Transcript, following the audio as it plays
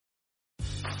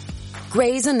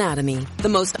Grey's Anatomy, the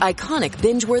most iconic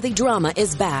binge-worthy drama,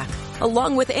 is back,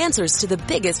 along with answers to the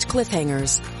biggest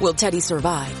cliffhangers. Will Teddy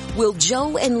survive? Will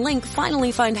Joe and Link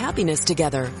finally find happiness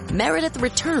together? Meredith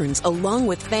returns along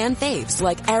with fan faves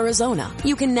like Arizona.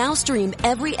 You can now stream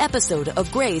every episode of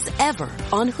Grey's ever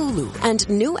on Hulu, and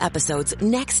new episodes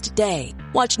next day.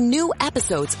 Watch new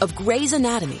episodes of Grey's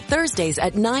Anatomy Thursdays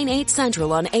at 9/8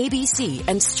 Central on ABC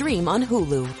and stream on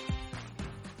Hulu.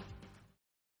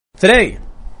 Today,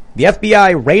 the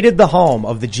FBI raided the home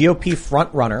of the GOP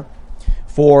frontrunner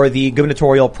for the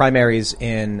gubernatorial primaries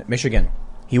in Michigan.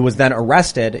 He was then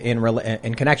arrested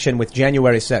in connection with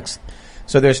January 6th.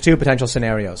 So there's two potential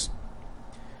scenarios.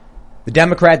 The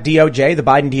Democrat DOJ, the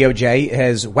Biden DOJ,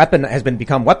 has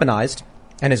become weaponized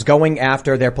and is going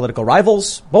after their political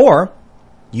rivals, or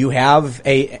you have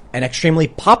an extremely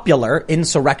popular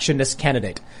insurrectionist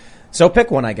candidate. So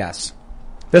pick one, I guess.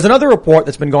 There's another report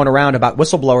that's been going around about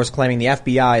whistleblowers claiming the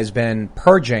FBI has been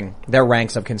purging their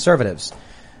ranks of conservatives.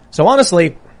 So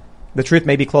honestly, the truth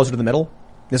may be closer to the middle.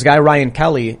 This guy, Ryan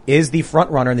Kelly, is the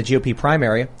front runner in the GOP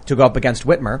primary to go up against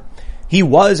Whitmer. He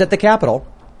was at the Capitol.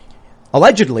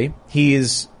 Allegedly,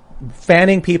 he's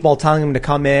fanning people, telling them to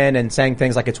come in and saying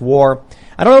things like it's war.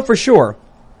 I don't know for sure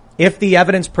if the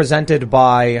evidence presented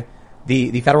by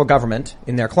the federal government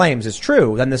in their claims is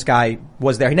true. Then this guy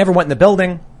was there. He never went in the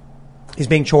building. He's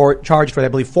being charged with, I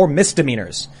believe, 4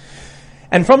 misdemeanors.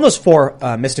 And from those 4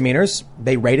 misdemeanors,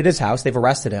 they raided his house. They've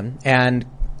arrested him. And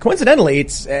coincidentally,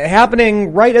 it's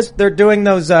happening right as they're doing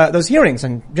those hearings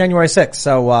on January 6th.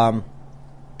 So,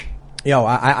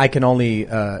 I can only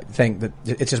think that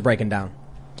it's just breaking down.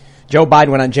 Joe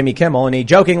Biden went on Jimmy Kimmel and he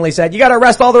jokingly said, "You got to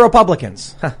arrest all the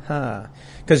Republicans."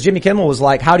 Because Jimmy Kimmel was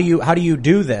like, how do you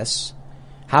do this?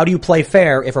 How do you play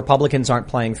fair if Republicans aren't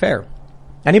playing fair?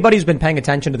 Anybody who's been paying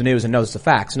attention to the news and knows the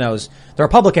facts knows the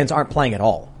Republicans aren't playing at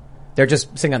all. They're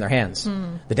just sitting on their hands.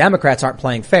 The Democrats aren't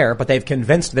playing fair, but they've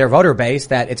convinced their voter base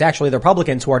that it's actually the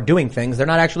Republicans who are doing things. They're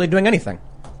not actually doing anything.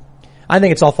 I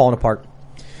think it's all falling apart.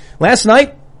 Last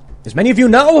night, as many of you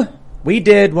know, we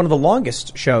did one of the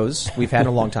longest shows we've had in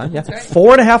a long time. Yeah,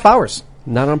 4.5 hours.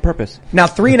 Not on purpose. Now,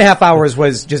 3.5 hours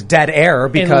was just dead air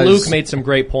because... And Luke made some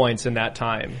great points in that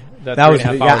time. That was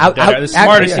the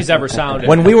smartest he's ever sounded.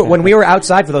 When we were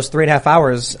outside for those 3.5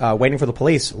 hours waiting for the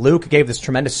police, Luke gave this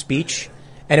tremendous speech,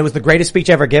 and it was the greatest speach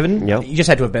ever given. Yep. You just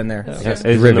had to have been there. Yeah. Yes,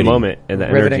 it was in the moment, and the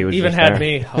energy was even just had there.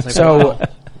 me. I was like,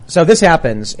 So this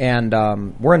happens, and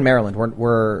we're in Maryland.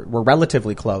 We're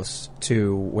relatively close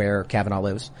to where Kavanaugh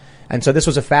lives, and so this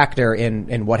was a factor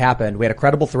in what happened. We had a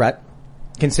credible threat.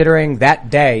 Considering that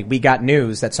day we got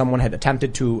news that someone had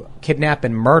attempted to kidnap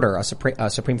and murder a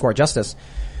Supreme Court justice,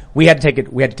 we had to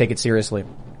take it seriously.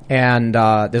 And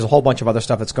there's a whole bunch of other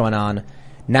stuff that's going on.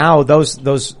 Now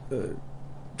those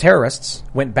terrorists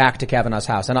went back to Kavanaugh's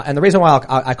house, and the reason why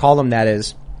I call them that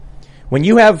is when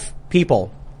you have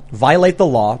people violate the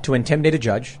law to intimidate a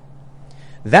judge,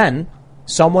 then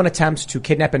someone attempts to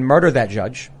kidnap and murder that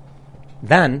judge,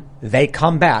 then they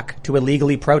come back to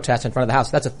illegally protest in front of the house.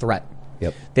 That's a threat.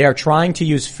 Yep. They are trying to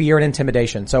use fear and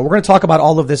intimidation. So we're going to talk about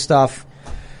all of this stuff.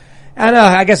 And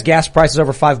I guess gas prices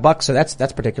over $5, so that's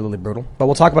particularly brutal. But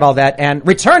we'll talk about all that. And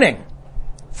returning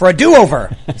for a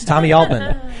do-over, it's Tommy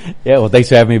Altman. Yeah, well, thanks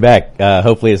for having me back.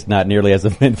 Hopefully it's not nearly as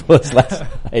eventful as last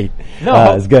night.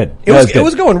 No, it was good. It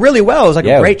was going really well. It was like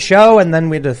a great show, and then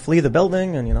we had to flee the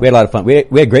building, and we had a lot of fun. We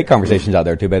had great conversations out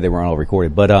there. Too bad they weren't all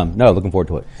recorded. But no, looking forward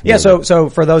to it. Yeah. So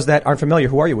for those that aren't familiar,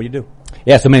 who are you? What do you do?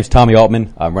 Yeah, so my name's Tommy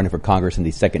Altman. I'm running for Congress in the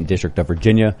 2nd District of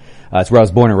Virginia. It's where I was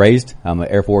born and raised. I'm an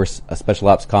Air Force Special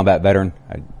Ops combat veteran.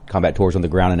 I had combat tours on the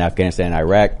ground in Afghanistan and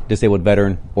Iraq. Disabled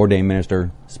veteran, ordained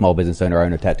minister, small business owner. I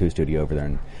own a tattoo studio over there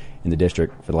in the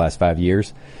district for the last 5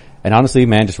 years. And honestly,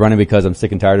 man, just running because I'm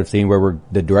sick and tired of seeing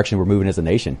the direction we're moving as a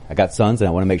nation. I got sons, and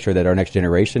I want to make sure that our next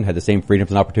generation had the same freedoms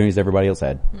and opportunities everybody else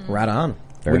had. Right on.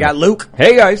 We got Luke.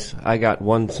 Hey guys, I got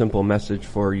one simple message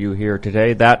for you here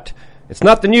today that it's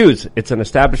not the news, it's an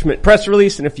establishment press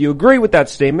release, and if you agree with that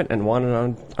statement and want it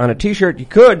on a t-shirt, you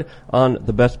could on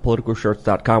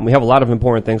thebestpoliticalshirts.com. We have a lot of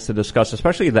important things to discuss,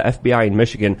 especially the FBI in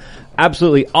Michigan.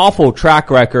 Absolutely awful track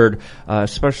record,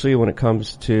 especially when it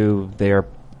comes to their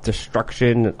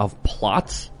destruction of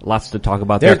plots. Lots to talk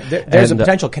about there. There's a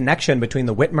potential connection between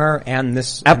the Whitmer and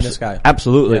this guy.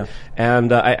 Absolutely. Yeah.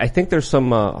 And I think there's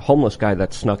some homeless guy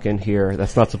that snuck in here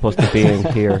that's not supposed to be in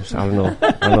here. So I don't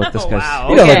know if this guy's... Wow.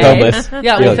 You don't look homeless.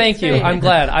 Yeah, well, thank you. I'm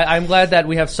glad. I'm glad that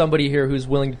we have somebody here who's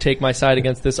willing to take my side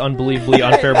against this unbelievably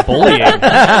unfair bullying.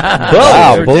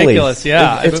 Wow, ridiculous.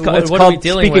 Yeah. It's what are we called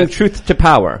dealing speaking with? truth to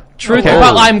power. Truth. Okay.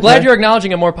 Well, I'm glad you're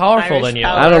acknowledging I'm more powerful Irish than you.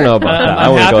 power. I don't know about that. I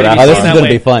I'm want to happy go to that be Oh, this seen is that going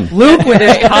to way. be fun. Luke with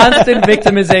his constant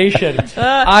victimization.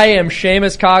 I am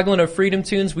Seamus Coughlin of Freedom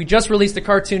Tunes. We just released a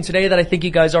cartoon today that I think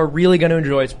you guys are really going to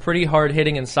enjoy. It's pretty hard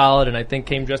hitting and solid, and I think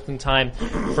came just in time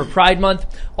for Pride Month.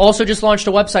 Also just launched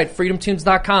a website,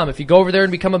 freedomtunes.com. If you go over there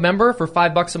and become a member for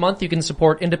 $5 a month, you can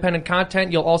support independent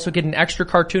content. You'll also get an extra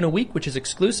cartoon a week, which is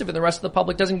exclusive and the rest of the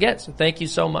public doesn't get. So thank you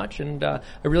so much, and I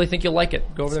really think you'll like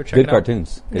it. Go over there, check Good it out.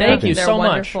 cartoons. Good Thank you cartoons. They're so much.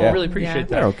 wonderful. I really Yeah. appreciate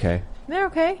that. They're okay. They're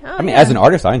okay. Oh, I mean, as an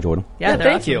artist, I enjoyed them. yeah, they're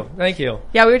Thank awesome. you. Thank you.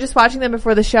 Yeah, we were just watching them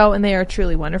before the show, and they are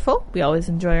truly wonderful. We always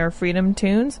enjoy our Freedom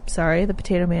Tunes. Sorry, the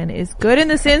Potato Man is good in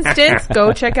this instance.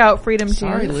 Go check out Sorry,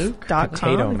 Luke. freedomtunes.com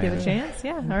Potato if you have Man. a chance.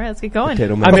 Yeah, all right, let's get going.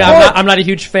 Potato Man. I mean, I'm not a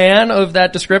huge fan of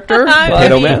that descriptor. I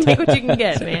Potato mean, Man. take what you can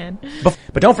get, man.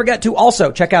 But don't forget to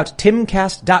also check out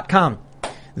timcast.com.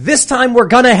 This time we're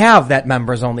gonna have that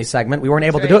members only segment. We weren't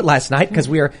able to do it last night because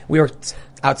we were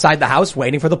outside the house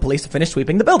waiting for the police to finish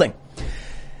sweeping the building.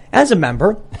 As a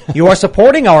member, you are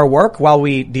supporting our work while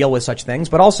we deal with such things,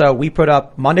 but also we put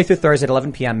up Monday through Thursday at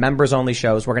 11 p.m. members only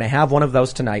shows. We're going to have one of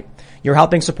those tonight. You're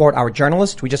helping support our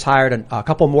journalist. We just hired a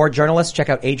couple more journalists. Check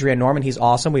out Adrian Norman. He's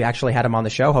awesome. We actually had him on the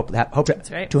show. Hope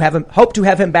to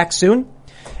have him back soon.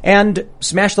 And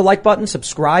smash the like button,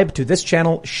 subscribe to this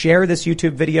channel, share this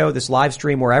YouTube video, this live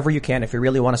stream wherever you can if you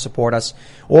really want to support us,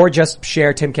 or just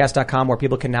share timcast.com where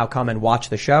people can now come and watch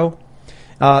the show.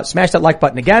 Smash that like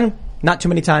button again. Not too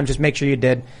many times, just make sure you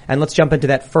did. And let's jump into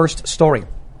that first story.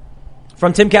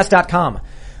 From timcast.com.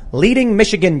 Leading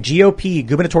Michigan GOP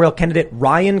gubernatorial candidate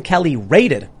Ryan Kelly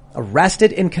raided,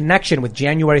 arrested in connection with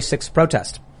January 6th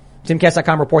protest.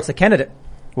 Timcast.com reports the candidate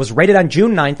was raided on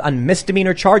June 9th on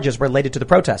misdemeanor charges related to the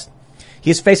protest.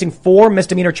 He is facing 4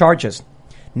 misdemeanor charges: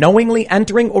 knowingly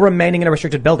entering or remaining in a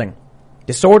restricted building,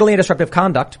 disorderly and disruptive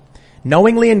conduct,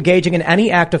 knowingly engaging in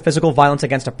any act of physical violence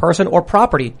against a person or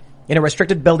property in a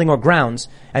restricted building or grounds,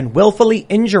 and willfully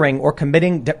injuring or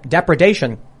committing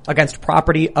depredation against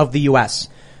property of the U.S.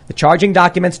 The charging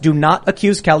documents do not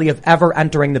accuse Kelly of ever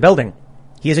entering the building.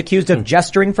 He is accused of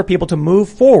gesturing for people to move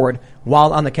forward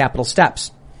while on the Capitol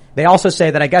steps. They also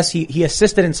say that I guess he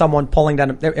assisted in someone pulling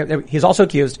down. He's also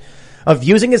accused of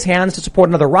using his hands to support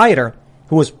another rioter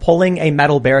who was pulling a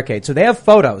metal barricade. So they have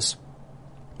photos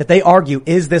that they argue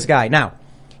is this guy. Now,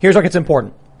 here's what gets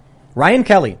important. Ryan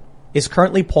Kelly is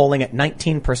currently polling at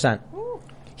 19%.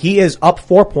 He is up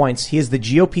 4 points. He is the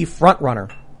GOP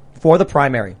frontrunner for the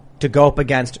primary to go up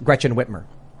against Gretchen Whitmer.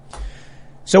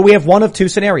 So we have one of two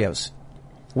scenarios.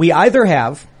 We either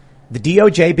have the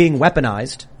DOJ being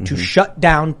weaponized to shut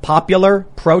down popular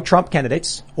pro-Trump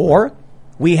candidates, or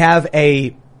we have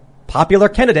a popular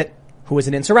candidate who is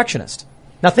an insurrectionist.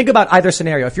 Now think about either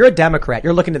scenario. If you're a Democrat,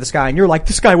 you're looking at this guy and you're like,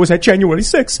 this guy was at January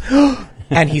 6th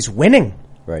and he's winning.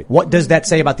 Right. What does that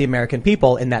say about the American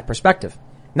people in that perspective?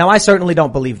 Now, I certainly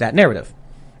don't believe that narrative.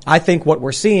 I think what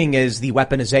we're seeing is the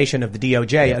weaponization of the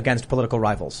DOJ against political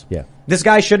rivals. Yeah. This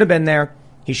guy should have been there.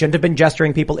 He shouldn't have been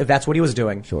gesturing people if that's what he was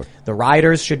doing. Sure. The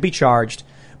rioters should be charged.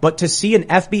 But to see an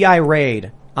FBI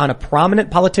raid on a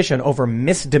prominent politician over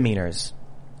misdemeanors,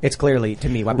 it's clearly, to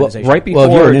me, weaponization. Right Well,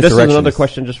 before, you're an this is another insurrectionist.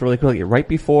 question just really quickly. Right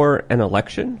before an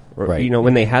election, or, Right. you know,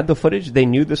 when they had the footage, they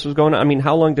knew this was going on. I mean,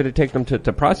 how long did it take them to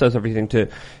process everything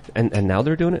and now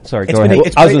they're doing it? Sorry, It's go been ahead.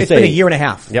 it's been a year and a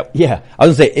half. Yep. Yeah, I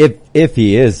was gonna say if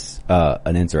he is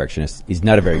an insurrectionist, he's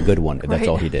not a very good one. If that's Right.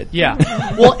 all he did. Yeah.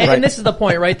 Well, and this is the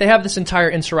point, right? They have this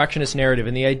entire insurrectionist narrative,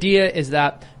 and the idea is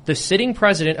that the sitting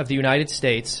president of the United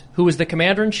States, who is the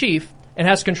commander-in-chief and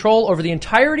has control over the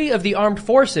entirety of the armed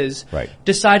forces, Right.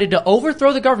 decided to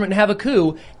overthrow the government and have a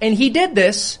coup, and he did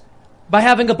this by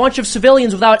having a bunch of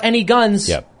civilians without any guns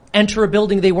Yep. enter a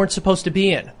building they weren't supposed to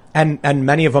be in. And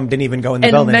many of them didn't even go in the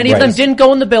And building. many of Right. them didn't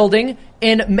go in the building,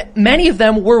 and many of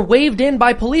them were waved in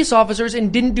by police officers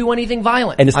and didn't do anything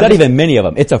violent. And it's not even many of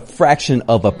them. It's a fraction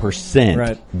of a percent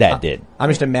Right. that did. I'm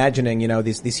just imagining,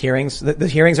 these hearings. The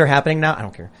hearings are happening now. I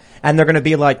don't care. And they're going to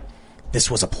be like, this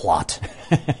was a plot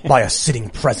by a sitting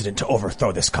president to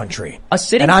overthrow this country. A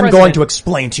sitting And I'm president- going to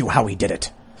explain to you how he did it.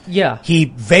 Yeah.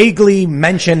 He vaguely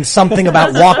mentioned something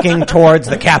about walking towards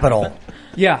the Capitol.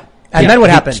 Yeah. And then what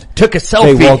happened? Took a They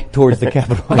selfie. walked towards the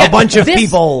Capitol. A bunch of This-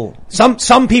 people,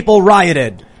 some people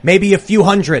rioted, maybe a few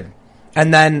hundred.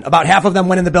 And then about half of them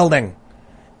went in the building.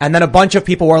 And then a bunch of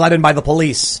people were let in by the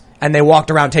police. And they walked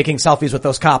around taking selfies with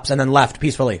those cops and then left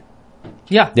peacefully.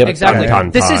 Yeah, Yep. exactly.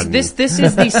 Dun, dun, dun. This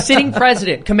is the sitting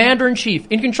president, commander in chief,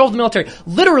 in control of the military,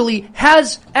 literally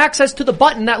has access to the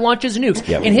button that launches nukes.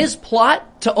 Yep. And his plot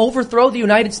to overthrow the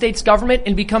United States government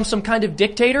and become some kind of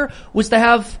dictator was to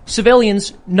have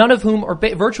civilians, none of whom, or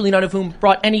virtually none of whom,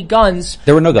 brought any guns.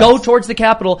 There were no guns. Go towards the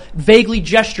Capitol, vaguely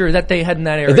gesture that they had in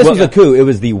that area. If this was a coup, it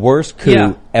was the worst coup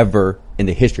Yeah. ever in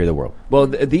the history of the world. Well,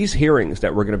 these hearings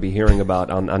that we're going to be hearing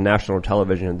about on national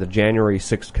television, the January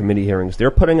 6th committee hearings,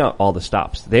 they're putting out all the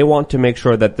stops. They want to make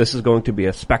sure that this is going to be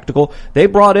a spectacle. They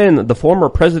brought in the former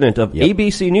president of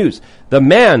ABC News, the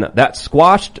man that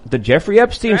squashed the Jeffrey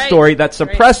Epstein story, that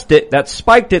suppressed it, that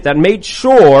spiked it, that made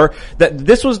sure that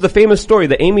this was the famous story,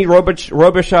 the Amy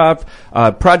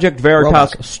Robichaud Project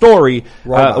Veritas story,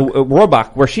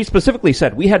 Robach, where she specifically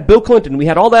said, we had Bill Clinton, we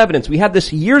had all the evidence, we had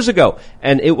this years ago,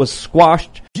 and it was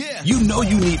squashed. Yeah. You know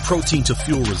you need protein to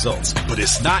fuel results, but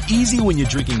it's not easy when you're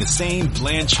drinking the same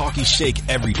bland, chalky shake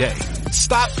every day.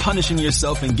 Stop punishing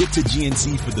yourself and get to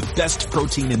GNC for the best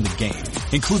protein in the game,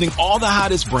 including all the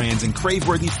hottest brands and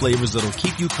crave-worthy flavors that'll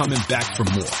keep you coming back for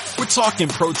more. We're talking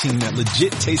protein that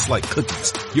legit tastes like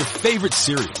cookies, your favorite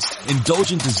cereals,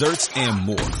 indulgent desserts, and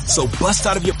more. So bust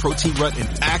out of your protein rut and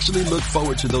actually look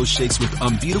forward to those shakes with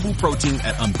unbeatable protein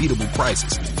at unbeatable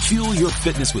prices. Fuel your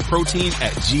fitness with protein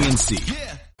at GNC.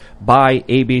 By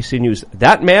ABC News.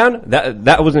 That man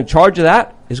that was in charge of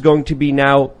that is going to be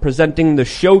now presenting the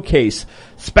showcase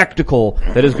spectacle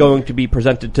that is going to be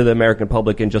presented to the American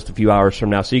public in just a few hours from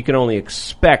now. So you can only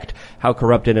expect how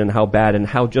corrupted and how bad and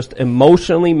how just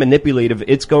emotionally manipulative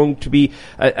it's going to be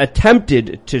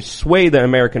attempted to sway the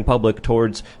American public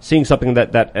towards seeing something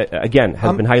that again,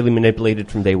 has been highly manipulated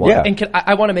from day one. Yeah. And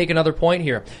I want to make another point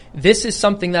here. This is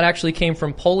something that actually came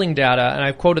from polling data, and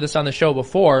I've quoted this on the show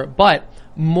before, but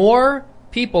more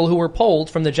people who were polled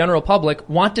from the general public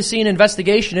want to see an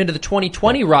investigation into the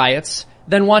 2020 riots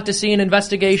than want to see an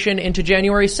investigation into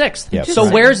January 6th. Yep.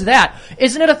 So where's that?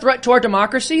 Isn't it a threat to our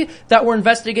democracy that we're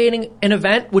investigating an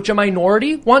event which a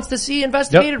minority wants to see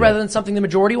investigated rather than something the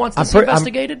majority wants to see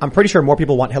investigated? I'm pretty sure more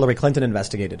people want Hillary Clinton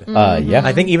investigated. Yeah.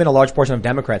 I think even a large portion of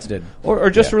Democrats did. Or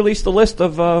just release the list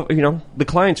of, the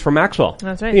clients from Maxwell.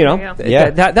 That's right. You know, There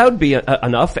you go. that would be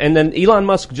enough. And then Elon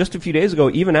Musk just a few days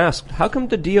ago even asked, how come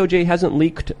the DOJ hasn't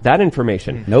leaked that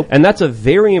information? Nope. And that's a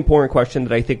very important question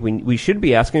that I think we should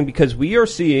be asking, because we are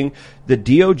seeing the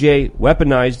DOJ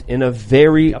weaponized in a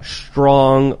very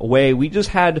strong way. We just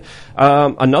had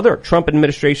another Trump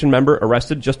administration member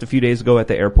arrested just a few days ago at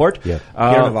the airport. Peter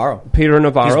Navarro. Peter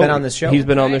Navarro. He's been on this show. He's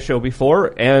been on this show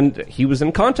before, and he was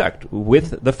in contact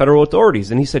with the federal authorities.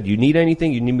 And he said, you need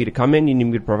anything? You need me to come in? You need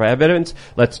me to provide evidence?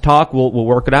 Let's talk. We'll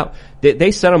work it out.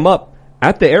 They set him up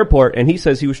at the airport, and he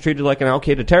says he was treated like an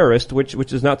Al-Qaeda terrorist,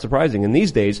 which is not surprising in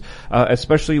these days,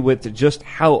 especially with just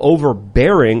how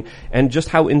overbearing and just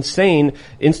how insane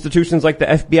institutions like the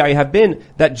FBI have been,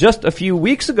 that just a few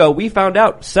weeks ago we found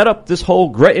out set up this whole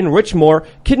Gretchen Whitmore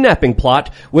kidnapping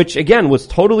plot, which again was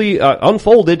totally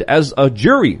unfolded as a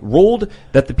jury ruled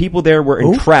that the people there were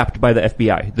entrapped by the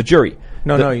FBI. The jury.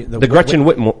 The Gretchen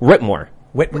Whitmore. Whitmer.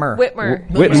 Whitmore. Whitmore,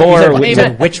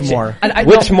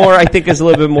 I think, is a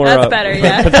little bit more That's better,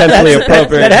 yeah. potentially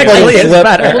appropriate. That actually is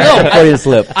better. Freudian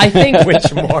slip. I think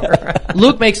Whitmore.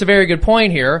 Luke makes a very good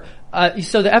point here.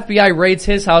 So the FBI raids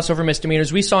his house over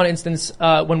misdemeanors. We saw an instance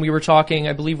when we were talking,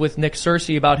 I believe, with Nick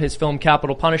Searcy about his film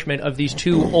Capital Punishment, of these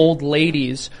two old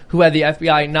ladies who had the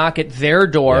FBI knock at their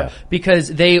door because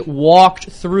they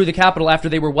walked through the Capitol after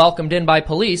they were welcomed in by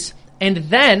police. And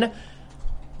then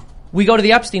we go to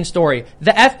the Epstein story.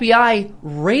 The FBI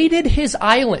raided his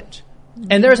island,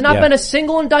 and there has not been a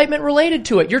single indictment related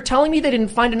to it. You're telling me they didn't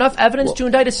find enough evidence to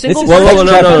indict a single person?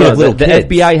 No. The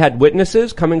FBI had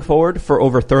witnesses coming forward for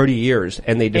over 30 years,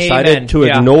 and they decided to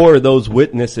ignore those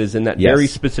witnesses in that very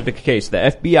specific case. The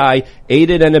FBI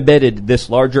aided and abetted this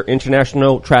larger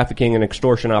international trafficking and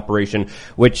extortion operation,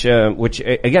 which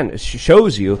again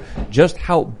shows you just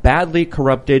how badly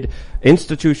corrupted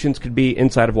institutions could be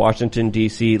inside of Washington,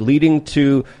 D.C., leading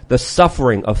to the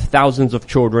suffering of thousands of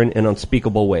children in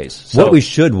unspeakable ways. So, what we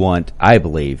should want, I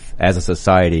believe, as a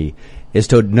society, is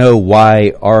to know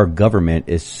why our government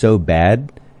is so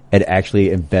bad at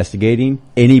actually investigating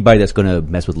anybody that's going to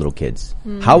mess with little kids.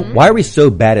 Why are we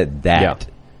so bad at that?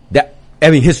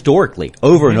 Historically,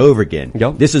 over and over again,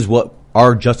 this is what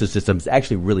our justice system is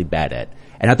actually really bad at.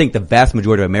 And I think the vast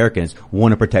majority of Americans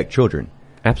want to protect children.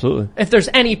 Absolutely. If there's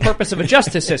any purpose of a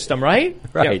justice system, right?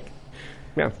 Right.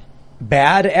 Yeah.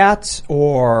 Bad at,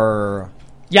 or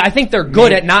Yeah, I think they're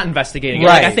good at not investigating it.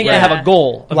 Right, Like, I think right. they have a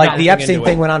goal. Of Like not the looking Epstein into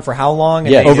thing it. went on for how long?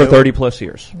 And Yeah, they Over knew? 30 plus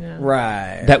years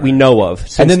Right. that we know of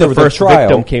since then there the was a first trial.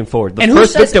 victim came forward. The And who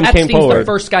first says victim came Epstein's the forward.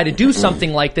 first guy to do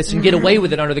something like this and get away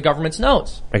with it under the government's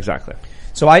nose? Exactly.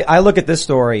 So I look at this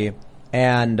story,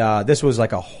 and this was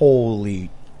like a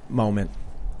holy moment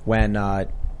when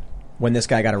this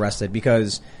guy got arrested,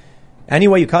 because any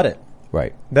way you cut it,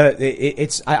 Right.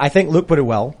 I think Luke put it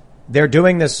well. They're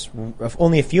doing this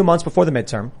only a few months before the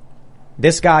midterm.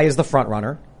 This guy is the front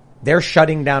runner. They're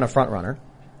shutting down a front runner.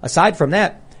 Aside from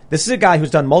that, this is a guy who's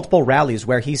done multiple rallies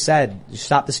where he said,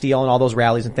 stop the steal and all those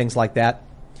rallies and things like that.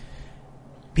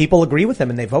 People agree with him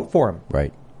and they vote for him.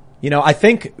 Right. You know, I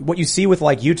think what you see with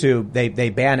like YouTube, they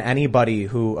ban anybody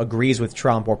who agrees with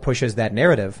Trump or pushes that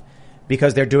narrative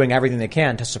because they're doing everything they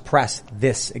can to suppress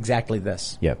exactly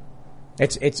this. Yep.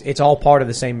 It's all part of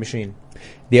the same machine.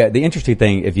 Yeah, the interesting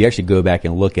thing, if you actually go back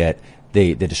and look at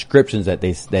the descriptions that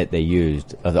they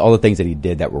used of all the things that he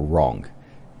did that were wrong,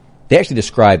 they actually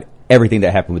describe everything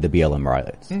that happened with the BLM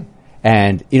riots.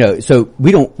 And so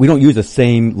we don't use the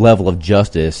same level of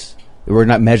justice. We're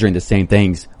not measuring the same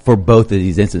things for both of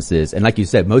these instances. And like you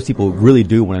said, most people really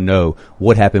do want to know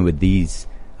what happened with these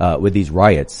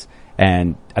riots.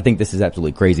 And I think this is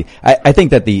absolutely crazy. I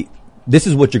think that this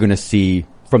is what you're going to see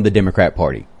from the Democrat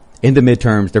Party. In the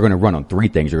midterms, they're going to run on three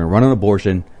things. They're going to run on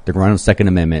abortion, they're going to run on Second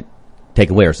Amendment, take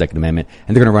away our Second Amendment,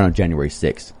 and they're going to run on January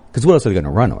 6th. Because what else are they going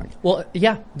to run on? Well,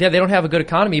 yeah, they don't have a good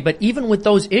economy, but even with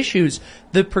those issues,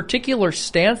 the particular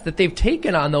stance that they've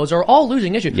taken on those are all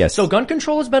losing issues. Yes. So gun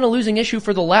control has been a losing issue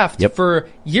for the left for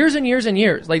years and years and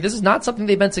years. Like, this is not something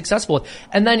they've been successful with.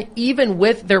 And then even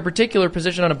with their particular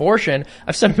position on abortion,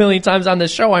 I've said a million times on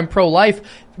this show, I'm pro-life.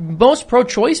 Most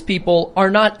pro-choice people are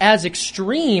not as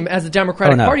extreme as the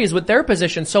Democratic Party is with their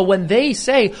position. So when they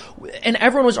say, and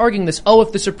everyone was arguing this,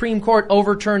 if the Supreme Court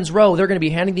overturns Roe, they're going to be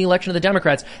handing the election to the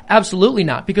Democrats. Absolutely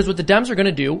not. Because what the Dems are going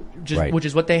to do, which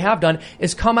is what they have done,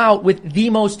 is come out with the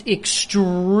most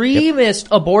extremist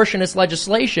abortionist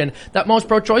legislation that most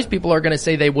pro-choice people are going to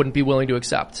say they wouldn't be willing to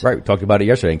accept. Right. We talked about it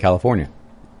yesterday in California.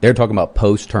 They're talking about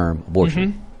post-term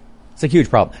abortion. It's a huge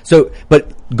problem. So,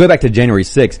 but go back to January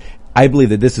 6th. I believe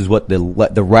that this is what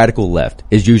the radical left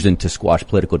is using to squash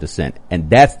political dissent. And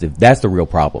that's the real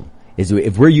problem. Is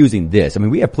if we're using this, I mean,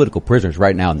 we have political prisoners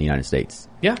right now in the United States.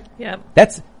 Yeah. Yeah.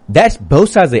 That's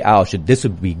both sides of the aisle this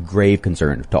would be grave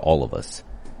concern to all of us.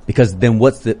 Because then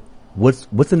what's the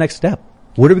next step?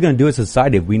 What are we going to do as a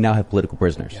society if we now have political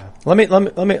prisoners? Yeah. Let me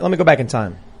go back in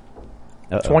time.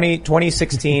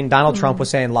 2016, Donald Trump was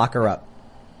saying lock her up.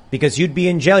 Because you'd be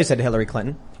in jail, he said to Hillary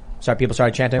Clinton. People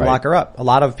started chanting lock her up. A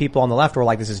lot of people on the left were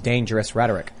like, this is dangerous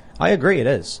rhetoric. I agree, it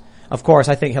is. Of course,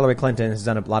 I think Hillary Clinton has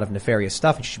done a lot of nefarious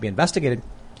stuff and she should be investigated.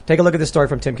 Take a look at this story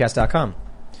from timcast.com.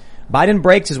 Biden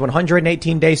breaks his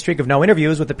 118-day streak of no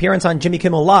interviews with appearance on Jimmy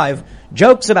Kimmel Live,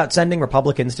 jokes about sending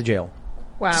Republicans to jail.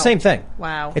 Wow. Same thing.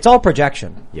 Wow. It's all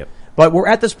projection. Yep. But we're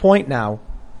at this point now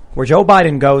where Joe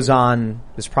Biden goes on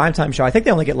this primetime show. I think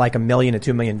they only get like 1 million to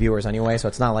 2 million viewers anyway, so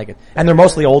it's not like it. And they're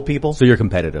mostly old people. So you're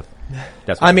competitive.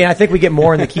 I think we get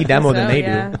more in the key demo than they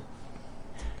yeah. do.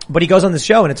 But he goes on the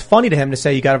show, and it's funny to him to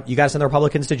say you got to send the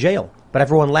Republicans to jail. But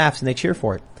everyone laughs and they cheer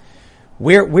for it.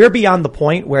 We're beyond the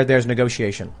point where there's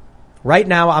negotiation. Right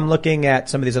now, I'm looking at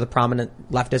some of these other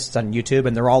prominent leftists on YouTube,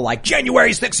 and they're all like,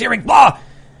 January 6th hearing, blah!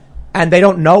 And they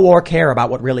don't know or care about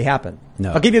what really happened.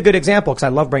 No. I'll give you a good example, because I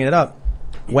love bringing it up.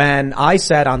 When I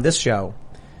said on this show,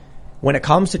 when it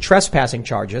comes to trespassing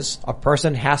charges, a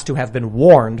person has to have been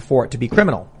warned for it to be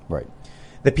criminal. Right.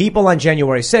 The people on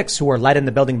January 6th who were let in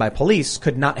the building by police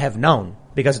could not have known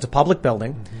because it's a public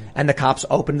building and the cops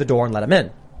opened the door and let them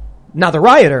in. Now the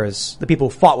rioters, the people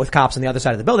who fought with cops on the other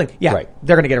side of the building, they're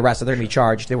going to get arrested. They're going to be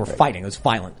charged. They were fighting. It was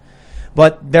violent.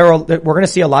 But we're going to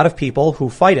see a lot of people who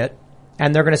fight it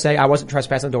and they're going to say, I wasn't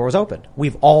trespassing. The door was open.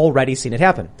 We've already seen it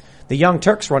happen. The Young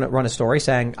Turks run a story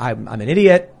saying, I'm an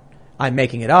idiot. I'm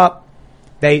making it up.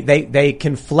 They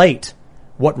conflate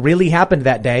what really happened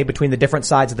that day between the different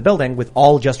sides of the building with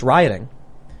all just rioting.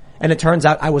 And it turns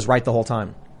out I was right the whole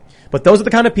time. But those are the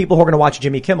kind of people who are going to watch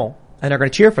Jimmy Kimmel and are going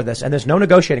to cheer for this, and there's no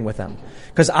negotiating with them.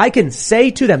 Because I can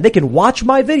say to them, they can watch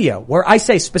my video where I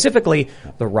say specifically,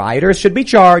 the rioters should be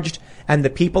charged, and the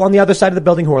people on the other side of the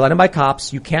building who are let in by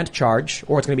cops, you can't charge,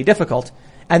 or it's going to be difficult.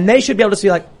 And they should be able to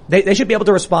see, like, they should be able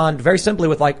to respond very simply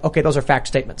with, like, okay, those are fact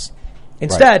statements.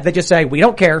 Instead, they just say, we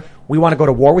don't care. We want to go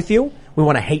to war with you. We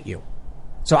want to hate you.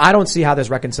 So I don't see how there's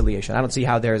reconciliation. I don't see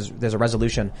how there's a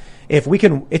resolution. If we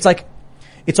can,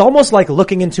 it's almost like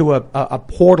looking into a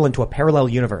portal into a parallel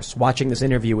universe, watching this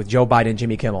interview with Joe Biden and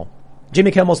Jimmy Kimmel.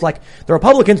 Jimmy Kimmel's like, the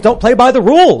Republicans don't play by the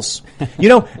rules.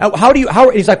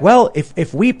 He's like, well,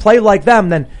 if we play like them,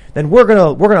 then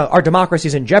our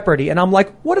democracy's in jeopardy. And I'm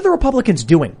like, what are the Republicans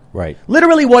doing? Right.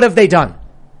 Literally, what have they done?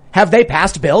 Have they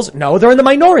passed bills? No, they're in the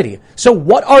minority. So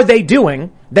what are they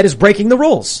doing that is breaking the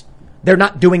rules? They're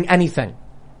not doing anything.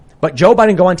 But Joe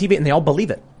Biden go on TV and they all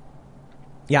believe it.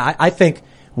 Yeah, I think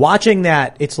watching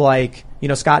that, it's like,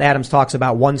 Scott Adams talks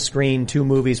about one screen, two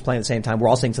movies playing at the same time. We're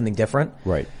all saying something different.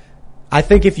 Right. I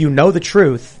think if you know the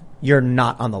truth, you're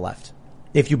not on the left.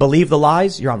 If you believe the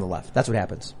lies, you're on the left. That's what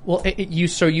happens. Well,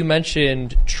 you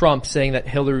mentioned Trump saying that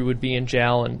Hillary would be in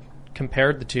jail and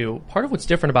compared the two. Part of what's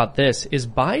different about this is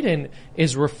Biden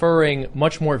is referring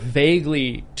much more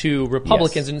vaguely to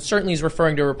Republicans, and certainly is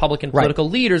referring to Republican political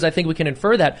leaders. I think we can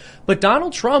infer that. But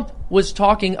Donald Trump was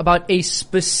talking about a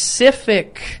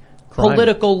specific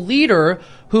political leader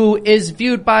who is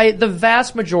viewed by the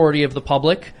vast majority of the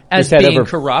public as being over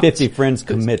corrupt. 50 friends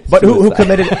commit, but who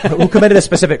committed a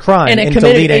specific crime and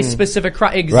committed a specific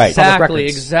crime. Exactly.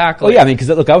 Oh yeah, because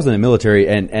look, I was in the military,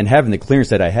 and having the clearance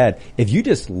that I had, if you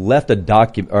just left a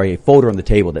document or a folder on the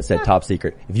table that said top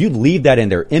secret, if you leave that in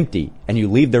there empty and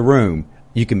you leave the room,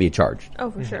 you can be charged.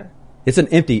 Oh, for sure. It's an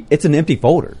empty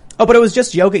folder. Oh, but it was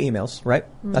just yoga emails, right?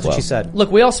 That's what she said.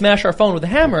 Look, we all smash our phone with a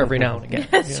hammer every now and again.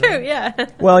 That's true, yeah.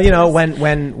 Well, when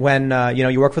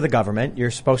you work for the government, you're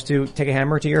supposed to take a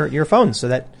hammer to your phone, so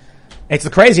that it's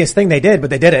the craziest thing they did, but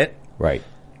they did it. Right.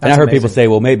 And I heard people say,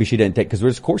 well, maybe she didn't take, because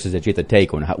there's courses that you have to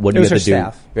take on what do you have to do.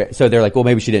 Staff. So they're like, well,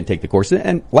 maybe she didn't take the course,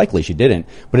 and likely she didn't,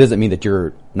 but it doesn't mean that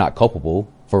you're not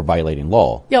culpable for violating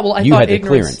law. Yeah, well, I thought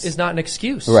ignorance is not an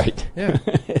excuse. Right. Yeah.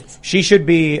 She should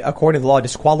be, according to the law,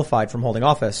 disqualified from holding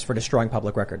office for destroying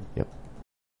public record. Yep.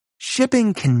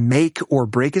 Shipping can make or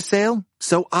break a sale,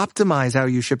 so optimize how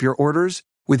you ship your orders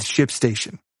with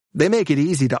ShipStation. They make it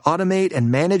easy to automate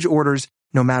and manage orders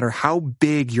no matter how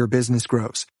big your business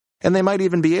grows. And they might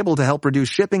even be able to help reduce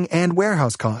shipping and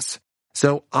warehouse costs.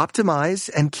 So optimize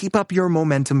and keep up your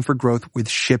momentum for growth with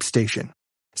ShipStation.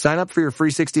 Sign up for your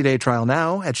free 60-day trial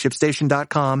now at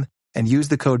ShipStation.com and use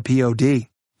the code POD.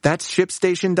 That's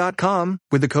ShipStation.com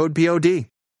with the code POD.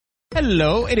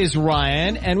 Hello, it is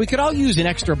Ryan, and we could all use an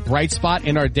extra bright spot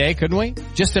in our day, couldn't we?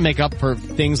 Just to make up for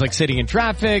things like sitting in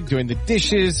traffic, doing the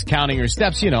dishes, counting your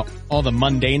steps, all the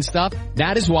mundane stuff.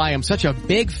 That is why I'm such a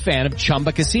big fan of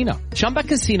Chumba Casino. Chumba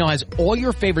Casino has all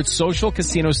your favorite social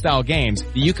casino-style games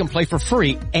that you can play for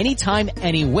free anytime,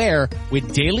 anywhere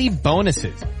with daily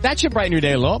bonuses. That should brighten your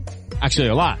day a little. Actually,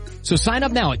 a lot. So sign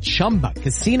up now at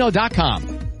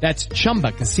ChumbaCasino.com. That's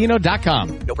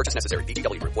ChumbaCasino.com. No purchase necessary.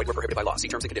 VGW Group. Void where prohibited by law. See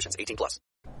terms and conditions. 18+.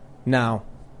 No.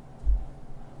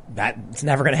 That's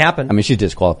never going to happen. I mean, she's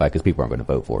disqualified because people aren't going to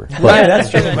vote for her. Right,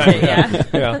 that's true.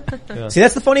 Yeah. See,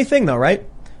 that's the funny thing, though, right?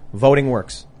 Voting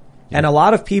works. Yeah. And a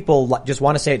lot of people just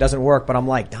want to say it doesn't work, but I'm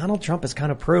like, Donald Trump is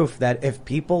kind of proof that if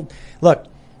people... Look,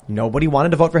 nobody wanted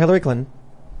to vote for Hillary Clinton.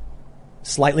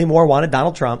 Slightly more wanted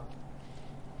Donald Trump.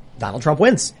 Donald Trump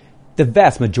wins. The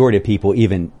vast majority of people,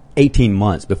 even 18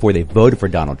 months before they voted for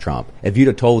Donald Trump, if you'd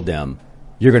have told them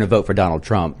you're going to vote for Donald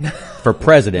Trump for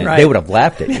president, right. They would have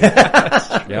laughed at you.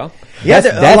 Yeah.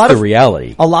 That's the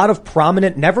reality. A lot of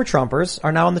prominent never-Trumpers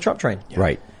are now on the Trump train. Yeah.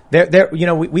 Right.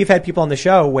 We've had people on the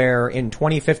show where in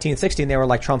 2015, 16, they were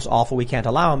like, Trump's awful, we can't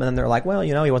allow him. And then they're like, well,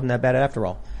 he wasn't that bad after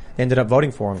all. They ended up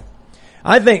voting for him.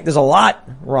 I think there's a lot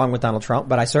wrong with Donald Trump,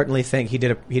 but I certainly think he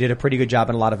did a pretty good job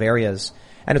in a lot of areas.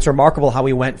 And it's remarkable how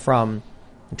we went from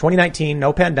 2019,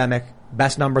 no pandemic,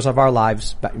 best numbers of our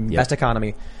lives, best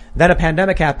economy. Then a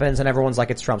pandemic happens and everyone's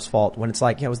like, it's Trump's fault, when it's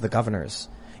like, it was the governors.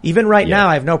 Even right now,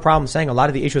 I have no problem saying a lot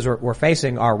of the issues we're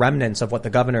facing are remnants of what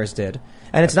the governors did.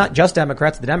 And it's not just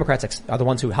Democrats. The Democrats are the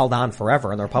ones who held on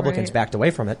forever and the Republicans backed away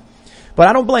from it. But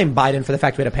I don't blame Biden for the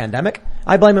fact we had a pandemic.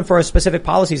 I blame him for his specific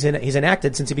policies he's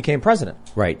enacted since he became president.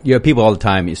 Right. You have people all the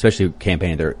time, especially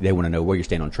campaigning, they want to know where you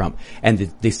stand on Trump.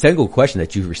 And the single question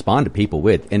that you respond to people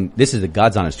with, and this is the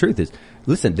God's honest truth, is,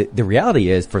 listen, the reality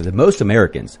is, for the most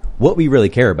Americans, what we really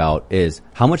care about is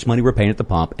how much money we're paying at the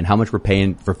pump and how much we're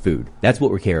paying for food. That's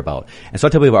what we care about. And so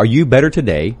I tell people, are you better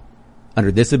today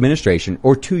under this administration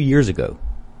or 2 years ago?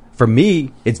 For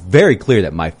me, it's very clear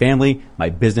that my family, my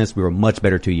business, we were much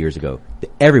better 2 years ago.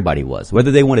 Everybody was,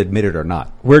 whether they want to admit it or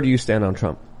not. Where do you stand on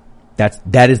Trump?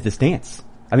 That is the stance.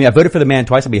 I mean, I voted for the man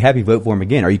twice. I'd be happy to vote for him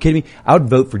again. Are you kidding me? I would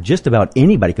vote for just about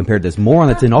anybody compared to this moron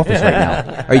that's in office right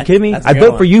now. Are you kidding me? I'd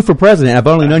vote for you for president. I've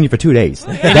only known you for 2 days.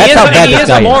 That's how bad this guy is. He is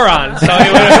a moron. So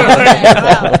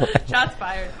Shots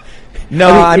fired.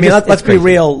 No, I mean, let's be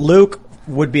real. Luke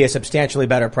would be a substantially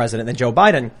better president than Joe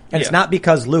Biden. And it's not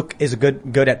because Luke is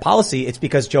good at policy. It's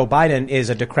because Joe Biden is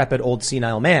a decrepit old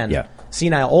senile man. Yeah.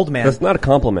 Senile old man. That's not a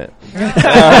compliment.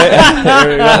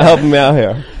 You're not helping me out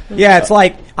here. Yeah, it's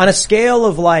like on a scale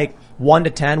of like 1 to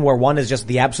 10, where 1 is just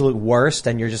the absolute worst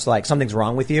and you're just like something's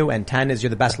wrong with you, and 10 is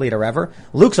you're the best leader ever.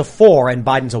 Luke's a 4 and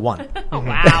Biden's a 1. Oh,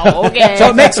 wow. Okay. So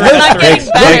it makes Luke,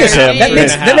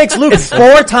 that makes Luke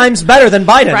 4 times better than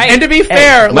Biden. Right. And to be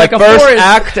fair, My like a first 4 is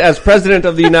act as president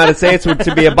of the United States would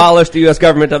to be abolish the U.S.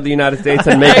 government of the United States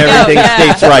and make everything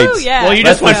states' rights. Ooh, yeah. Well, you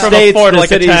just Let went the from a states, 4 to the like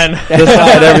a cities 10.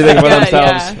 decide everything for Good,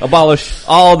 themselves. yeah. Abolish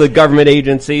all the government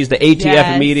agencies, the ATF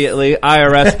Yes. immediately,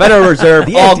 IRS, Federal Reserve,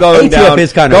 The all going ATF down,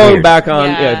 is kinda going weird. back on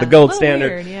Yeah. the gold A little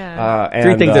standard. weird, yeah. And,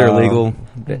 3 things that are legal.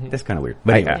 That's kind of weird.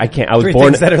 But anyway. I can't. I was 3 born.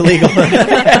 things that are legal.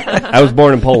 I was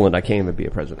born in Poland. I can't even be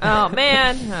a president. Oh,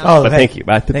 man. Oh, But hey. thank you.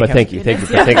 But thank you. Thank you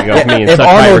for thinking of me in if such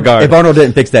high regard. Arnold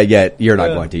didn't fix that yet, you're not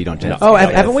going to. You don't change. Oh,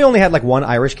 haven't we only had like 1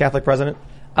 Irish Catholic president?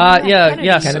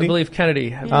 yes, Kennedy? I believe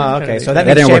Kennedy. Oh, okay. So That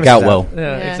means didn't work Seamus out is well. Yeah,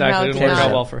 Yeah, exactly. no, It it didn't work did out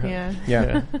not. well for him.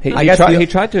 Yeah. Yeah. He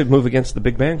tried to move against the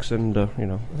big banks and, Yeah, something-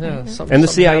 And the something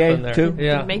CIA happened there. too?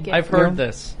 Yeah, Didn't make it. I've heard Yeah.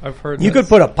 this. I've heard You this. could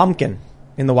put a pumpkin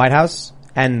in the White House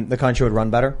and the country would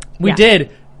run better. We Yeah. did.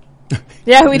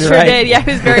 Yeah, we sure Right. did. Yeah, it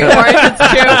was very orange. It's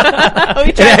true.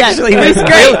 We tried that. Actually, It was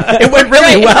great. It went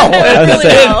really well. It went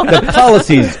really well. The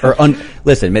policies are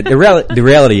listen, man, the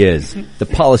reality is the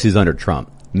policies under Trump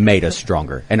made us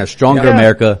stronger, and a stronger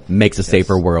America makes a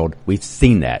safer world. We've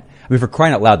seen that. I mean, for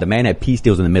crying out loud, the man had peace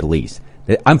deals in the Middle East.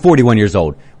 I'm 41 years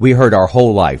old. We heard our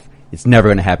whole life it's never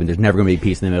going to happen. There's never going to be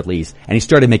peace in the Middle East, and he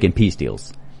started making peace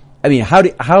deals. I mean, how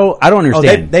I don't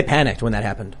understand. They panicked when that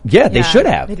happened. Yeah, they should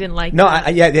have. They didn't like No,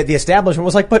 that. the establishment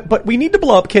was like, but we need to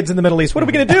blow up kids in the Middle East. What are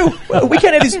we going to do? We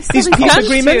can't have these peace guns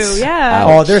agreements. too, yeah.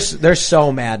 Oh, they're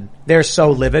so mad. They're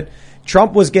so livid.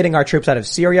 Trump was getting our troops out of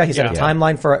Syria. He set a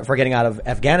timeline for getting out of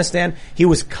Afghanistan. He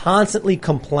was constantly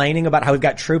complaining about how we've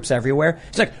got troops everywhere.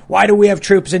 He's like, why do we have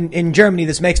troops in Germany?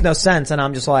 This makes no sense. And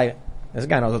I'm just like, this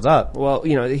guy knows what's up. Well,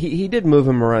 he did move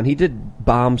him around. He did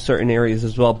bomb certain areas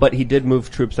as well, but he did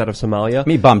move troops out of Somalia.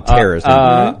 He bombed terrorists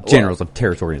and generals of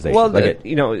terrorist organizations. Well, Like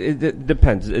it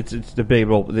depends. It's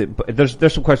debatable.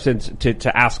 There's some questions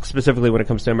to ask specifically when it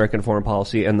comes to American foreign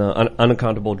policy and the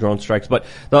unaccountable drone strikes. But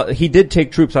he did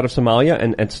take troops out of Somalia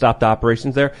and stopped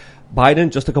operations there.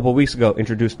 Biden, just a couple of weeks ago,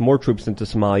 introduced more troops into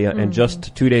Somalia and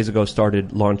just 2 days ago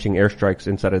started launching airstrikes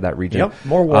inside of that region. Yep,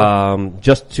 more war.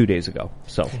 Just 2 days ago.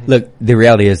 So, Look, the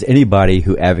reality is anybody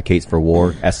who advocates for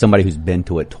war, as somebody who's been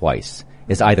to it twice,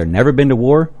 is either never been to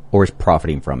war or is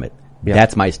profiting from it. Yeah.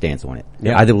 That's my stance on it.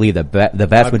 Yeah. I believe that the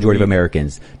vast majority of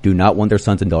Americans do not want their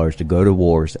sons and daughters to go to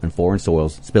wars on foreign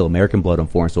soils, spill American blood on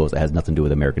foreign soils that has nothing to do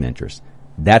with American interests.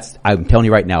 I'm telling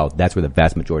you right now, that's where the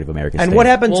vast majority of Americans And stand. what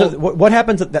happened to what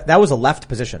happened to that was a left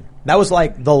position. That was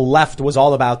like the left was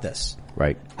all about this.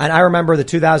 Right. And I remember the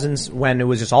 2000s when it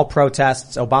was just all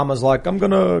protests. Obama's like, I'm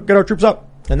going to get our troops up.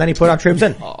 And then he put our troops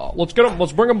in. Let's get them.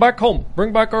 Let's bring them back home.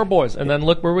 Bring back our boys. And then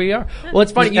look where we are. Well,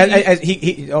 it's funny.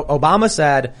 Obama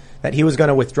said that he was going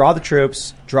to withdraw the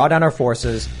troops, draw down our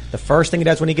forces. The first thing he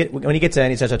does when he gets in,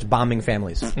 he says it's bombing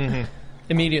families.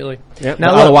 Immediately. yeah,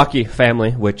 Now the look- Alawaki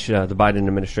family, which the Biden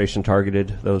administration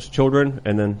targeted those children,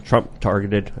 and then Trump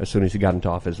targeted as soon as he got into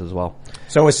office as well.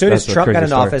 So as soon That's as the Trump got crazy in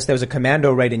story. office, there was a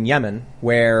commando raid in Yemen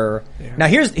where now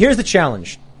here's the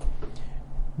challenge.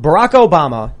 Barack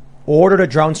Obama ordered a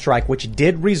drone strike which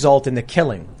did result in the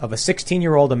killing of a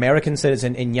 16-year-old American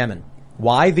citizen in Yemen.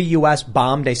 Why the U.S.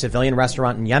 bombed a civilian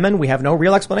restaurant in Yemen, we have no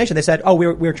real explanation. They said, we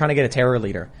were trying to get a terror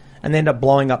leader. And they ended up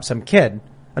blowing up some kid,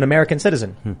 an American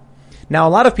citizen. Now,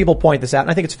 a lot of people point this out,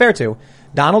 and I think it's fair to.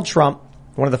 Donald Trump,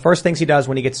 one of the first things he does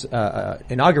when he gets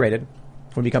inaugurated,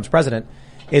 when he becomes president,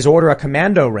 is order a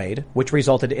commando raid, which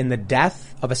resulted in the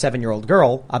death of a 7-year-old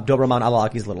girl, Abdulrahman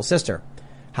al-Awlaki's little sister.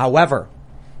 However,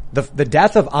 the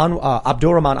death of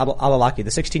Abdulrahman al-Awlaki, the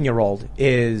 16-year-old,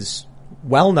 is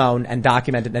well known and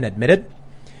documented and admitted.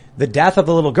 The death of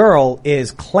the little girl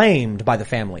is claimed by the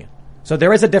family. So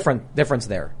there is a difference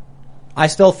there. I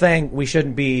still think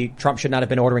Trump should not have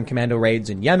been ordering commando raids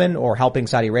in Yemen or helping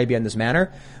Saudi Arabia in this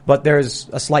manner, but there's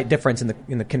a slight difference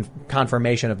in the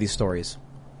confirmation of these stories.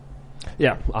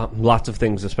 Yeah, lots of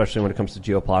things, especially when it comes to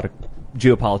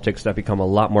geopolitics, that become a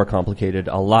lot more complicated,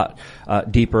 a lot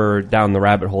deeper down the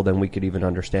rabbit hole than we could even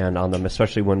understand on them,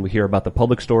 especially when we hear about the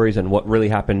public stories and what really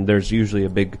happened. There's usually a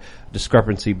big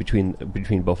discrepancy between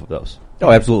both of those.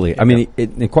 Oh, absolutely. I mean,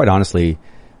 and quite honestly,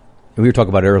 we were talking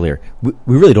about it earlier. We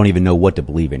really don't even know what to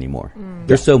believe anymore.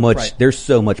 There's so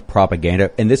much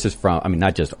propaganda, and this is from,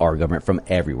 not just our government, from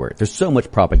everywhere. There's so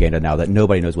much propaganda now that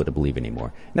nobody knows what to believe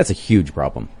anymore. And that's a huge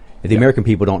problem. If the American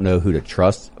people don't know who to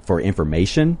trust for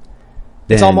information,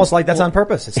 It's almost like that's on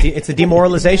purpose. It's the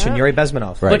demoralization, Yuri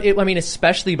Bezmenov. Right. But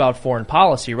especially about foreign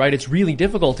policy, right? It's really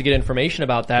difficult to get information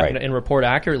about that Right. and report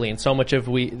accurately. And so much of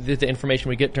the information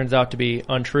we get turns out to be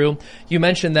untrue. You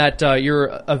mentioned that you're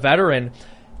a veteran.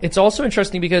 It's also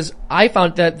interesting because I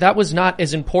found that was not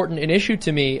as important an issue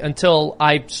to me until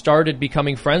I started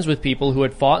becoming friends with people who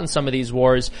had fought in some of these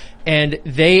wars, and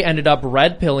they ended up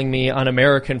red-pilling me on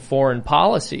American foreign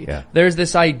policy. Yeah. There's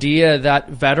this idea that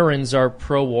veterans are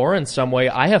pro-war in some way.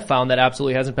 I have found that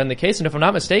absolutely hasn't been the case. And if I'm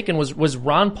not mistaken, was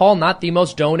Ron Paul not the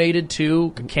most donated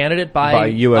to candidate by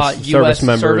U.S.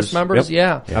 service members?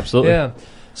 Yep. Yeah. Absolutely. Yeah.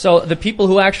 So the people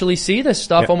who actually see this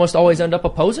stuff almost always end up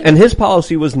opposing And it. his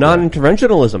policy was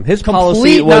non-interventionalism. His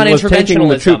policy Complete was taking the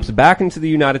non-interventionalism. troops back into the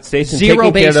United States and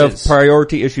Zero taking care of bases.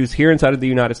 priority issues here inside of the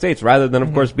United States, rather than,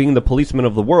 of course, being the policeman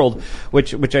of the world,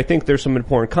 which I think there's some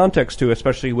important context to,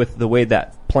 especially with the way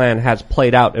that plan has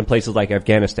played out in places like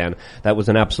Afghanistan. That was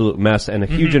an absolute mess and a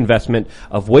huge investment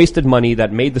of wasted money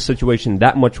that made the situation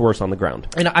that much worse on the ground.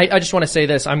 And I just want to say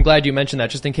this. I'm glad you mentioned that,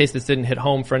 just in case this didn't hit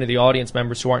home for any of the audience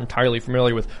members who aren't entirely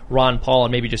familiar with Ron Paul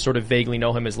and maybe just sort of vaguely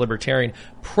know him as libertarian.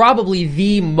 Probably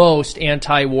the most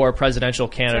anti-war presidential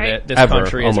candidate this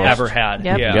country has ever had.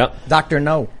 Yep. Yeah. Yep. Dr.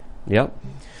 No. Yep.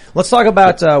 Let's talk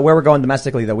about where we're going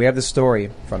domestically, though. We have this story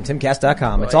from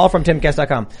timcast.com. It's all from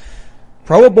timcast.com.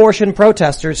 Pro-abortion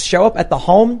protesters show up at the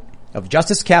home of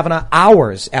Justice Kavanaugh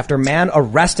hours after man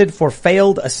arrested for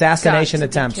failed assassination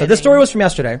attempt. So this story was from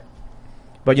yesterday,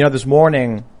 but this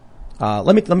morning,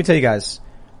 let me tell you guys,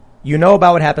 you know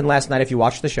about what happened last night if you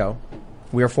watched the show.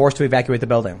 We were forced to evacuate the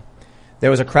building. There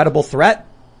was a credible threat.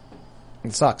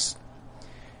 It sucks.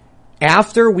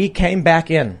 After we came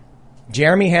back in,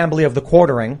 Jeremy Hambley of the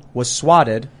Quartering was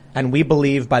swatted, and we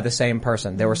believe by the same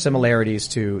person. There were similarities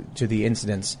to the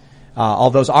incidents.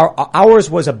 Although ours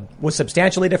was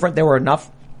substantially different, there were enough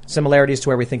similarities to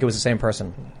where we think it was the same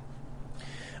person.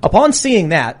 Upon seeing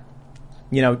that,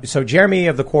 so Jeremy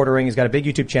of the Quartering, he's got a big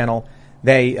YouTube channel.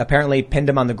 They apparently pinned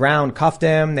him on the ground, cuffed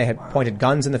him. They had pointed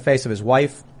guns in the face of his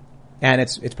wife, and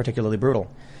it's particularly brutal.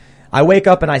 I wake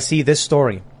up and I see this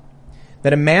story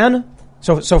that a man.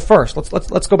 So first,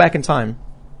 let's go back in time.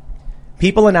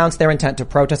 People announced their intent to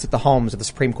protest at the homes of the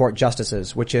Supreme Court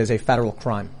justices, which is a federal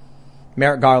crime.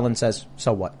 Merrick Garland says,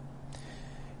 so what?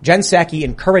 Jen Psaki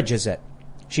encourages it.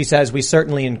 She says, we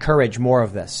certainly encourage more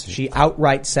of this. She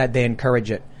outright said they encourage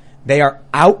it. They are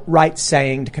outright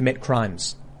saying to commit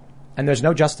crimes. And there's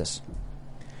no justice.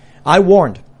 I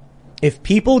warned, if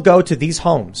people go to these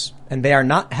homes and they are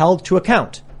not held to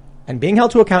account, and being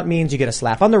held to account means you get a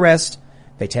slap on the wrist,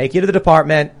 they take you to the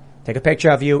department, take a picture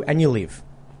of you, and you leave.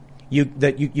 You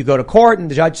go to court and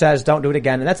the judge says, don't do it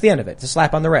again, and that's the end of it. It's a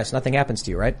slap on the wrist. Nothing happens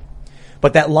to you, right?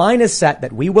 But that line is set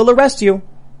that we will arrest you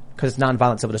because it's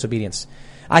nonviolent civil disobedience.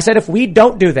 I said if we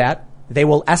don't do that, they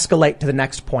will escalate to the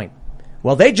next point.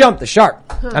 Well, they jumped the shark.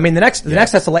 I mean, the next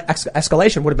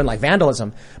escalation would have been like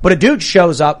vandalism. But a dude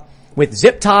shows up with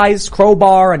zip ties,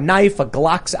 crowbar, a knife, a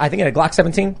Glock, I think a Glock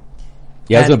 17.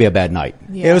 Yeah, it was going to be a bad night.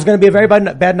 Yeah. It was going to be a very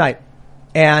bad night.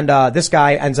 And this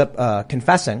guy ends up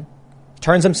confessing,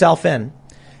 turns himself in,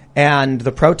 and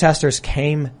the protesters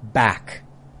came back.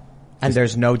 And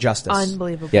there's no justice.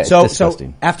 Unbelievable. Yeah, it's so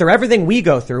disgusting. After everything we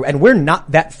go through, and we're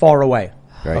not that far away.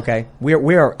 Right. Okay, we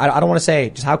are. I don't want to say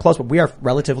just how close, but we are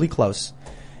relatively close.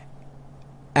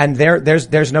 And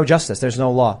there's no justice. There's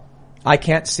no law. I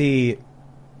can't see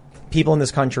people in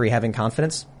this country having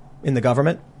confidence in the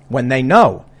government when they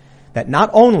know that not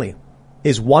only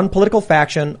is one political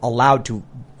faction allowed to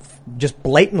just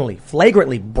blatantly,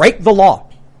 flagrantly break the law,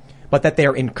 but that they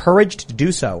are encouraged to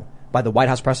do so by the White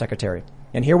House press secretary.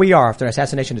 And here we are after an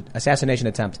assassination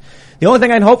attempt. The only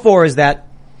thing I can hope for is that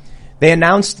they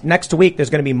announced next week there's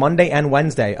going to be Monday and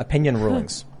Wednesday opinion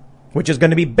rulings, which is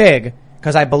going to be big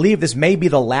because I believe this may be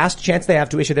the last chance they have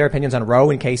to issue their opinions on Roe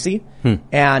and Casey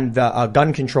and the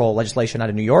gun control legislation out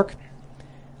of New York.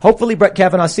 Hopefully Brett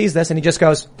Kavanaugh sees this and he just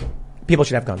goes, people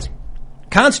should have guns.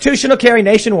 Constitutional carry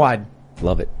nationwide.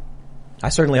 Love it. I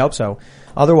certainly hope so.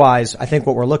 Otherwise, I think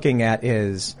what we're looking at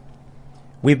is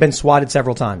we've been swatted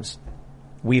several times.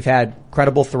 We've had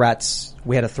credible threats.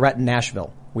 We had a threat in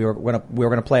Nashville. We were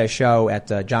going to play a show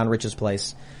at John Rich's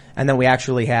place, and then we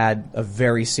actually had a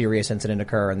very serious incident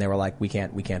occur, and they were like, "We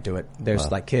can't do it." There's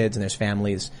like kids and there's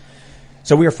families,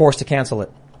 so we were forced to cancel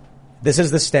it. This is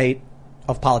the state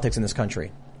of politics in this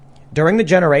country. During the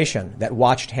generation that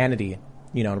watched Hannity,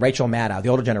 and Rachel Maddow, the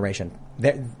older generation,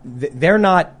 they're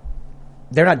not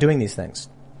doing these things.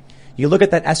 You look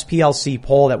at that SPLC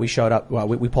poll that we showed up. Well,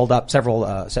 we pulled up several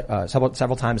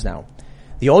times now.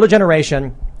 The older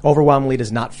generation overwhelmingly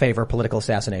does not favor political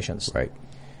assassinations. Right.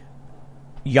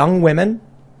 Young women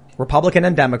Republican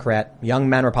and Democrat, young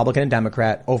men, Republican and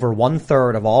Democrat, over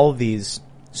 1/3 of all of these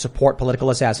support political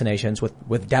assassinations,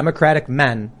 with Democratic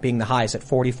men being the highest at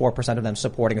 44% of them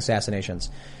supporting assassinations.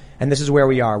 And this is where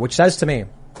we are, which says to me,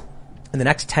 in the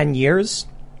next 10 years,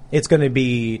 it's going to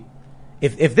be,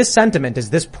 if this sentiment is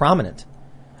this prominent,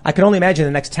 I can only imagine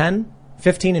in the next 10,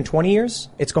 15, and 20 years,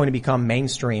 it's going to become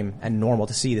mainstream and normal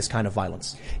to see this kind of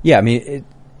violence. Yeah, I mean,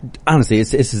 honestly,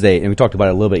 this is and we talked about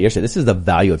it a little bit yesterday, this is the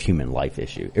value of human life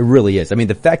issue. It really is. I mean,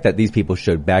 the fact that these people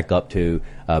showed back up to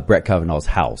Brett Kavanaugh's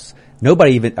house,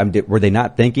 nobody even, were they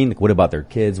not thinking, what about their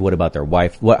kids? What about their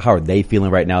wife? How are they feeling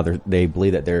right now? They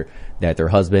believe that their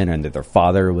husband and that their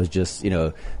father was just,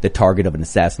 the target of an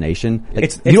assassination.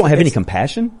 You don't have any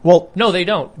compassion? Well, no, they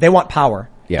don't. They want power.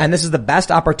 Yeah. And this is the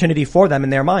best opportunity for them in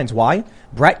their minds. Why?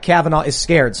 Brett Kavanaugh is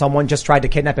scared. Someone just tried to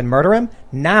kidnap and murder him.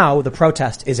 Now the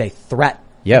protest is a threat.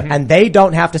 Yeah. And they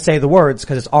don't have to say the words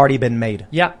because it's already been made.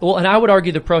 Yeah. Well, and I would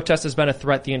argue the protest has been a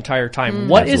threat the entire time.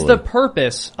 What Absolutely. is the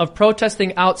purpose of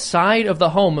protesting outside of the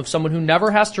home of someone who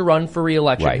never has to run for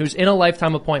re-election, Right. who's in a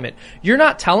lifetime appointment? You're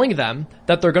not telling them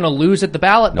that they're going to lose at the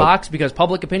ballot box because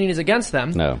public opinion is against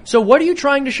them. No. So what are you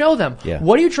trying to show them? Yeah.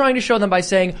 What are you trying to show them by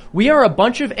saying, we are a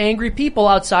bunch of angry people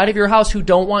outside of your house who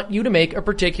don't want you to make a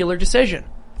particular decision?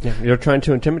 Yeah, you're trying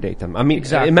to intimidate them. I mean,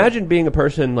 Exactly. Imagine being a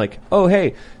person like, oh,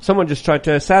 hey, someone just tried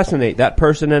to assassinate that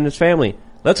person and his family.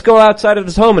 Let's go outside of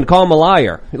his home and call him a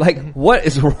liar. Like, what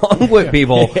is wrong with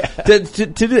people?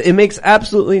 It makes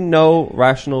absolutely no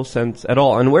rational sense at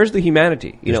all. And where's the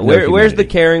humanity? Where's the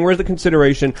caring? Where's the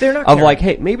consideration They're not of caring. like,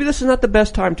 hey, maybe this is not the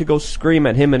best time to go scream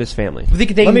at him and his family.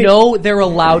 They know they're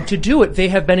allowed to do it. They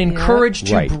have been encouraged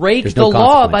to Right. break There's the no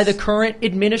law consequence. by the current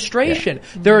administration.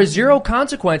 There are zero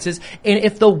consequences. And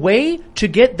if the way to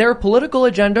get their political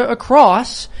agenda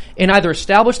across and either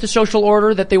establish the social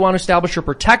order that they want to establish or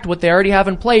protect what they already have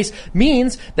in place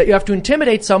means that you have to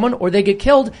intimidate someone or they get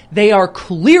killed, they are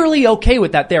clearly okay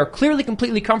with that. They are clearly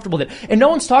completely comfortable with it. And no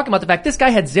one's talking about the fact this guy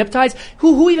had zip ties.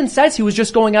 Who even says he was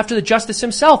just going after the justice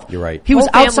himself? You're right. He was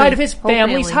Whole family. outside of his Whole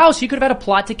family's family. house. He could have had a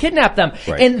plot to kidnap them.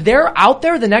 Right. And they're out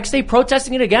there the next day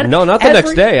protesting it again. No, not the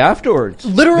next day. Afterwards.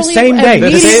 Literally, The same day.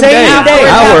 immediately The same day. after it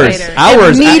Hours. happens.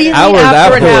 Hours. Immediately Hours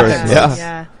after it afterwards. happens.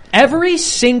 Yeah. Every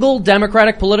single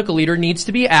Democratic political leader needs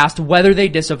to be asked whether they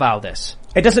disavow this.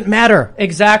 It doesn't matter.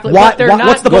 Exactly. Why, But they're why- not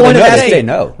what's the going point of to asking? say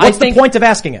no. What's the point of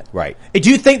asking it? Right. Do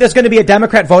you think there's going to be a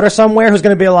Democrat voter somewhere who's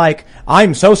going to be like,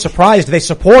 I'm so surprised they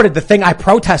supported the thing I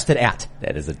protested at?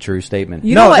 That is a true statement.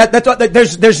 You know what? That's what,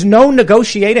 there's no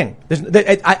negotiating.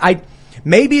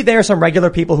 Maybe there are some regular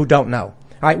people who don't know.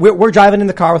 All right, we're driving in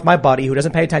the car with my buddy who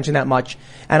doesn't pay attention that much,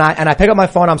 and I pick up my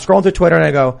phone, I'm scrolling through Twitter, and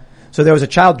I go, so there was a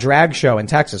child drag show in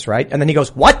Texas, right? And then he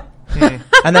goes, what?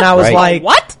 And then I was Right. like,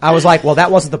 What? I was like, well,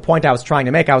 that wasn't the point I was trying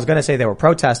to make. I was going to say they were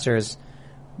protesters,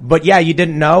 but yeah, you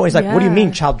didn't know. He's like, what do you Yeah.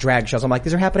 mean child drag shows? I'm like,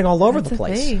 these are happening all over That's the a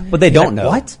place. thing. But they He's don't like, know.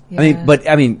 what?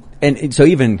 Yeah. And so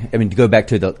even, to go back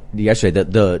to yesterday,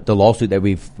 the lawsuit that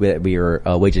we are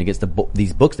waging against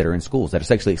these books that are in schools that are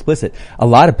sexually explicit. A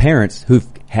lot of parents who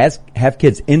have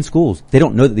kids in schools, they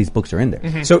don't know that these books are in there.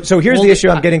 Mm-hmm. So here's the issue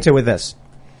I'm getting to with this.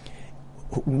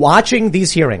 Watching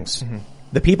these hearings,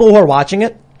 the people who are watching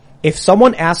it, if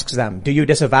someone asks them, do you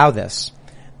disavow this?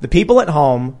 The people at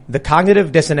home, the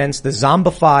cognitive dissonance, the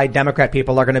zombified Democrat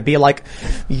people are going to be like,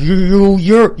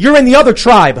 you're in the other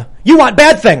tribe. You want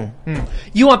bad thing.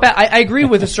 You want bad. I agree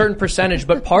with a certain percentage,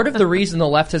 but part of the reason the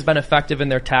left has been effective in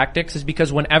their tactics is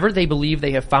because whenever they believe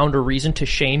they have found a reason to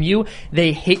shame you,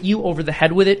 they hit you over the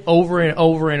head with it over and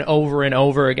over and over and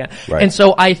over again. Right. And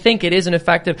so I think it is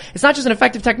it's not just an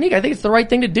effective technique. I think it's the right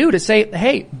thing to do to say,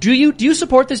 hey, do you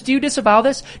support this? Do you disavow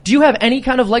this? Do you have any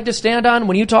kind of leg to stand on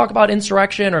when you talk about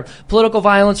insurrection or political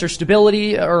violence or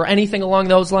stability or anything along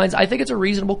those lines? I think it's a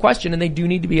reasonable question and they do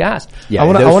need to be asked. Yeah, I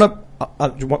want to,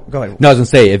 go ahead. No, I was going to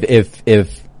say,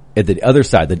 if the other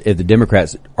side, if the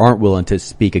Democrats aren't willing to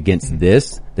speak against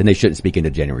this, then they shouldn't speak into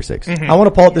January 6th. I want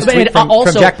to pull up this But tweet from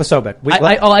Jack Posobiec.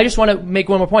 I just want to make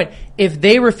one more point. If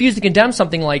they refuse to condemn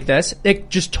something like this, it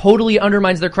just totally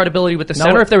undermines their credibility with the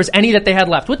center. If there was any that they had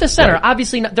left with the center,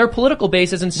 obviously their political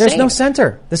base is insane. There's no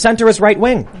center. The center is right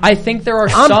wing. I think there are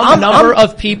some number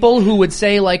of people who would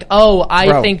say like, oh,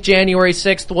 I think January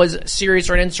 6th was serious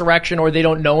or an insurrection or they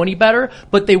don't know any better,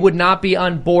 but they would not be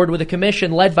on board with a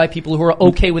commission led by people who are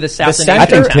okay with assassination. I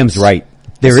think attempts. Tim's right.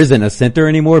 There isn't a center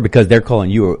anymore because they're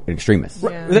calling you an extremist.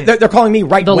 Yeah. They're calling me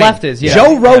right wing. The left is, yeah.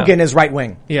 Joe Rogan is right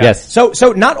wing. Yeah. Yes. So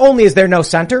not only is there no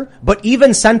center, but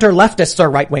even center leftists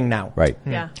are right wing now. Right.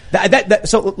 Yeah.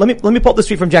 So let me pull up this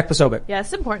tweet from Jack Posobiec. Yeah,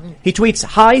 it's important. He tweets,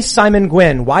 "Hi Simon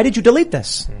Gwynn, why did you delete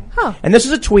this?" Huh. And this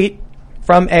is a tweet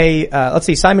From a, let's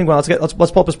see, Simon Gwen, let's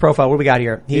pull up his profile. What do we got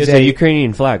here? He's a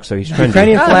Ukrainian flag, so he's trendy.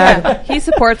 Ukrainian flag. Yeah. He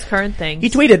supports current things. He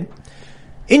tweeted,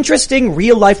 interesting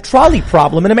real-life trolley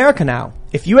problem in America now.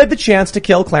 If you had the chance to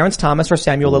kill Clarence Thomas or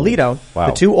Samuel Alito,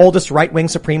 the two oldest right-wing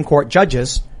Supreme Court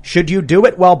judges, should you do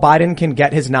it while Biden can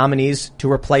get his nominees to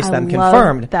replace them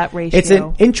confirmed? That ratio. It's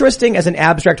interesting as an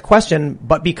abstract question,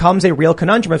 but becomes a real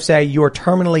conundrum if, say, you are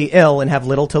terminally ill and have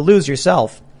little to lose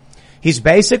yourself. He's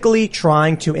basically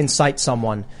trying to incite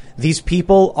someone. These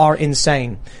people are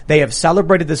insane. They have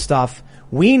celebrated this stuff.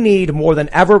 We need more than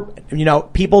ever,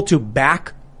 people to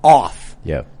back off.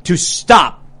 Yeah. To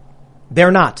stop.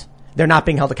 They're not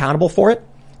being held accountable for it.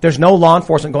 There's no law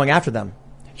enforcement going after them.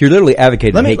 You're literally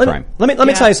advocating hate crime. Let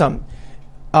me tell you something.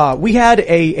 We had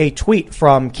a tweet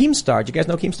from Keemstar. Do you guys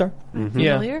know Keemstar? Mm-hmm.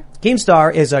 Yeah.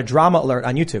 Keemstar is a drama alert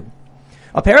on YouTube.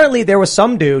 Apparently there was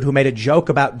some dude who made a joke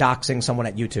about doxing someone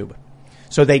at YouTube.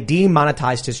 So they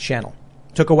demonetized his channel.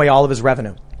 Took away all of his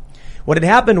revenue. What had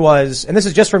happened was, and this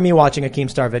is just for me watching a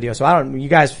Keemstar video, so you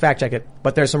guys fact check it,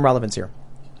 but there's some relevance here.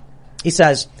 He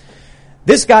says,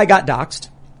 this guy got doxed.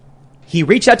 He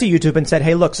reached out to YouTube and said,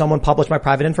 hey, look, someone published my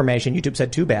private information. YouTube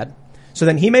said, too bad. So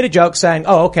then he made a joke saying,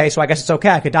 oh, okay, so I guess it's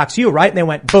okay. I could dox you, right? And they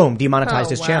went, boom, demonetized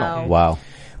his channel. Wow.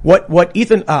 What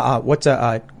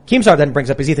Keemstar then brings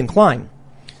up is Ethan Klein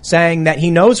saying that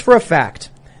he knows for a fact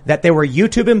that there were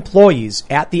YouTube employees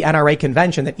at the NRA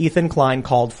convention that Ethan Klein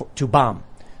called to bomb.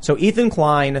 So Ethan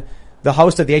Klein, the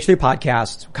host of the H3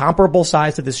 podcast, comparable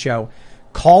size to this show,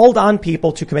 called on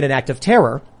people to commit an act of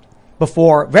terror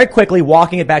before very quickly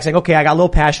walking it back saying, okay, I got a little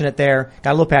passionate there,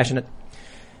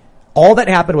 All that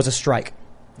happened was a strike.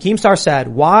 Keemstar said,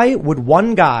 why would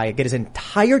one guy get his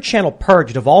entire channel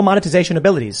purged of all monetization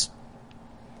abilities,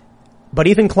 but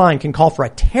Ethan Klein can call for a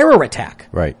terror attack?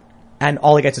 Right. And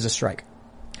all he gets is a strike.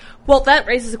 Well, that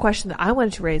raises a question that I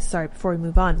wanted to raise. Sorry, before we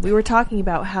move on. We were talking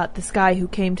about how this guy who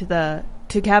came to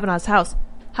Kavanaugh's house,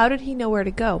 how did he know where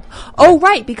to go? Oh,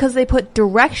 right, because they put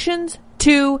directions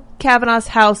to Kavanaugh's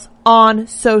house on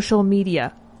social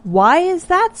media. Why is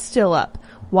that still up?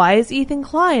 Why is Ethan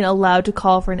Klein allowed to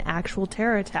call for an actual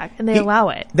terror attack? And they allow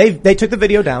it. They took the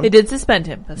video down. They did suspend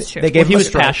him. That's true. He was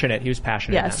passionate. He was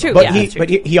passionate. Yeah, it's true. But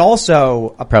he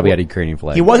also probably had a Ukrainian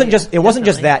flag. It wasn't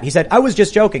just that. He said, I was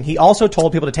just joking. He also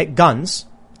told people to take guns,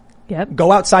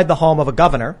 go outside the home of a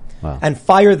governor, and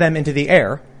fire them into the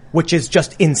air, which is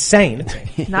just insane.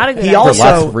 Not a good idea. For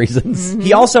lots of reasons.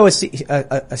 He also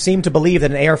seemed to believe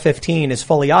that an AR-15 is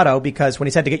fully auto because when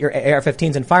he said to get your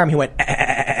AR-15s and fire him, he went,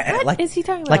 what is he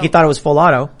talking about? Like he thought it was full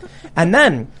auto. And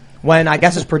then when I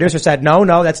guess his producer said,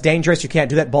 no, that's dangerous. You can't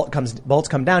do that. Bullets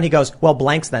come down. He goes, well,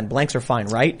 blanks then. Blanks are fine,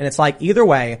 right? And it's like either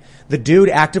way, the dude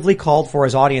actively called for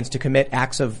his audience to commit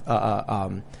acts of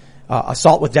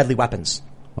assault with deadly weapons.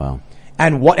 Wow.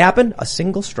 And what happened? A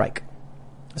single strike.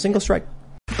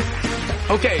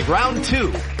 Okay, round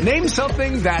two. Name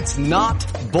something that's not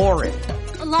boring.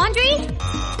 A laundry?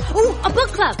 Ooh, a book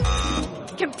club.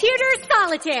 Computer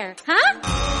solitaire, huh?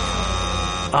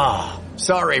 Ah,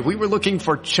 sorry, we were looking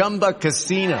for Chumba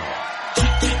Casino.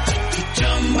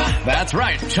 That's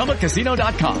right,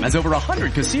 ChumbaCasino.com has over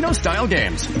 100 casino-style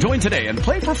games. Join today and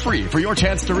play for free for your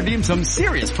chance to redeem some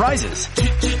serious prizes.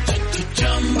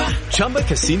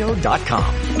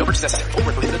 ChumbaCasino.com. No purchase necessary. Void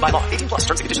where prohibited by law. 18 plus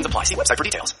terms and conditions apply. See website for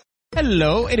details.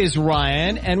 Hello, it is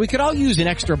Ryan, and we could all use an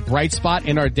extra bright spot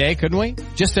in our day, couldn't we?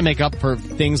 Just to make up for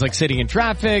things like sitting in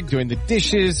traffic, doing the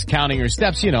dishes, counting your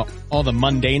steps, all the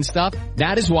mundane stuff.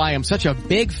 That is why I'm such a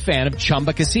big fan of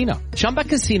Chumba Casino. Chumba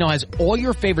Casino has all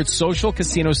your favorite social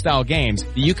casino-style games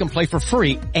that you can play for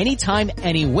free anytime,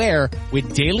 anywhere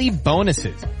with daily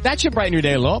bonuses. That should brighten your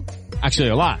day a little. Actually,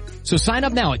 a lot. So sign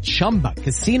up now at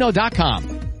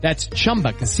ChumbaCasino.com. That's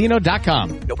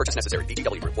ChumbaCasino.com. No purchase necessary.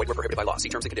 VGW. Void where prohibited by law. See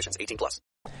terms and conditions. 18 plus.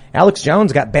 Alex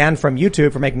Jones got banned from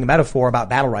YouTube for making a metaphor about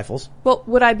battle rifles. Well,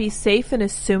 would I be safe in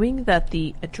assuming that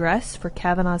the address for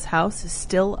Kavanaugh's house is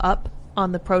still up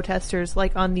on the protesters,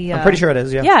 like on the... I'm pretty sure it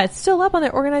is, yeah. Yeah, it's still up on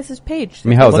the organizers' page. I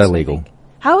mean, how is that legal?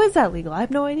 How is that legal? I have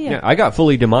no idea. Yeah, I got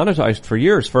fully demonetized for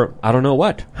years for I don't know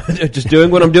what. Just doing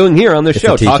what I'm doing here on this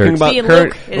show, the talking about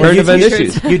current event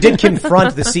issues. You did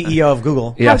confront the CEO of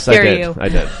Google. Yes, How dare I did. you. I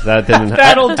did. That didn't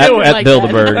That'll do it at like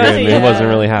Bilderberg, that. and he wasn't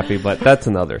really happy, but that's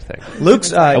another thing.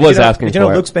 Luke's I was asking did you know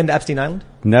for it. Luke's been to Epstein Island?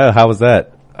 No, how was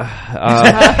that? It's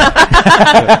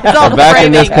all We're back in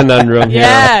framing. this conundrum here.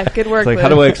 Yeah, good work, It's like, Luke. how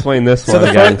do I explain this one So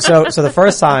again? the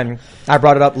first time I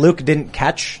brought it up, Luke didn't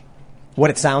catch what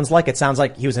it sounds like. It sounds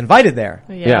like he was invited there.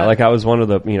 Yeah, like I was one of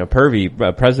the,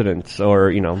 pervy presidents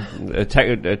or,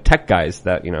 tech guys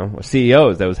that,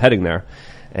 CEOs that was heading there.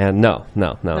 And no.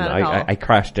 Not at all. I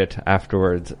crashed it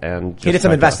afterwards and He did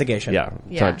some investigation.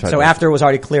 Yeah. So after it was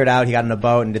already cleared out, he got in a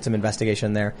boat and did some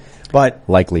investigation there. But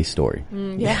Likely story.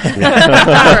 Luke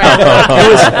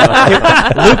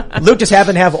just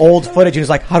happened to have old footage. He was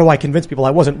like, "How do I convince people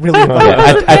I wasn't really involved?"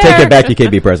 I take it back. You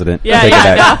can't be president. Yeah, I take it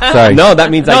back. no. Sorry. No, that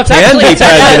means I can be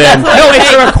president. No,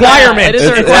 it's a requirement. It's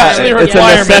actually a It's a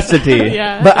requirement. necessity.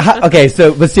 Yeah. But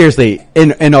but seriously,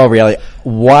 in all reality,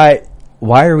 why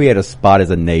are we at a spot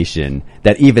as a nation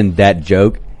that even that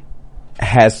joke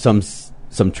has some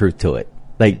truth to it?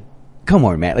 Like, come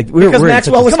on, man. Like, Because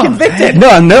Maxwell was convicted.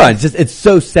 No, it's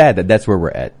so sad that that's where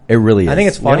we're at. It really is. I think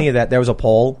it's funny that there was a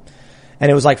poll,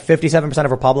 and it was like 57%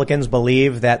 of Republicans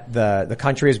believe that the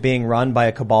country is being run by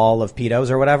a cabal of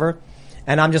pedos or whatever.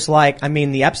 And I'm just like, I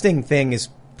mean, the Epstein thing is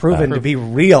proven to be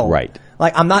real. Right.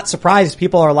 Like, I'm not surprised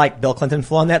people are like, Bill Clinton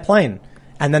flew on that plane.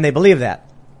 And then they believe that.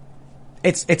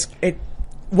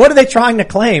 What are they trying to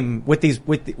claim with these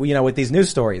news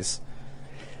stories?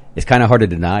 It's kind of hard to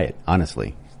deny it,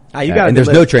 honestly. And there's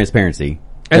no transparency.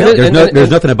 And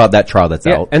there's nothing about that trial that's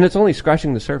out. And it's only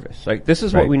scratching the surface. Like, this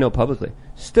is what we know publicly.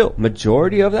 Still,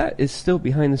 majority of that is still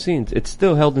behind the scenes. It's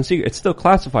still held in secret. It's still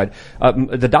classified.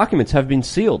 The documents have been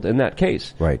sealed in that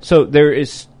case. Right. So there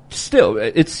is still,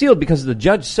 it's sealed because the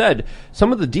judge said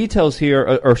some of the details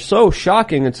here are so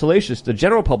shocking and salacious, the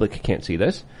general public can't see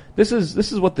this. This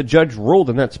is what the judge ruled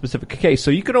in that specific case. So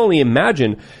you can only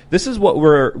imagine this is what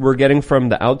we're getting from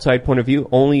the outside point of view.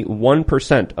 Only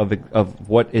 1% of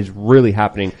what is really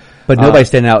happening. But nobody's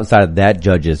standing outside of that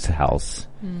judge's house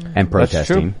and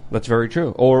protesting. That's very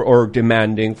true. Or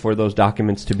demanding for those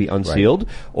documents to be unsealed,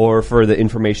 or for the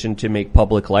information to make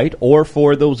public light, or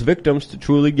for those victims to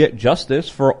truly get justice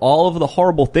for all of the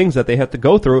horrible things that they have to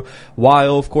go through,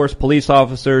 while, of course, police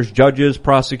officers, judges,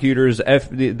 prosecutors, the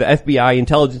FBI,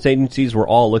 intelligence agencies were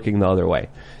all looking the other way.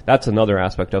 That's another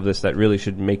aspect of this that really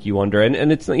should make you wonder.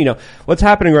 And it's, what's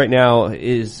happening right now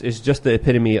is just the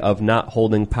epitome of not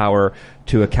holding power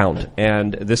to account.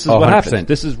 And this is what 100%. happens.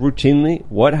 This is routinely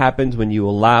what happens when you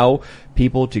allow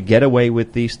people to get away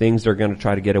with these things. They're going to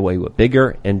try to get away with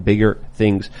bigger and bigger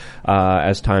things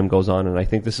as time goes on. And I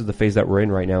think this is the phase that we're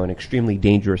in right now, an extremely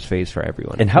dangerous phase for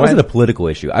everyone. And how is it a political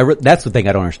issue? That's the thing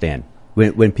I don't understand.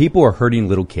 When people are hurting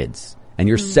little kids and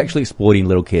you're sexually exploiting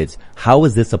little kids, how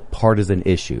is this a partisan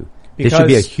issue? It should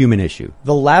be a human issue.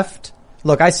 The left,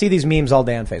 look, I see these memes all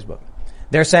day on Facebook.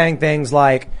 They're saying things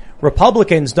like,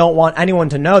 Republicans don't want anyone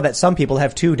to know that some people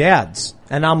have two dads.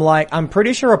 And I'm like, I'm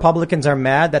pretty sure Republicans are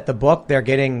mad that the book they're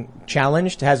getting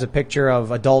challenged has a picture of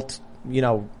adult,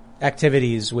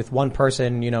 activities with one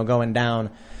person, going down.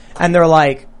 And they're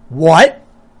like, what?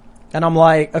 And I'm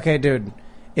like, okay, dude,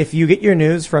 if you get your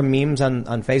news from memes on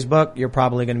Facebook, you're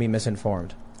probably going to be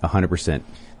misinformed. 100%.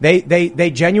 They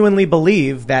genuinely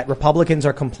believe that Republicans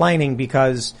are complaining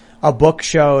because a book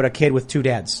showed a kid with two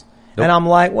dads. Nope. And I'm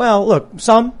like, well, look,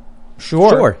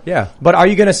 Sure, yeah. But are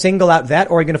you going to single out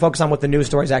that, or are you going to focus on what the news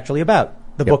story is actually about?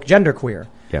 The book Genderqueer.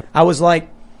 Yep. I was like,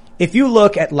 if you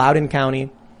look at Loudoun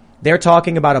County, they're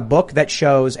talking about a book that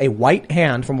shows a white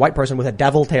hand from a white person with a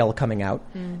devil tail coming out,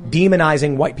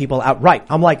 demonizing white people outright.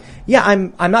 I'm like, yeah,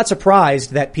 I'm not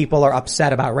surprised that people are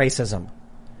upset about racism.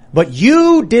 But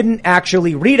you didn't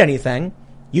actually read anything.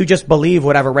 You just believe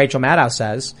whatever Rachel Maddow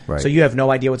says. Right. So you have no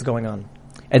idea what's going on.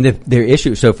 And their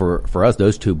issue, so for us,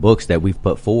 those two books that we've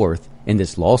put forth in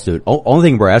this lawsuit, only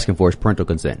thing we're asking for is parental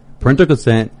consent. Parental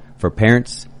consent for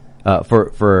parents,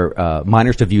 for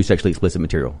minors to view sexually explicit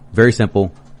material. Very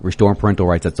simple. Restoring parental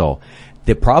rights, that's all.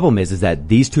 The problem is that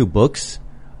these two books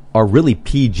are really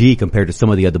PG compared to some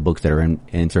of the other books that are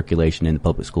in circulation in the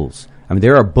public schools. I mean,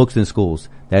 there are books in schools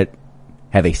that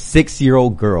have a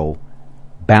 6-year-old girl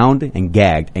bound and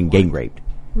gagged and gang raped.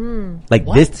 Like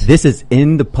what? this is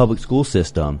in the public school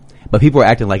system, but people are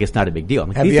acting like it's not a big deal.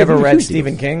 Have you ever read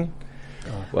Stephen King?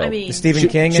 Well, I mean, Stephen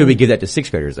King? Should we give that to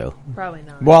 6th graders though? Probably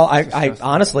not. Well, I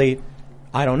honestly,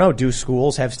 I don't know. Do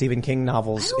schools have Stephen King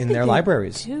novels in their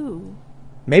libraries? Do.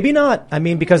 Maybe not. I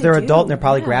mean, because they're adult and they're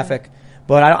probably graphic.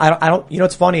 But I don't.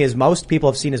 What's funny is most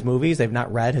people have seen his movies. They've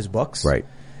not read his books. Right.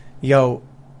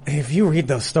 If you read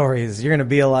those stories, you're gonna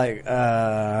be like,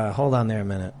 hold on there a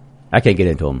minute. I can't get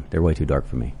into them. They're way too dark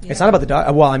for me. Yeah. It's not about the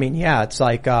dark. Well, I mean, yeah, it's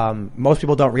like most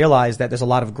people don't realize that there's a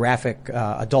lot of graphic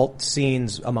adult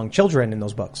scenes among children in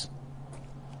those books.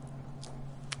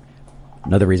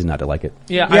 Another reason not to like it.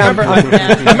 Yeah, I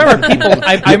remember people.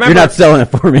 I remember you're not selling it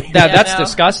for me. That's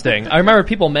disgusting. I remember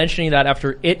people mentioning that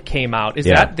after it came out. Is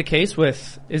that the case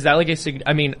with? Is that like a?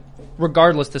 I mean,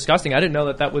 regardless, disgusting. I didn't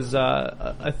know that was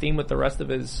a theme with the rest of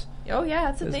his. Oh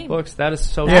yeah, that's a theme. Books. That is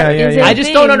so. Yeah. I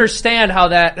just don't understand how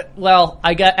that. Well,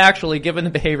 I get actually, given the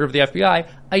behavior of the FBI,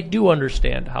 I do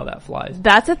understand how that flies.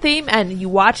 That's a theme, and you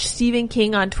watch Stephen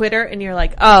King on Twitter, and you're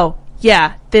like, oh.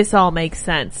 Yeah, this all makes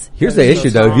sense. Here's the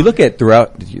issue, though. If you look at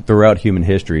throughout human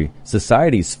history,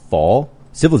 societies fall,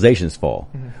 civilizations fall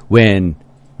when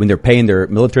they're paying their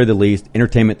military the least,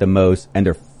 entertainment the most, and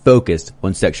they're focused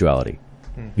on sexuality.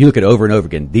 If you look at it over and over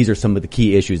again, these are some of the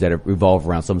key issues that revolve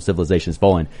around some civilizations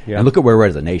falling. Yeah. And look at where we're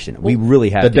at as a nation. We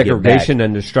really have to get back. The degradation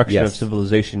and destruction of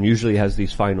civilization usually has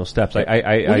these final steps.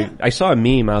 I saw a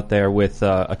meme out there with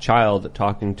a child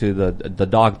talking to the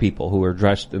dog people who were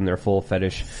dressed in their full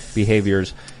fetish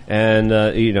behaviors. And,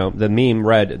 the meme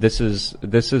read, this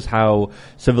is how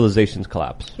civilizations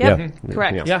collapse. Yep.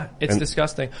 Correct. Yeah, it's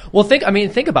disgusting. Well, think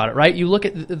about it, right? You look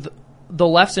at the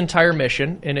left's entire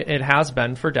mission, and it has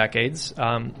been for decades,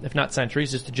 if not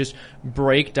centuries, is to just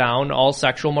break down all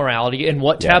sexual morality and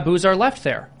what taboos are left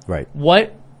there. Right.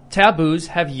 What taboos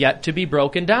have yet to be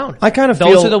broken down? I kind of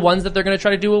those are the ones that they're going to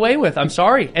try to do away with. I'm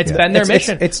sorry, it's been their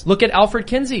mission. Look at Alfred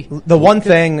Kinsey. The one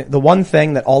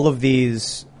thing that all of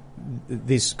these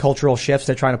cultural shifts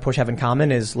they're trying to push have in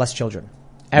common is less children.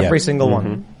 Every single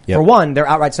one. Yep. For one, they're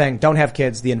outright saying, don't have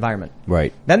kids, the environment.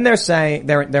 Right. Then they're saying,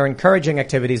 they're encouraging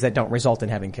activities that don't result in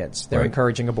having kids. They're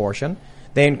encouraging abortion.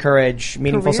 They encourage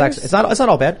meaningful sex. It's not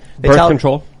all bad. They birth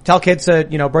control. Tell kids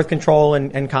to, birth control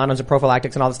and condoms and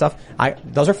prophylactics and all that stuff.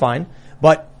 Those are fine.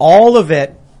 But all of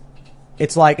it,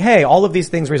 it's like, hey, all of these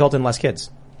things result in less kids.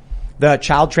 The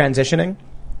child transitioning,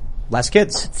 less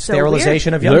kids.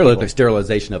 Sterilization of young people. Literally the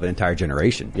sterilization of an entire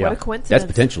generation. What a coincidence. That's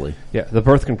potentially. Yeah, the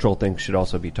birth control thing should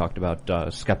also be talked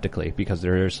about skeptically because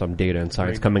there is some data and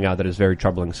science coming out that is very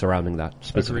troubling surrounding that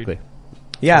specifically. Agreed.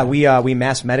 Yeah, we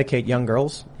mass medicate young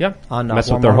girls. Yeah, on mess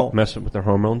with their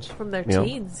hormones from their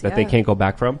teens that they can't go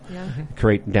back from. Yeah.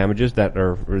 Create damages that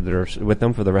are with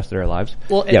them for the rest of their lives.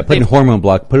 Well, putting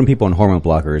people on hormone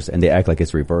blockers and they act like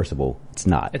it's reversible. It's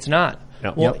not. It's not.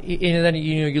 No. Well, and then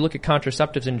you look at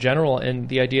contraceptives in general, and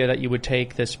the idea that you would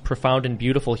take this profound and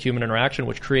beautiful human interaction,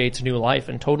 which creates new life,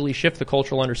 and totally shift the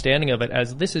cultural understanding of it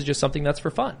as this is just something that's for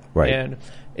fun. Right. And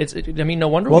no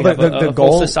wonder we have a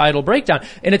full societal breakdown.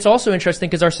 And it's also interesting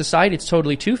because our society is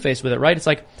totally two-faced with it, right? It's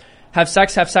like, have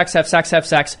sex, have sex, have sex, have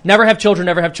sex. Never have children,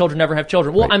 never have children, never have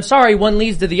children. Well, I'm sorry, one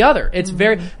leads to the other. It's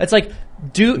it's like,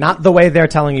 not the way they're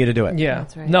telling you to do it. Yeah.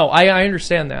 That's right. No, I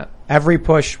understand that. Every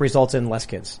push results in less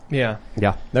kids. Yeah.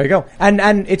 Yeah. There you go. And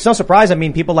it's no surprise. I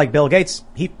mean, people like Bill Gates,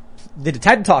 he did a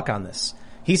TED talk on this.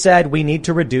 He said we need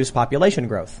to reduce population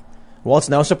growth. Well, it's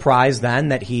no surprise then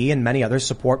that he and many others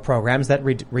support programs that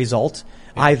result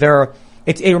either,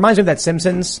 it reminds me of that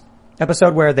Simpsons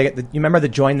episode where you remember the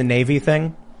join the Navy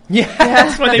thing?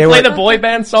 Yes, when they play the boy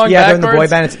band song backwards. Yeah, they're in the boy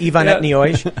band. It's Ivan et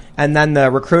Nioge. And then the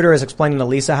recruiter is explaining to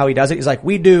Lisa how he does it. He's like,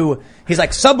 he's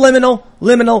like subliminal,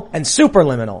 liminal, and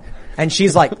superliminal. And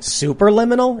she's like,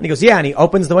 superliminal? And he goes, yeah. And he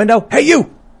opens the window. Hey,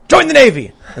 you! Join the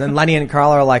Navy! And then Lenny and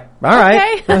Carl are like, all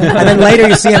right. Okay. And then later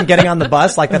you see him getting on the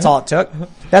bus. Like, that's all it took.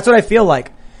 That's what I feel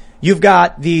like. You've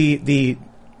got the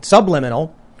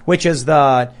subliminal, which is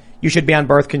you should be on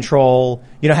birth control.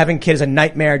 Having kids is a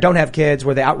nightmare. Don't have kids,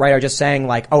 where they outright are just saying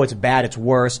like, oh, it's bad, it's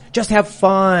worse. Just have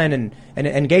fun and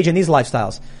engage in these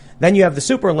lifestyles. Then you have the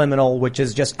superliminal, which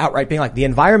is just outright being like, the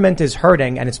environment is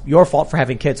hurting and it's your fault for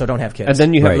having kids, so don't have kids. And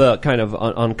then you have the kind of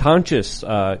unconscious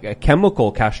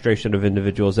chemical castration of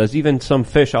individuals, as even some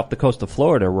fish off the coast of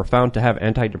Florida were found to have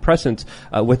antidepressants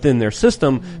within their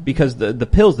system because the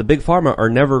pills, the big pharma, are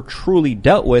never truly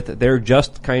dealt with. They're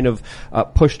just kind of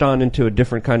pushed on into a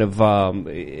different kind of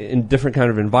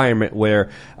environment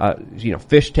where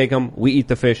fish take them, we eat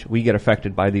the fish, we get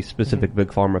affected by these specific big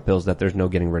pharma pills that there's no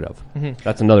getting rid of.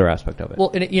 That's another aspect of it.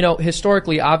 Well, and,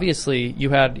 historically, obviously, you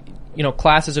had,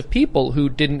 classes of people who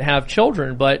didn't have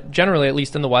children, but generally, at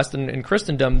least in the West and in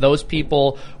Christendom, those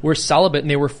people were celibate and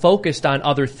they were focused on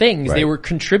other things. Right. They were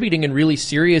contributing in really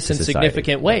serious and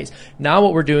significant ways. Now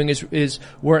what we're doing is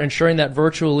we're ensuring that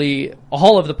virtually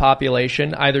all of the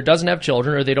population either doesn't have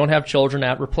children or they don't have children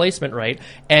at replacement rate,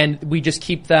 and we just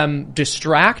keep them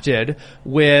distracted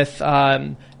with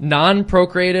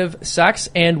non-procreative sex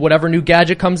and whatever new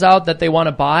gadget comes out that they want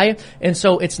to buy. And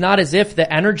so it's not as if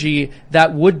the energy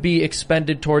that would be be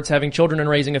expended towards having children and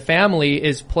raising a family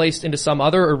is placed into some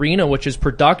other arena which is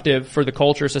productive for the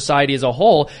culture, society as a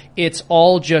whole. It's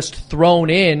all just thrown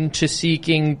in to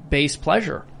seeking base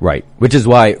pleasure. Right. Which is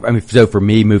why, I mean, so for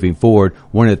me moving forward,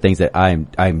 one of the things that I'm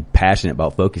passionate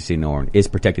about focusing on is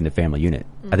protecting the family unit.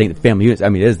 I think the family unit, I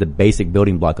mean, it is the basic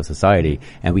building block of society,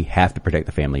 and we have to protect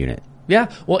the family unit.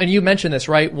 Yeah. Well, and you mentioned this,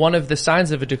 right? One of the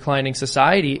signs of a declining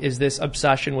society is this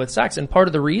obsession with sex. And part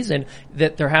of the reason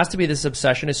that there has to be this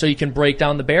obsession is so you can break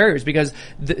down the barriers, because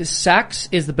the sex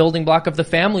is the building block of the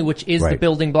family, which is the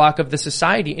building block of the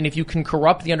society. And if you can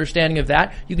corrupt the understanding of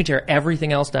that, you can tear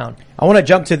everything else down. I want to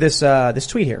jump to this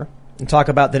tweet here and talk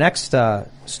about the next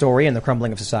story in the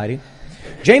crumbling of society.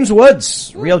 James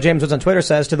Woods, real James Woods on Twitter,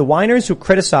 says, to the whiners who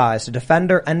criticized a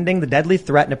defender ending the deadly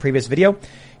threat in a previous video,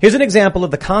 here's an example of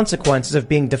the consequences of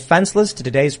being defenseless to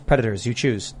today's predators. You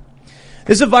choose.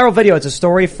 This is a viral video. It's a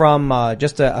story from I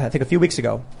think a few weeks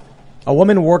ago. A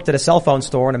woman worked at a cell phone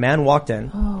store and a man walked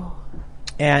in.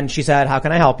 And she said, how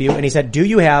can I help you? And he said, do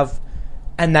you have...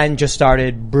 And then just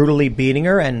started brutally beating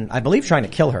her and I believe trying to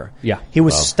kill her. Yeah. He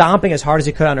was stomping as hard as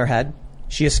he could on her head.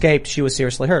 She escaped. She was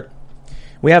seriously hurt.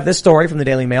 We have this story from the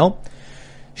Daily Mail.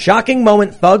 Shocking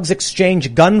moment, thugs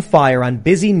exchange gunfire on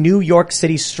busy New York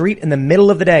City street in the middle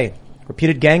of the day.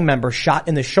 Reputed gang member shot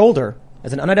in the shoulder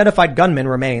as an unidentified gunman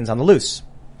remains on the loose.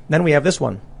 Then we have this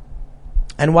one.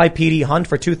 NYPD hunt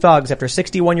for 2 thugs after a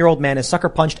 61-year-old man is sucker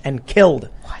punched and killed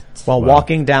while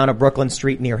walking down a Brooklyn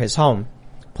street near his home.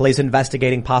 Police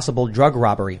investigating possible drug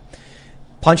robbery.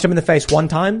 Punched him in the face one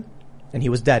time and he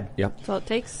was dead. Yep. That's all it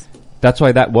takes. That's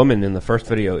why that woman in the first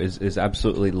video is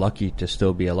absolutely lucky to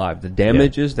still be alive. The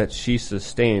damages that she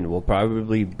sustained will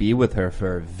probably be with her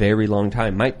for a very long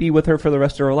time. Might be with her for the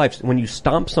rest of her life. When you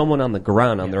stomp someone on the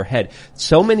ground, on their head,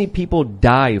 so many people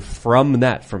die from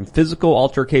that, from physical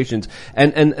altercations.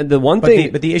 And the one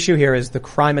thing... But the issue here is the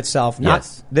crime itself.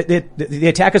 The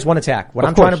attack is one attack. What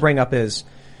I'm trying to bring up is,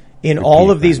 in all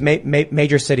of these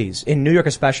major cities, in New York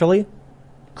especially,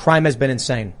 crime has been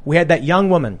insane. We had that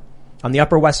young woman on the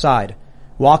Upper West Side,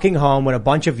 walking home when a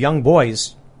bunch of young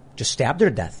boys just stabbed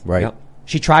her to death. Right. Yep.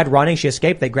 She tried running, she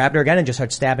escaped, they grabbed her again and just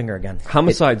started stabbing her again.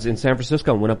 Homicides in San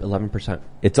Francisco went up 11%.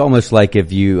 It's almost like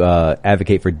if you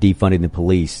advocate for defunding the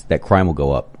police, that crime will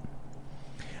go up.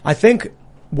 I think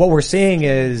what we're seeing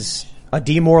is a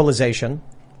demoralization.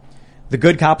 The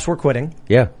good cops were quitting.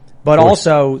 Yeah. But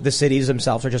also the cities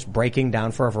themselves are just breaking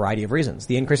down for a variety of reasons.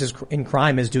 The increases in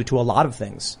crime is due to a lot of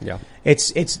things. Yeah.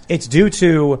 It's due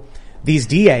to these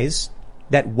DAs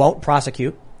that won't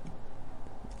prosecute. Yep.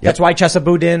 That's why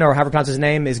Chesaboudin, or however you pronounce his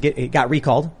name, got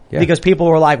recalled. Yeah. Because people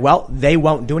were like, well, they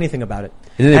won't do anything about it.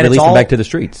 And then they release them back to the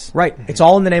streets. Right. It's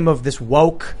all in the name of this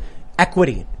woke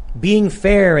equity, being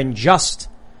fair and just.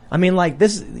 I mean, like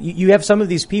this, you have some of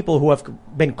these people who have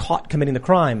been caught committing the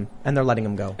crime and they're letting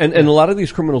them go. And a lot of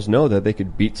these criminals know that they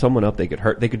could beat someone up, they could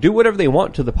hurt, they could do whatever they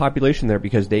want to the population there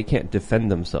because they can't defend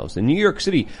themselves. In New York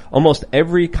City, almost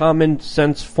every common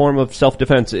sense form of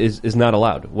self-defense is not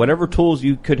allowed. Whatever tools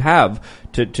you could have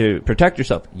to protect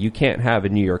yourself, you can't have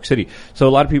in New York City. So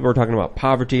a lot of people are talking about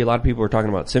poverty, a lot of people are talking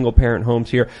about single parent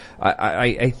homes here.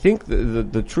 I think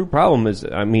the true problem is,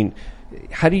 I mean,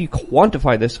 how do you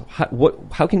quantify this?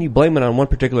 How can you blame it on one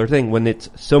particular thing when it's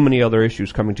so many other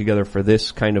issues coming together for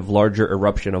this kind of larger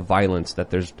eruption of violence that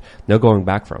there's no going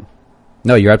back from?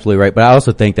 No, you're absolutely right. But I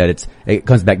also think that it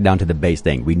comes back down to the base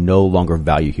thing. We no longer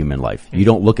value human life. You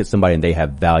don't look at somebody and they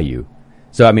have value.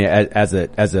 So I mean, as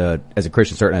a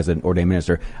Christian, certainly as an ordained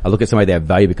minister, I look at somebody that have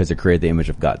value because they're created the image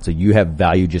of God. So you have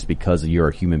value just because you're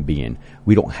a human being.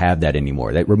 We don't have that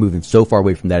anymore. That we're moving so far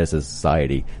away from that as a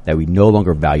society that we no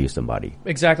longer value somebody.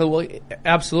 Exactly. Well,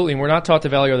 absolutely. And we're not taught to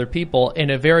value other people in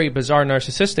a very bizarre,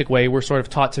 narcissistic way. We're sort of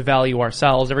taught to value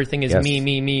ourselves. Everything is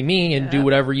me, and do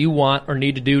whatever you want or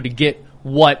need to do to get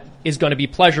what is going to be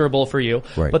pleasurable for you.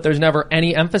 Right. But there's never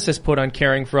any emphasis put on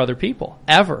caring for other people,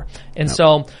 ever. And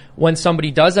so when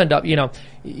somebody does end up,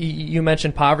 you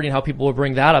mentioned poverty and how people will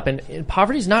bring that up. And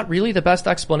poverty is not really the best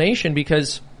explanation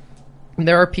because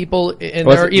there are people, and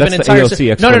there are even entire...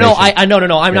 No.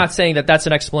 I'm not saying that that's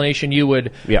an explanation you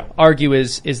would argue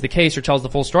is the case or tells the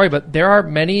full story, but there are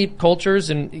many cultures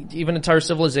and even entire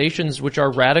civilizations which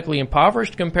are radically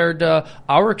impoverished compared to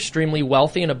our extremely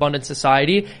wealthy and abundant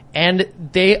society, and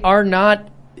they are not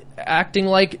acting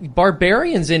like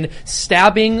barbarians and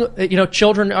stabbing,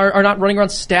 children are not running around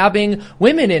stabbing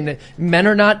women, and men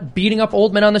are not beating up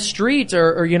old men on the street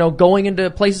or going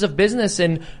into places of business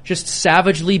and just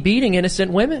savagely beating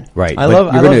innocent women. Right. I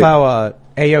love how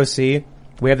AOC,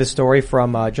 we have this story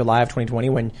from July of 2020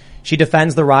 when she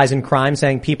defends the rise in crime,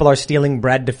 saying people are stealing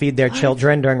bread to feed their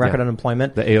children during record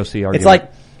unemployment. The AOC argument. It's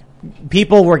like,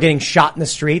 people were getting shot in the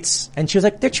streets, and she was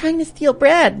like, they're trying to steal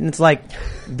bread. And it's like,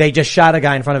 they just shot a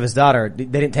guy in front of his daughter. They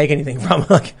didn't take anything from him.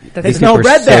 Like, there's no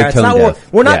bread there. It's not,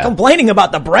 we're not complaining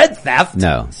about the bread theft.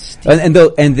 No.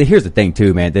 And here's the thing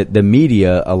too, man, that the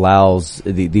media allows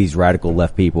these radical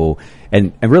left people,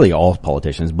 and really all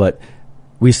politicians, but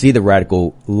we see the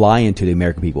radical lying to the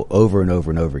American people over and over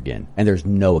and over again, and there's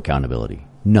no accountability.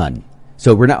 None.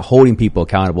 So we're not holding people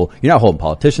accountable. You're not holding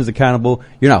politicians accountable.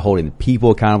 You're not holding the people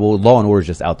accountable. Law and order is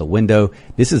just out the window.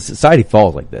 Society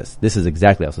falls like this. This is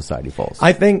exactly how society falls.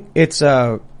 I think it's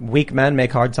weak men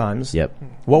make hard times. Yep.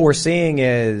 What we're seeing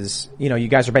is, you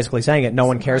guys are basically saying it, no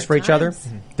one cares for each other.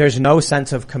 There's no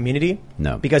sense of community.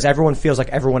 No. Because everyone feels like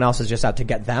everyone else is just out to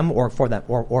get them or for them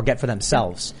or get for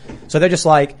themselves. So they're just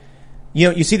like,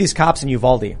 you see these cops in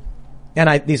Uvalde,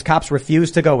 and these cops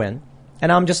refuse to go in.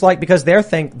 And I'm just like, because they're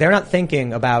not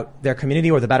thinking about their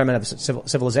community or the betterment of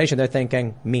civilization. They're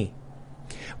thinking me.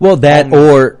 Well, that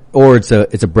or it's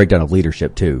a breakdown of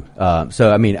leadership too.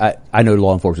 So I mean, I know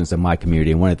law enforcement in my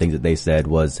community, and one of the things that they said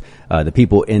was the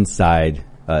people inside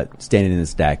standing in the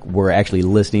stack were actually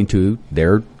listening to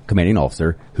their commanding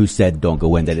officer who said don't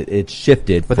go in. That it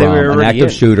shifted from an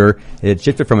active shooter. It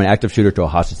shifted from an active shooter to a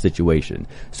hostage situation.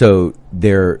 So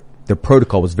the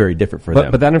protocol was very different for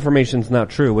them. But that information's not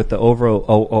true. With the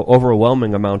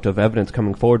overwhelming amount of evidence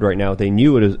coming forward right now, they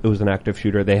knew it was an active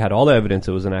shooter. They had all the evidence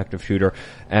it was an active shooter,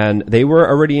 and they were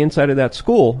already inside of that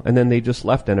school, and then they just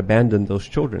left and abandoned those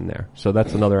children there. So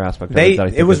that's another aspect of it that I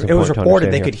think it was is important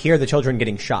reported they could hear the children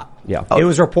getting shot. Yeah. It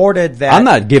was reported that I'm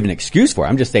not giving an excuse for it.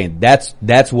 I'm just saying that's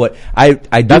what I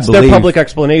do that's believe. Their public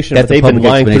explanation, but they've been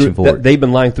lying through they've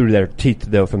been lying through their teeth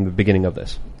though from the beginning of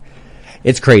this.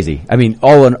 It's crazy. I mean,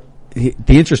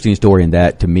 the interesting story in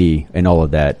that to me and all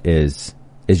of that is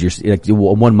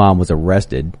one mom was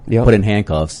arrested, put in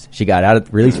handcuffs. She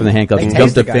got released from the handcuffs,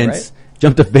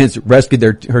 jumped a fence,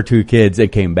 rescued her two kids, and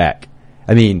came back.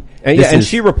 I mean, and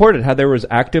she reported how there was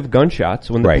active gunshots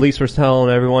when the police were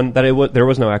telling everyone that there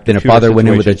was no active. Then her father went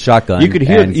in with a shotgun. You could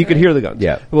hear the guns.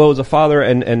 Yeah. Well, it was a father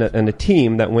and a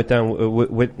team that went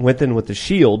in with the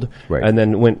shield, and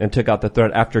then went and took out the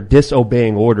threat after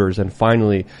disobeying orders and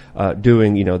finally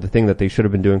doing the thing that they should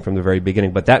have been doing from the very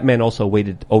beginning. But that man also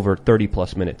waited over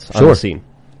 30+ minutes on the scene.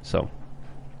 So.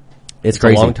 It's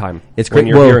crazy. A long time. It's when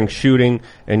you're hearing shooting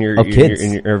and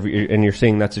you're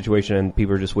seeing that situation and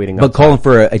people are just waiting. But calling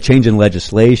for a change in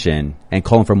legislation and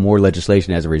calling for more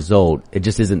legislation as a result, it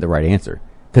just isn't the right answer.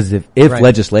 Because if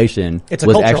legislation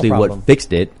was actually problem. What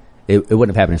fixed it wouldn't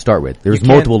have happened to start with. There's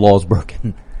multiple laws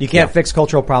broken. You can't fix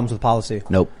cultural problems with policy.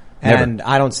 Nope. And never.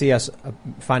 I don't see us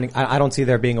I don't see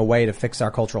there being a way to fix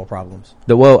our cultural problems.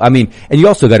 Well, I mean, and you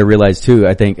also got to realize too,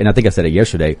 I think I said it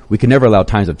yesterday, we can never allow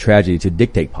times of tragedy to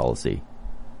dictate policy.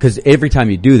 Because every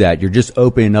time you do that, you're just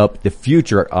opening up the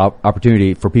future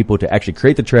opportunity for people to actually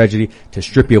create the tragedy, to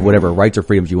strip you of whatever rights or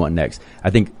freedoms you want next. I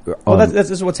think.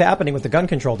 This is what's happening with the gun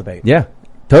control debate. Yeah,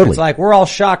 totally. It's like we're all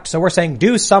shocked, so we're saying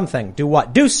do something. Do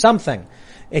what? Do something.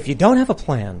 If you don't have a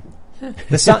plan,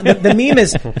 the meme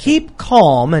is keep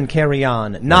calm and carry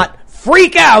on, not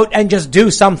freak out and just do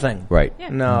something. Right. Yeah.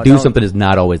 No, do something is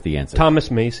not always the answer.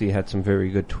 Thomas Macy had some very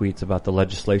good tweets about the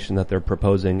legislation that they're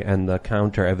proposing and the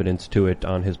counter evidence to it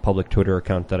on his public Twitter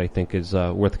account that I think is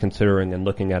worth considering and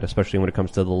looking at, especially when it comes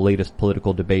to the latest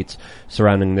political debates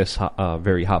surrounding this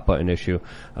very hot button issue.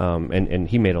 And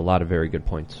he made a lot of very good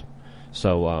points.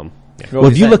 So, Well,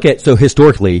 if you look at,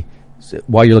 historically,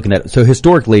 while you're looking at it,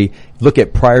 historically, look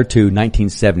at prior to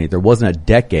 1970, there wasn't a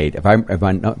decade, if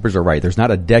my numbers are right, there's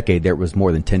not a decade there was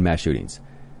more than 10 mass shootings.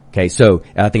 Okay, so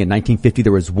I think in 1950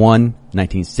 there was 1,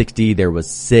 1960 there was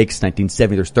 6,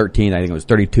 1970 there was 13, I think it was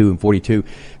 32 and 42.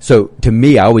 So to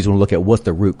me, I always want to look at what's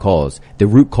the root cause. The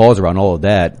root cause around all of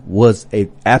that was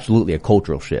absolutely a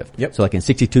cultural shift. Yep. So like in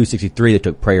 62, 63, they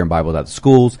took prayer and Bibles out of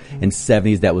schools. In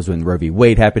 70s, that was when Roe v.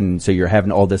 Wade happened, and so you're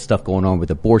having all this stuff going on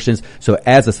with abortions. So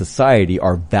as a society,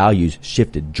 our values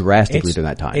shifted drastically during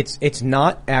that time. It's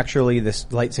not actually the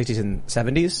late 60s and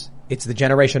 70s. It's the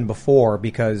generation before,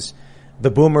 because the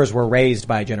boomers were raised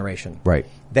by a generation. Right.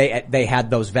 They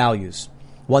had those values.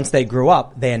 Once they grew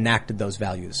up, they enacted those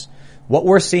values. What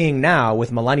we're seeing now with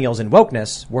millennials and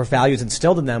wokeness were values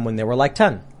instilled in them when they were like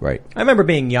 10. Right. I remember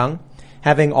being young,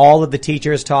 having all of the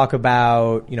teachers talk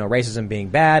about, racism being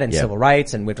bad and civil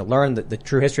rights, and we have to learn the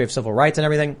true history of civil rights and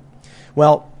everything.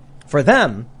 Well, for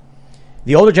them,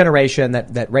 the older generation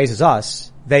that raises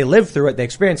us, they live through it, they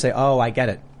experience it, oh, I get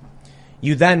it.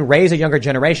 You then raise a younger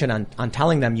generation on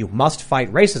telling them you must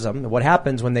fight racism. What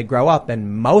happens when they grow up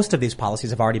and most of these policies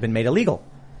have already been made illegal?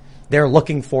 They're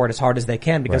looking for it as hard as they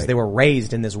can because they were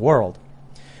raised in this world.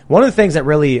 One of the things that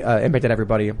really impacted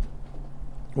everybody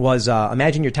was,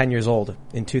 imagine you're 10 years old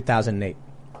in 2008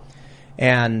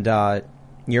 and,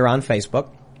 you're on Facebook.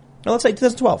 No, let's say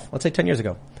 2012. Let's say 10 years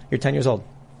ago. You're 10 years old.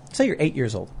 Let's say you're 8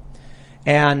 years old.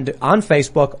 And on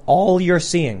Facebook, all you're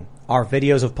seeing are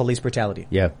videos of police brutality.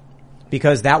 Yeah.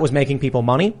 Because that was making people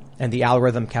money and the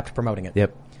algorithm kept promoting it.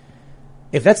 Yep.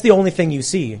 If that's the only thing you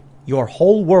see, your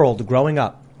whole world growing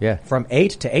up from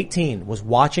 8 to 18 was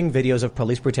watching videos of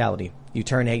police brutality. You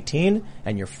turn 18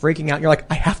 and you're freaking out. You're like,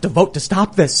 I have to vote to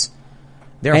stop this.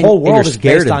 Their whole world is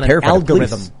based on an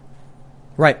algorithm.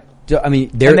 Right. I mean,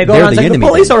 and they go around saying the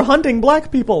police are hunting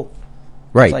black people.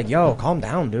 Right. It's like, yo, calm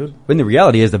down, dude. When the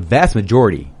reality is the vast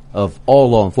majority of all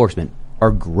law enforcement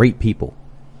are great people.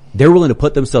 They're willing to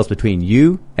put themselves between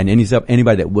you and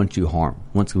anybody that wants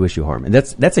to wish you harm. And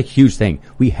that's a huge thing.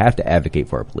 We have to advocate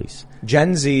for our police.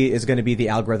 Gen Z is going to be the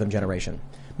algorithm generation.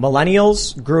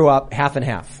 Millennials grew up half and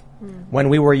half. When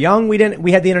we were young, we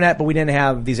had the internet, but we didn't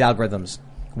have these algorithms.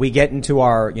 We get into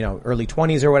our, early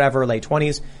 20s or whatever, late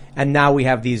 20s, and now we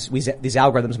have these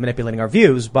algorithms manipulating our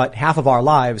views, but half of our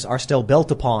lives are still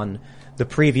built upon the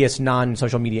previous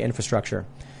non-social media infrastructure.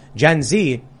 Gen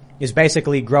Z is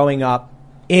basically growing up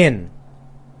in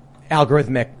an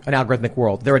algorithmic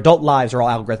world. Their adult lives are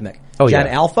all algorithmic. Gen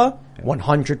Alpha,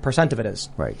 100% of it is.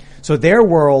 Right. So their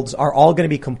worlds are all going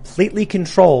to be completely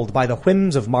controlled by the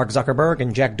whims of Mark Zuckerberg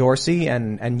and Jack Dorsey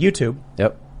and YouTube.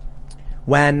 Yep.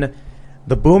 When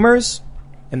the boomers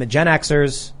and the Gen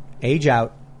Xers age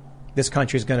out, this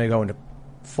country is going to go into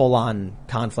full-on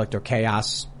conflict or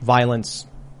chaos, violence,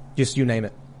 just you name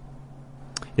it.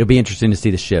 It'll be interesting to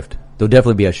see the shift. There'll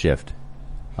definitely be a shift.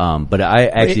 But I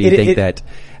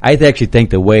actually think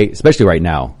the way, especially right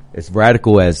now, as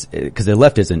radical as, because the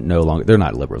left isn't no longer, they're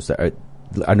not liberals.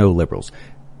 I know liberals.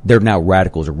 They're now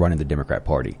radicals are running the Democrat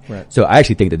Party. Right. So I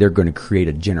actually think that they're going to create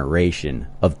a generation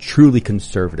of truly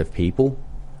conservative people.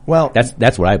 Well,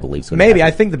 that's what I believe. Maybe.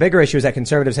 Happen. I think the bigger issue is that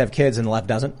conservatives have kids and the left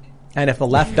doesn't. And if the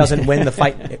left doesn't win the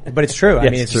fight, but it's true. I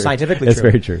mean, it's true. Scientifically That's true.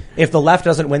 Very true. If the left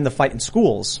doesn't win the fight in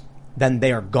schools, then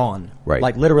they are gone. Right.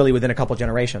 Like literally within a couple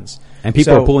generations. And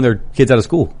people are pulling their kids out of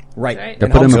school. Right. They're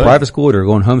putting them in private school. They're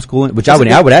going homeschooling, which I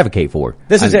would advocate for.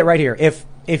 This is it right here.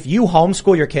 If you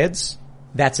homeschool your kids,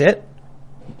 that's it.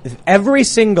 If every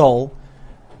single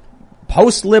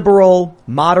post-liberal,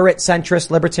 moderate, centrist,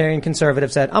 libertarian,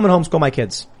 conservative said, I'm going to homeschool my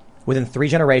kids. Within 3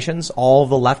 generations, all of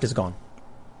the left is gone.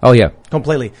 Oh, yeah.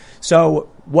 Completely. So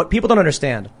what people don't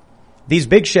understand, these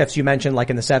big shifts you mentioned,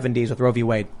 like in the 70s with Roe v.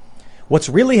 Wade, what's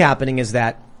really happening is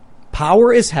that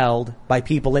power is held by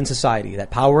people in society.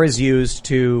 That power is used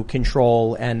to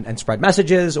control and spread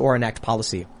messages or enact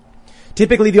policy.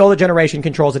 Typically, the older generation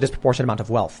controls a disproportionate amount of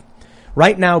wealth.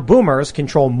 Right now, boomers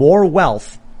control more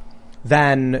wealth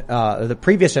than the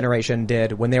previous generation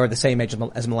did when they were the same age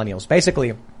as millennials.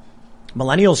 Basically,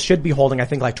 millennials should be holding, I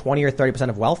think, like 20 or 30%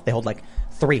 of wealth. They hold like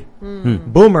 3.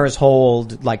 Boomers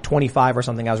hold like 25 or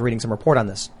something. I was reading some report on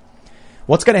this.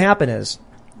 What's going to happen is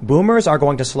boomers are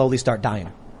going to slowly start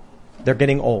dying. They're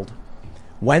getting old.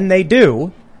 When they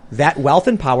do, that wealth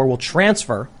and power will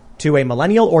transfer to a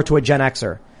millennial or to a Gen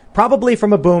Xer. Probably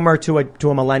from a boomer to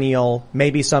a millennial,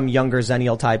 maybe some younger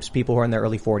Zennial types, people who are in their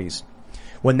early 40s.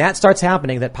 When that starts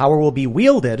happening, that power will be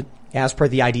wielded as per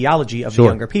the ideology of the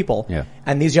younger people. Yeah.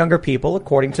 And these younger people,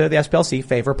 according to the SPLC,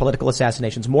 favor political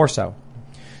assassinations more so.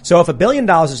 So if $1 billion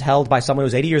is held by someone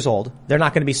who's 80 years old, they're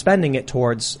not going to be spending it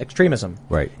towards extremism.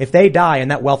 Right. If they die and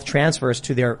that wealth transfers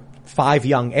to their 5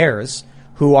 young heirs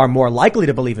who are more likely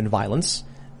to believe in violence,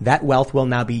 that wealth will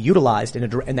now be utilized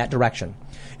in that direction.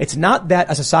 It's not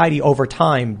that a society over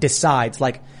time decides,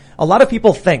 like a lot of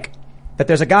people think that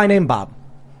there's a guy named Bob,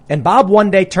 and Bob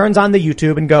one day turns on the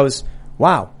YouTube and goes,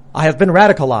 wow, I have been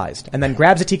radicalized, and then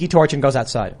grabs a tiki torch and goes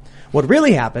outside. What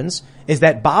really happens is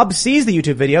that Bob sees the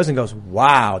YouTube videos and goes,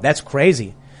 wow, that's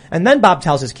crazy. And then Bob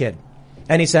tells his kid,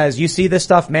 and he says, you see this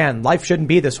stuff, man, life shouldn't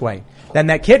be this way. Then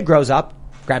that kid grows up,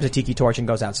 grabs a tiki torch and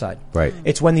goes outside. Right.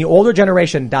 It's when the older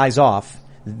generation dies off,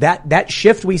 that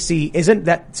shift we see isn't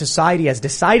that society has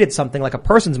decided something like a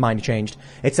person's mind changed.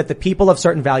 It's that the people of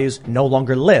certain values no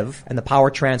longer live and the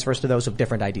power transfers to those of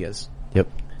different ideas. Yep.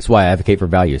 That's why I advocate for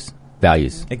values.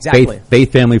 Exactly.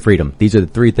 Faith, family, freedom. These are the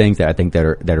 3 things that I think that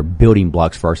are building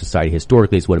blocks for our society.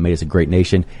 Historically, it's what made us a great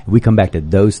nation. If we come back to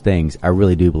those things, I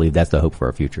really do believe that's the hope for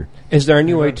our future. Is there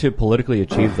any way to politically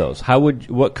achieve those?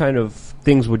 What kind of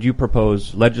things would you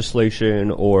propose, legislation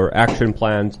or action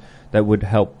plans that would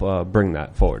help bring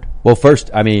that forward? Well, first,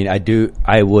 I mean,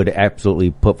 I would absolutely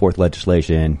put forth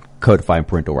legislation codifying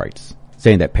parental rights,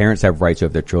 saying that parents have rights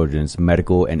over their children's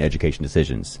medical and education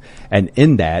decisions. And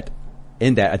in that,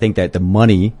 I think that the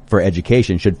money for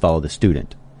education should follow the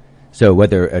student. So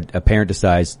whether a parent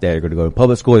decides they're going to go to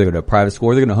public school, they're going to go to private school,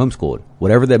 or they're going to homeschool it,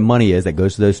 whatever that money is that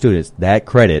goes to those students, that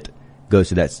credit goes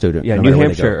to that student. Yeah, no New matter where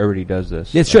Hampshire they go. already does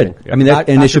this. It should. Yeah. I mean, that,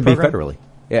 and it should be program? federally.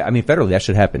 Yeah, I mean, federally, that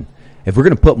should happen. If we're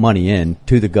going to put money in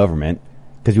to the government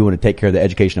because we want to take care of the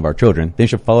education of our children, they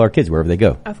should follow our kids wherever they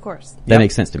go. Of course. That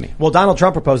makes sense to me. Well, Donald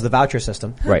Trump proposed the voucher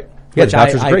system. Right. Yeah, Which the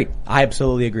vouchers are great. I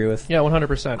absolutely agree with. Yeah,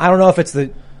 100%. I don't know if it's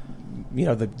the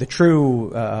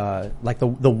true, like the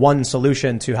one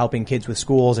solution to helping kids with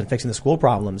schools and fixing the school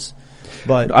problems.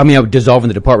 But I mean, dissolving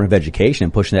the Department of Education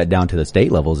and pushing that down to the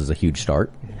state levels is a huge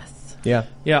start. yeah.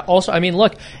 Yeah. Also, I mean,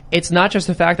 look, it's not just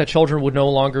the fact that children would no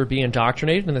longer be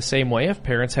indoctrinated in the same way if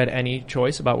parents had any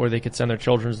choice about where they could send their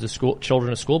children to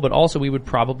school, but also we would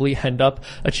probably end up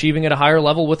achieving at a higher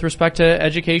level with respect to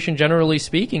education, generally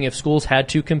speaking, if schools had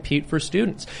to compete for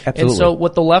students. Absolutely. And so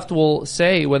what the left will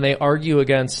say when they argue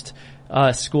against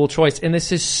school choice, and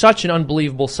this is such an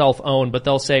unbelievable self-own, but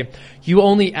they'll say, you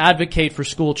only advocate for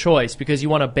school choice because you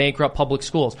want to bankrupt public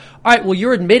schools. All right, well,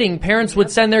 you're admitting parents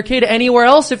would send their kid anywhere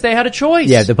else if they had a choice.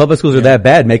 Yeah, if the public schools are that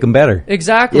bad, make them better.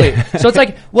 Exactly. So it's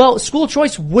like, well, school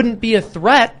choice wouldn't be a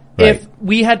threat Right. if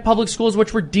we had public schools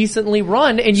which were decently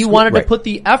run and you wanted to put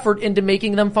the effort into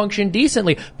making them function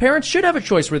decently. Parents should have a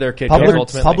choice where their kid goes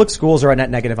ultimately. Public schools are a net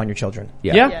negative on your children.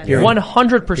 Yeah,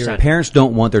 100%. Parents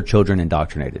don't want their children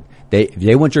indoctrinated.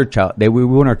 They want your child. We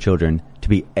want our children to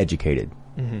be educated.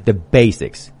 The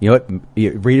basics. You know what?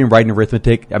 Reading, writing,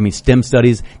 arithmetic. I mean, STEM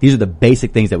studies. These are the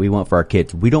basic things that we want for our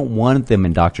kids. We don't want them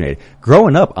indoctrinated.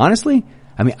 Growing up, honestly,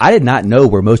 I mean, I did not know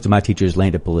where most of my teachers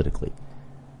landed politically,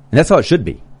 and that's how it should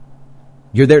be.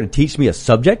 You're there to teach me a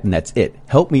subject, and that's it.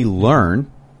 Help me learn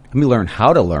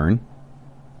how to learn,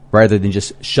 rather than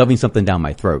just shoving something down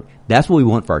my throat. That's what we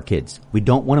want for our kids. We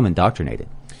don't want them indoctrinated.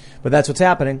 But that's what's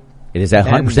happening. It is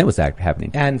 100% what's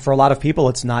happening. And for a lot of people,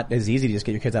 it's not as easy to just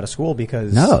get your kids out of school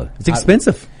because... No, it's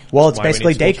expensive. Well, it's Why we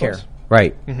basically need school daycare. choice.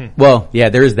 Right. Mm-hmm. Well, yeah,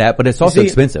 there is that, but it's also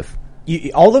expensive.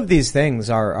 All of these things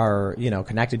are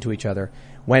connected to each other.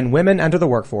 When women enter the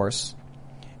workforce,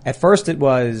 at first it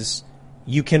was...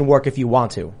 you can work if you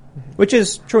want to, which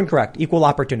is true and correct, equal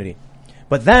opportunity.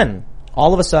 But then,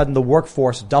 all of a sudden, the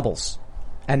workforce doubles.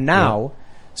 And now,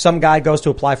 some guy goes to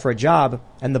apply for a job,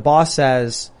 and the boss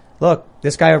says, look,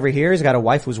 this guy over here, he's got a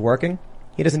wife who's working.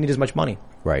 He doesn't need as much money.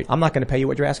 Right. I'm not going to pay you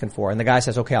what you're asking for. And the guy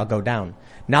says, okay, I'll go down.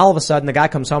 Now, all of a sudden, the guy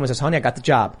comes home and says, honey, I got the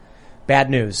job.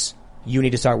 Bad news. You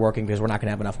need to start working because we're not going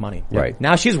to have enough money. Right.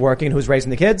 Now she's working. Who's raising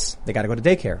the kids? They got to go to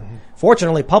daycare.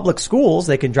 Fortunately, public schools,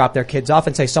 they can drop their kids off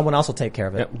and say someone else will take care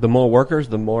of it. The more workers,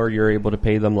 the more you're able to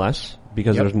pay them less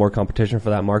because there's more competition for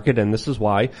that market. And this is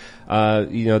why,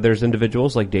 there's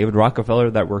individuals like David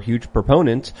Rockefeller that were huge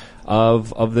proponents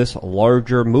of this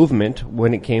larger movement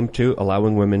when it came to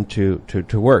allowing women to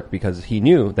work, because he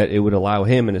knew that it would allow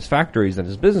him and his factories and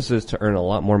his businesses to earn a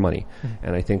lot more money.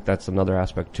 And I think that's another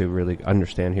aspect to really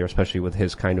understand here, especially with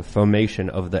his kind of formation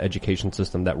of the education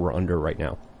system that we're under right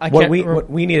now. What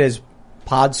we need is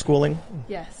pod schooling.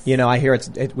 Yes. I hear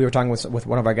we were talking with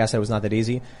one of our guests that it was not that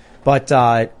easy,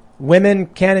 but women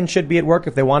can and should be at work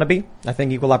if they want to be. I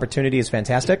think equal opportunity is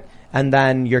fantastic. And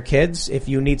then your kids, if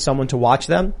you need someone to watch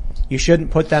them, you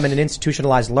shouldn't put them in an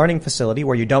institutionalized learning facility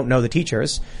where you don't know the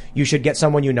teachers. You should get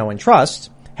someone you know and trust.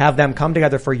 Have them come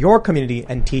together for your community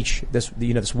and teach this.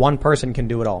 This one person can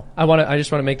do it all. I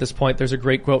just want to make this point. There's a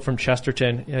great quote from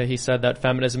Chesterton. He said that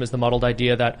feminism is the muddled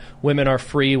idea that women are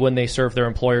free when they serve their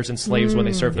employers and slaves when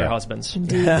they serve their husbands.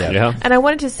 Indeed. And I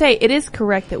wanted to say it is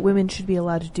correct that women should be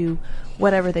allowed to do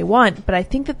whatever they want, but I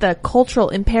think that the cultural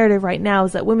imperative right now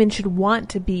is that women should want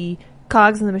to be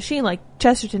cogs in the machine, like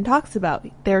Chesterton talks about.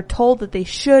 They're told that they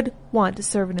should want to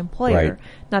serve an employer,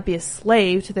 not be a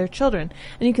slave to their children.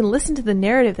 And you can listen to the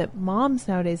narrative that moms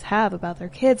nowadays have about their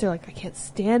kids. They're like, I can't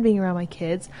stand being around my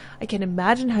kids. I can't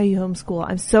imagine how you homeschool.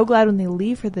 I'm so glad when they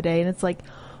leave for the day. And it's like,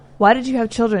 why did you have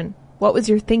children? What was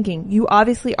your thinking? You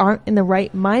obviously aren't in the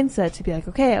right mindset to be like,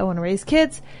 okay, I want to raise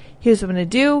kids. Here's what I'm going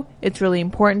to do. It's really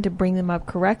important to bring them up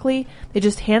correctly. They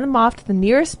just hand them off to the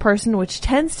nearest person, which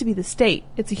tends to be the state.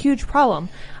 It's a huge problem.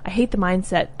 I hate the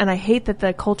mindset, and I hate that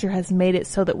the culture has made it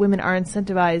so that women are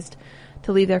incentivized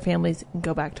to leave their families and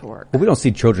go back to work. Well, we don't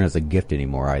see children as a gift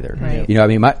anymore either. Right. I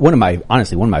mean, one of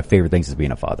my favorite things is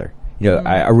being a father.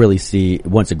 I really see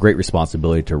once a great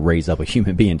responsibility to raise up a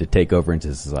human being to take over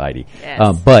into society.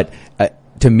 Yes. But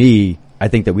to me, I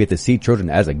think that we have to see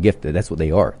children as a gift. That's what they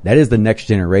are. That is the next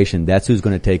generation. That's who's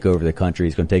going to take over the country.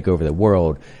 It's going to take over the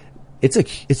world. It's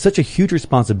such a huge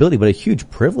responsibility, but a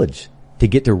huge privilege to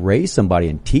get to raise somebody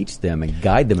and teach them and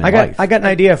guide them in life. I got an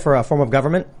idea for a form of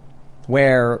government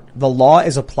where the law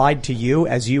is applied to you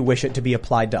as you wish it to be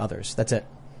applied to others. That's it.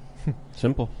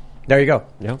 Simple. There you go.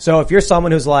 Yeah. So if you're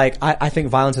someone who's like, I think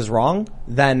violence is wrong,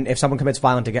 then if someone commits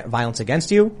violence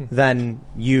against you, then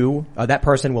you, that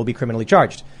person will be criminally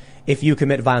charged. If you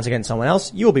commit violence against someone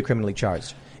else, you will be criminally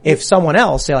charged. If someone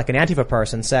else, say like an Antifa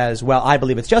person, says, well, I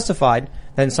believe it's justified,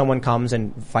 then someone comes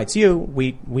and fights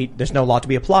you, there's no law to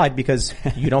be applied because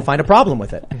you don't find a problem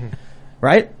with it.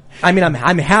 Right? I mean,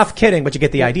 I'm half kidding, but you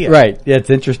get the idea. Right. Yeah,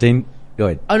 it's interesting. Go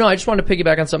ahead. Oh, no, I just wanted to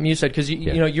piggyback on something you said because,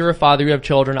 you know, you're a father, you have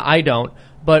children, I don't.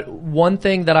 But one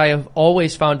thing that I have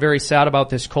always found very sad about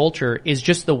this culture is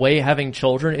just the way having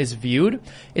children is viewed.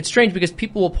 It's strange because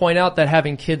people will point out that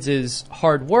having kids is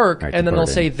hard work, and then they'll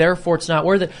say, therefore, it's not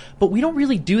worth it. But we don't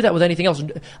really do that with anything else.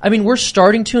 I mean, we're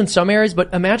starting to in some areas,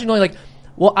 but imagine going like,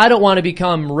 well, I don't want to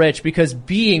become rich because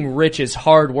being rich is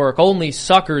hard work. Only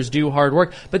suckers do hard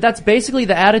work. But that's basically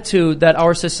the attitude that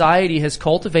our society has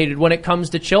cultivated when it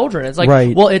comes to children. It's like,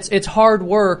 well, it's hard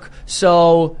work,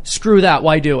 so screw that.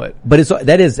 Why do it? But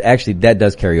that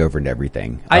does carry over into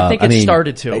everything. I think it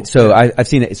started to. So I've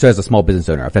seen it. So as a small business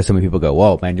owner, I've had so many people go,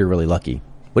 "Whoa, man, you're really lucky."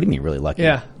 What do you mean really lucky?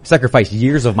 Yeah. Sacrificed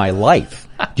years of my life.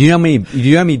 Do you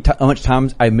know how much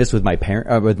times I miss with my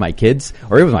with my kids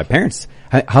or even with my parents?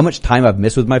 How much time I've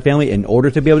missed with my family in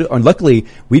order to be able to, and luckily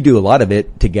we do a lot of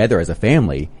it together as a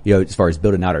family, you know, as far as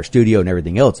building out our studio and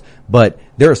everything else. But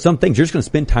there are some things you're just going to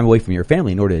spend time away from your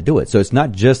family in order to do it. So it's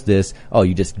not just this, oh,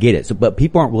 you just get it. So, but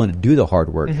people aren't willing to do the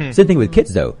hard work. Mm-hmm. Same thing with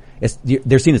kids though.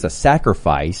 They're seen as a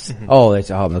sacrifice. Mm-hmm. Oh,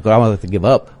 I want to have to give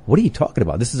up. What are you talking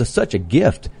about? This is such a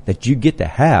gift that you get to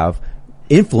have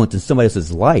influence in somebody else's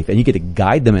life, and you get to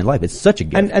guide them in life. It's such a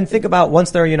gift. And think about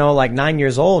once they're, like 9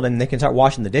 years old and they can start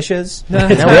washing the dishes.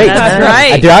 It's great. That's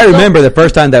right. I remember the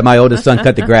first time that my oldest son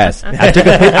cut the grass. I took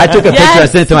a picture, I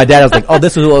sent it to my dad. I was like, oh,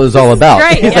 this is what it was all about.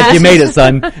 Great, He's like, you made it,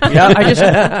 son. Yeah, I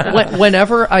just,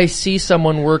 whenever I see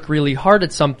someone work really hard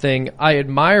at something, I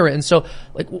admire it. And so,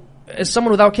 like, as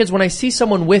someone without kids, when I see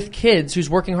someone with kids who's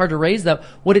working hard to raise them,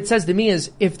 what it says to me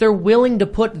is if they're willing to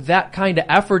put that kind of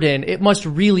effort in, it must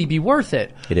really be worth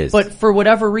it. It is. But for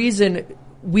whatever reason,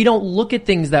 we don't look at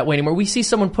things that way anymore. We see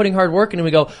someone putting hard work in and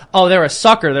we go, oh, they're a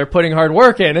sucker. They're putting hard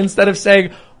work in, instead of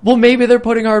saying, well, maybe they're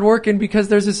putting hard work in because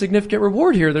there's a significant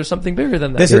reward here. There's something bigger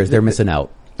than that. They're missing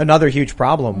out. Another huge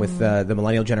problem with the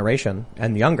millennial generation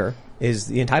and younger is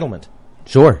the entitlement.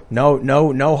 Sure.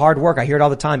 No hard work. I hear it all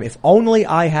the time. If only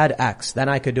I had X, then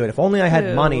I could do it. If only I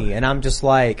had money. And I'm just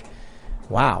like,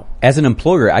 wow. As an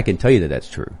employer, I can tell you that that's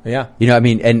true. Yeah. You know, I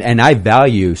mean, and I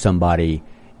value somebody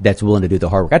that's willing to do the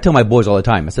hard work. I tell my boys all the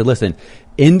time, I said, listen,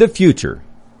 in the future,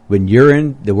 when you're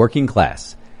in the working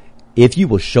class, if you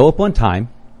will show up on time,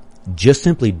 just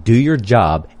simply do your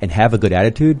job and have a good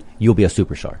attitude, you'll be a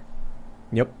superstar.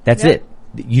 Yep. That's it.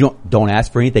 You don't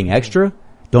ask for anything extra.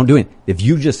 Don't do it. If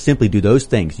you just simply do those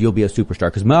things, you'll be a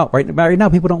superstar. Because right now,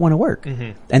 people don't want to work.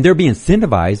 Mm-hmm. And they're being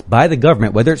incentivized by the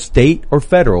government, whether it's state or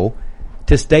federal,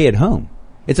 to stay at home.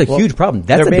 It's a huge problem.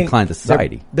 That's a decline of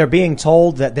society. They're being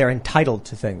told that they're entitled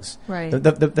to things. Right.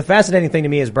 The fascinating thing to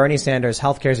me is Bernie Sanders,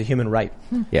 healthcare is a human right.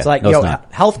 Yeah, it's like,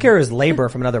 healthcare is labor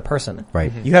from another person.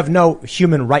 Right. You have no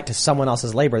human right to someone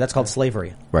else's labor. That's called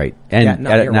slavery. Right. And,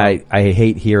 I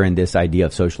hate hearing this idea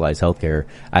of socialized healthcare.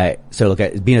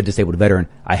 Being a disabled veteran,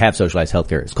 I have socialized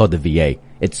healthcare. It's called the VA.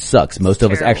 It sucks. Most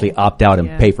of us actually opt out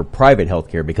and pay for private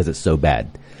healthcare because it's so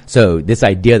bad. So this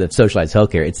idea of socialized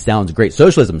healthcare, it sounds great.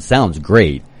 Socialism sounds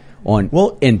great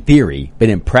in theory, but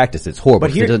in practice it's horrible.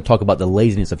 But it doesn't talk about the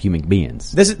laziness of human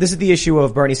beings. This is the issue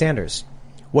of Bernie Sanders.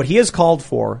 What he has called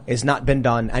for has not been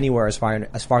done anywhere as far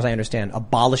as I understand,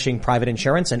 abolishing private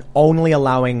insurance and only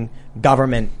allowing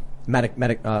government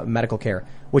medical care,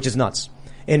 which is nuts.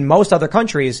 In most other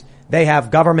countries, they have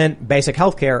government basic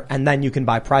health care, and then you can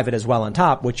buy private as well on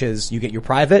top, which is you get your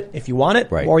private if you want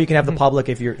it, or you can have the public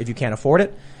if you can't afford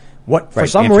it. For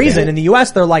some reason in the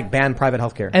U.S. they're like ban private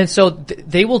healthcare. And so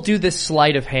they will do this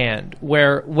sleight of hand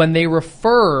where when they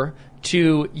refer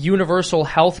to universal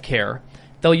healthcare,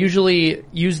 they'll usually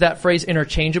use that phrase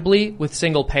interchangeably with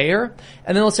single payer.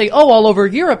 And then they'll say, oh, all over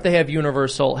Europe they have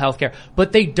universal healthcare.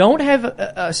 But they don't have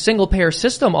a single payer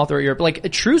system all throughout Europe.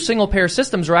 Like, true single payer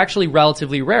systems are actually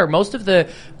relatively rare. Most of the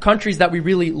countries that we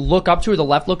really look up to, or the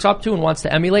left looks up to and wants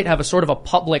to emulate, have a sort of a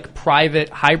public-private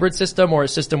hybrid system, or a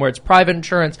system where it's private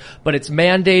insurance, but it's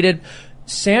mandated.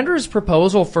 Sanders'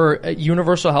 proposal for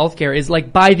universal healthcare is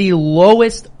like by the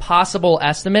lowest possible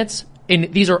estimates.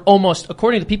 And these are almost,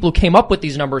 according to the people who came up with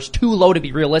these numbers, too low to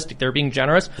be realistic. They're being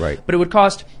generous. Right. But it would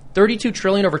cost $32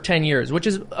 trillion over 10 years, which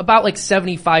is about like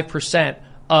 75%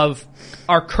 of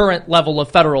our current level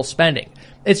of federal spending.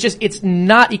 It's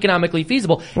not economically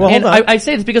feasible. Well, and hold on. I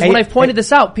say this because when I've pointed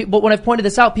this out, people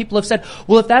have said,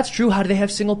 well, if that's true, how do they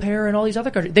have single payer in all these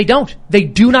other countries? They don't. They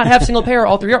do not have single payer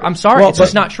all through Europe. I'm sorry. It's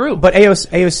just not true. But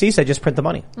AOC said just print the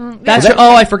money.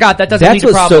 I forgot. That doesn't lead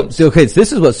to problems.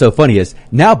 This is what's so funny is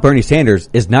now Bernie Sanders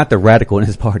is not the radical in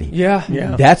his party.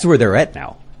 Yeah. That's where they're at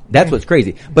now. That's what's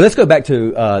crazy. But let's go back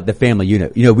to the family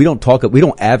unit. You know, we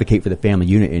don't advocate for the family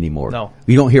unit anymore. No.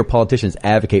 We don't hear politicians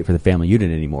advocate for the family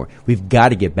unit anymore. We've got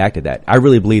to get back to that. I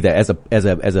really believe that as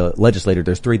a legislator,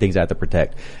 there's three things I have to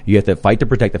protect. You have to fight to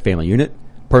protect the family unit,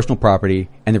 personal property,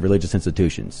 and the religious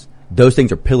institutions. Those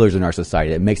things are pillars in our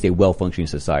society that makes a well-functioning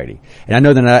society. And I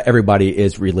know that not everybody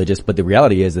is religious, but the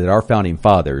reality is that our founding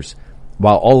fathers,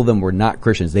 while all of them were not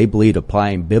Christians, they believed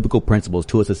applying biblical principles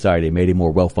to a society made a more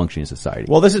well-functioning society.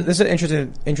 Well, this is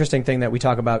an interesting thing that we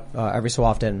talk about every so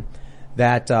often.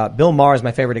 That Bill Maher is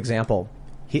my favorite example.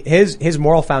 His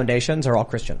moral foundations are all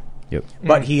Christian. Yep.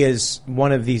 But he is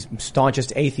one of the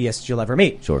staunchest atheists you'll ever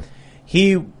meet. Sure.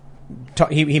 He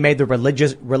made the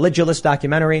religious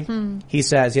documentary. He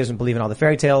says he doesn't believe in all the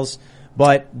fairy tales,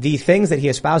 but the things that he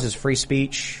espouses, free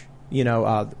speech,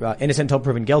 innocent until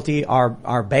proven guilty,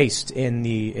 are based in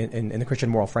the Christian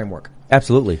moral framework.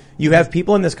 Absolutely. You have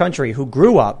people in this country who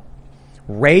grew up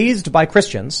raised by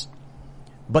Christians,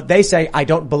 but they say, I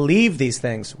don't believe these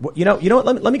things. You know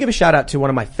what? Let me give a shout out to one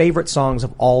of my favorite songs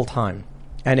of all time.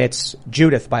 And it's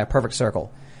Judith by A Perfect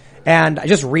Circle. And I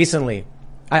just recently,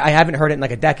 I haven't heard it in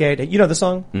like a decade. You know the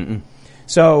song? Mm-mm.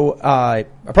 So, A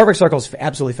Perfect Circle is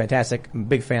absolutely fantastic. I'm a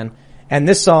big fan. And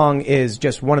this song is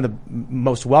just one of the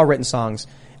most well-written songs.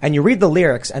 And you read the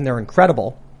lyrics and they're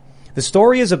incredible. The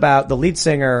story is about the lead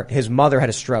singer, his mother had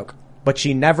a stroke, but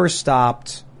she never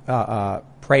stopped,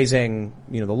 praising,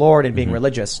 the Lord and being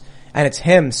religious. And it's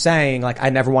him saying, like, I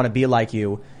never want to be like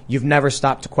you. You've never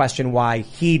stopped to question why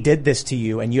he did this to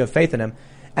you and you have faith in him.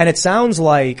 And it sounds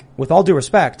like, with all due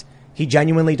respect, he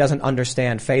genuinely doesn't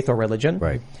understand faith or religion.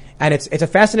 Right. And it's a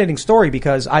fascinating story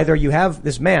because either you have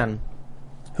this man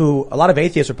who a lot of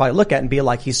atheists would probably look at and be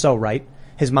like, he's so right,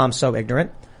 his mom's so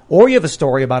ignorant. Or you have a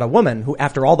story about a woman who,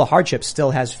 after all the hardships,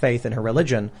 still has faith in her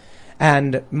religion.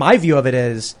 And my view of it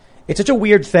is, it's such a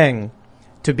weird thing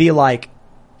to be like,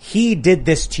 he did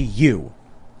this to you,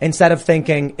 instead of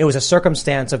thinking it was a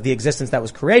circumstance of the existence that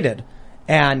was created,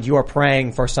 and you are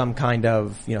praying for some kind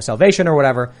of, salvation or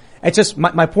whatever. It's just,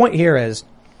 my point here is,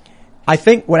 I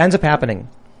think what ends up happening,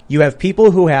 you have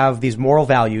people who have these moral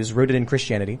values rooted in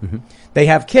Christianity. Mm-hmm. They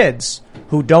have kids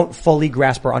who don't fully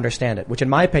grasp or understand it, which in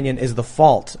my opinion is the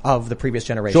fault of the previous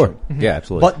generation. Sure. Mm-hmm. Yeah,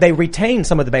 absolutely. But they retain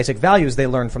some of the basic values they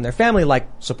learned from their family, like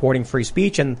supporting free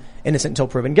speech and innocent until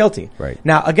proven guilty. Right.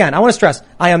 Now, again, I want to stress,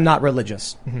 I am not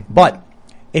religious. Mm-hmm. But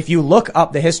if you look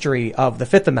up the history of the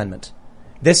Fifth Amendment,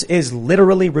 this is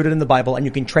literally rooted in the Bible, and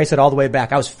you can trace it all the way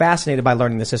back. I was fascinated by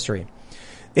learning this history.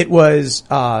 It was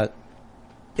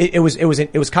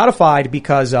codified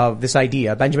because of this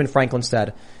idea. Benjamin Franklin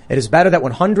said, it is better that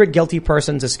 100 guilty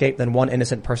persons escape than one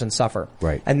innocent person suffer.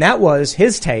 Right. And that was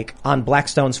his take on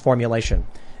Blackstone's formulation.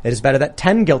 It is better that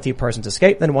 10 guilty persons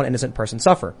escape than one innocent person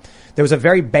suffer. There was a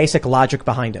very basic logic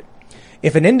behind it.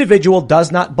 If an individual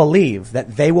does not believe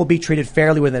that they will be treated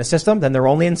fairly within a system, then their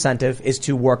only incentive is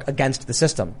to work against the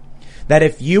system. That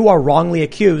if you are wrongly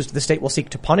accused, the state will seek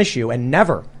to punish you and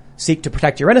never seek to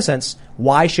protect your innocence.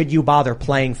 Why should you bother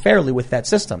playing fairly with that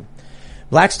system?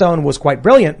 Blackstone was quite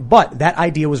brilliant, but that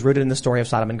idea was rooted in the story of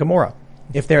Sodom and Gomorrah.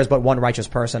 If there is but one righteous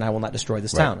person, I will not destroy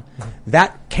this town.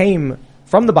 That came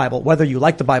from the Bible, whether you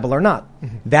like the Bible or not.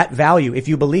 That value, if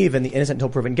you believe in the innocent until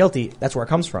proven guilty, that's where it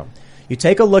comes from. You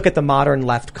take a look at the modern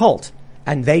left cult,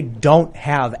 and they don't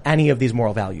have any of these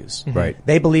moral values. Right.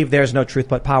 They believe there's no truth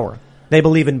but power. They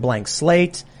believe in blank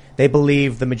slate. They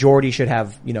believe the majority should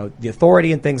have, the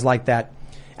authority and things like that.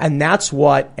 And that's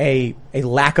what a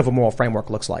lack of a moral framework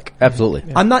looks like. Absolutely.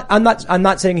 Yeah. I'm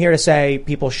not sitting here to say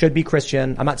people should be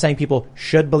Christian. I'm not saying people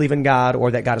should believe in God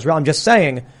or that God is real. I'm just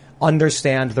saying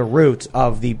understand the root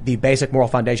of the basic moral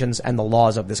foundations and the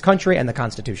laws of this country and the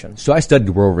Constitution. So I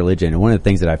studied world religion, and one of the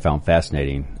things that I found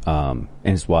fascinating, and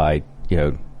it's why,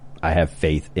 I have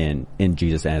faith in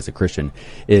Jesus and as a Christian,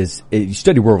 is you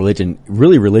study world religion.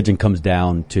 Really, religion comes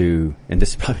down to, and this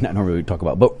is probably not normally what we talk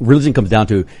about, but religion comes down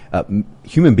to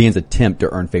human beings' attempt to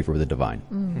earn favor with the divine.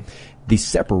 Mm. The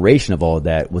separation of all of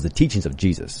that was the teachings of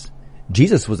Jesus.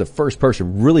 Jesus was the first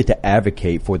person really to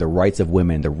advocate for the rights of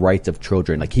women, the rights of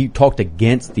children. Like, he talked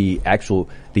against the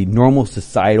normal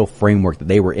societal framework that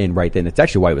they were in right then. It's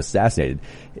actually why he was assassinated.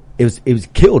 It was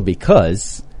killed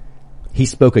because he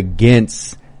spoke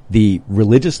against the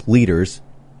religious leaders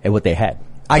and what they had.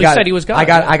 He said he was God.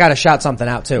 I got to shout something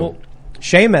out too. Well,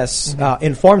 Seamus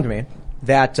informed me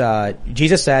that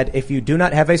Jesus said, if you do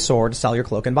not have a sword, sell your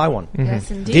cloak and buy one. Yes,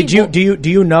 indeed. Do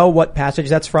you know what passage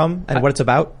that's from and what it's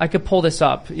about? I could pull this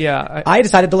up. Yeah. I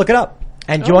decided to look it up.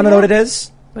 And do you want to know what it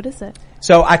is? What is it?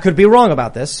 So I could be wrong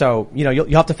about this. So,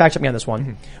 you'll have to fact check me on this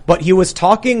one. But he was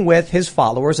talking with his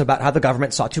followers about how the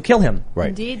government sought to kill him. Right.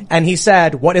 Indeed. And he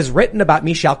said, what is written about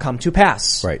me shall come to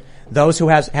pass. Right. Those who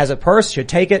has a purse should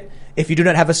take it. If you do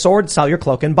not have a sword, sell your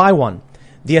cloak and buy one.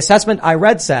 The assessment I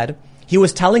read said he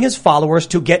was telling his followers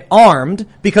to get armed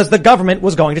because the government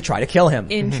was going to try to kill him.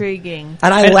 Intriguing.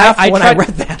 And I laughed when I read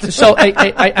that. So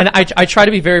I try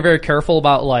to be very, very careful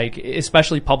about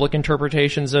especially public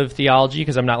interpretations of theology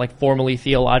because I'm not formally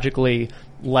theologically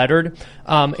lettered.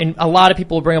 And a lot of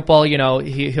people will bring up, well,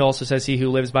 he also says he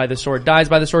who lives by the sword dies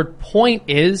by the sword. Point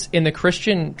is, in the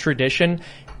Christian tradition,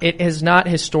 it has not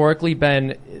historically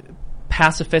been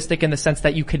pacifistic in the sense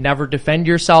that you could never defend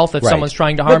yourself if someone's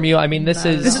trying to harm you. I mean, this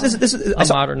is a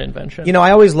modern invention.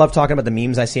 I always love talking about the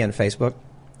memes I see on Facebook.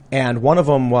 And one of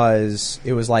them was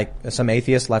some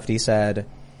atheist lefty said,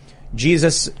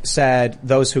 Jesus said,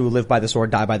 those who live by the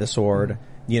sword die by the sword.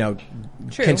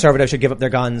 Conservatives should give up their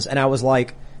guns. And I was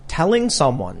like, telling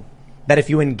someone that if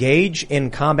you engage in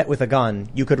combat with a gun,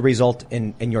 you could result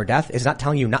in your death is not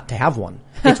telling you not to have one.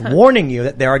 It's warning you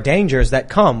that there are dangers that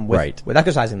come with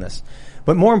exercising this.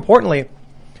 But more importantly,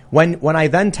 when I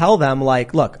then tell them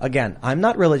look, again, I'm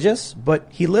not religious, but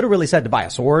he literally said to buy a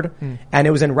sword. And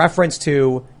it was in reference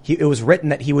to, it was written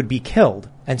that he would be killed.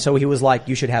 And so he was like,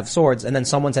 you should have swords. And then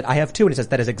someone said, I have two. And he says,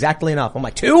 that is exactly enough. I'm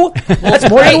like, two? That's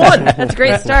more than one. That's a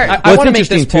great start. I want to make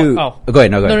this point. Go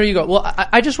ahead. No, you go. Well,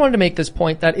 I just wanted to make this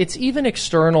point that it's even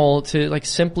external to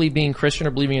simply being Christian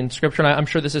or believing in Scripture. And I'm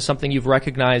sure this is something you've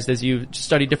recognized as you've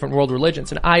studied different world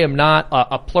religions. And I am not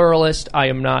a pluralist. I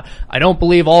don't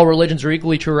believe all religions are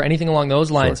equally true or anything along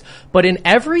those lines. Sure. But in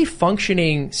every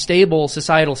functioning, stable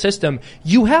societal system,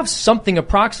 you have something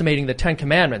approximating the Ten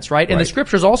Commandments, right? And the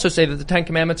Scriptures also say that the Ten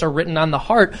Commandments are written on the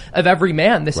heart of every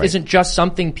man. This isn't just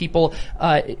something people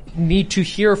need to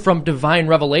hear from divine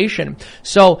revelation.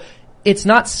 So it's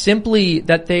not simply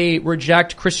that they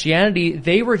reject Christianity,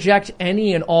 they reject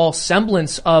any and all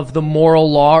semblance of the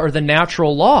moral law or the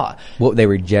natural law. What they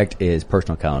reject is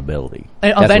personal accountability.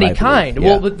 Of any kind.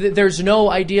 Yeah. Well, there's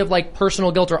no idea of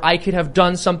personal guilt or I could have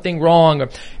done something wrong.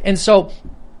 And so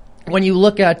when you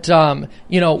look at,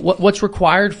 what's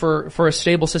required for a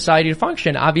stable society to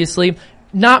function, obviously,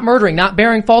 not murdering, not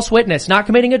bearing false witness, not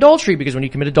committing adultery, because when you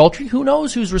commit adultery, who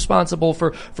knows who's responsible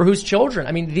for whose children?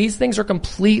 I mean, these things are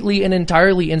completely and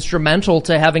entirely instrumental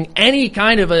to having any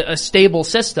kind of a stable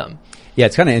system. Yeah,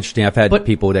 it's kind of interesting. I've had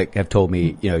people that have told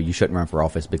me, you shouldn't run for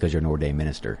office because you're an ordained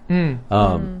minister. And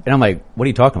I'm like, what are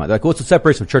you talking about? They're like, well, it's a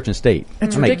separation of church and state.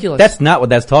 It's ridiculous. That's not what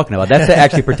that's talking about. That's to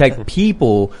actually protect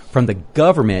people from the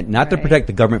government, not to protect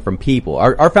the government from people.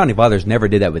 Our founding fathers never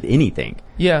did that with anything.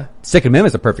 Yeah. Second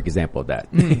Amendment is a perfect example of that.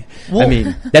 Well, I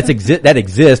mean, that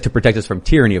exists to protect us from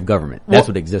tyranny of government. That's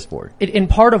what it exists for. And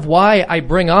part of why I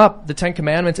bring up the Ten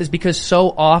Commandments is because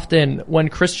so often when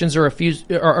Christians are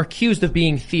accused of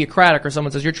being theocratic, or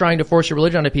someone says you're trying to force your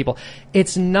religion onto people,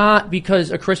 it's not because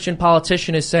a Christian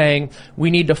politician is saying we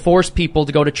need to force people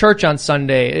to go to church on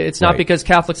Sunday. It's not because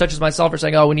Catholics such as myself are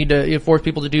saying, we need to force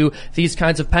people to do these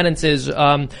kinds of penances.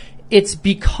 It's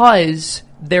because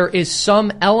there is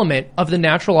some element of the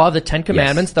natural law of the Ten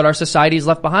Commandments that our society has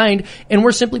left behind, and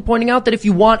we're simply pointing out that if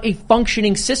you want a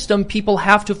functioning system, people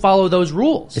have to follow those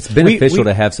rules. It's beneficial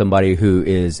to have somebody who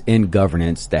is in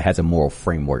governance that has a moral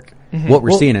framework. What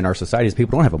we're seeing in our society is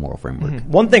people don't have a moral framework.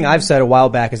 One thing I've said a while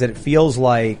back is that it feels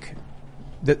like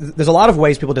there's a lot of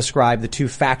ways people describe the two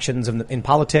factions in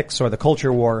politics or the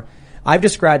culture war. I've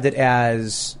described it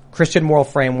as Christian moral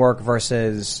framework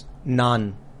versus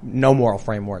no moral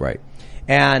framework. Right.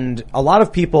 And a lot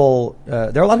of people,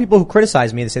 there are a lot of people who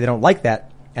criticize me. They say they don't like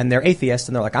that, and they're atheists,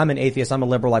 and they're like, I'm an atheist, I'm a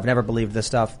liberal, I've never believed this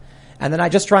stuff. And then I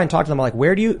just try and talk to them, I'm like,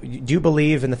 where do you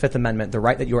believe in the Fifth Amendment, the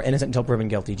right that you are innocent until proven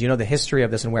guilty? Do you know the history of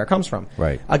this and where it comes from?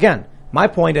 Right. Again, my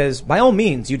point is, by all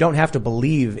means, you don't have to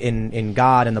believe in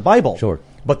God and the Bible. Sure.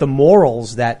 But the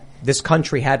morals that this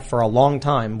country had for a long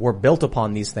time were built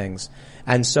upon these things.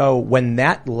 And so when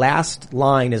that last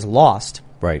line is lost,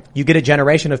 you get a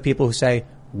generation of people who say,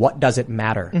 what does it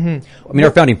matter? I mean, our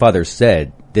founding fathers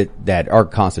said that our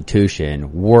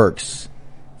Constitution works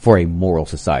for a moral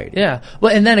society. Yeah.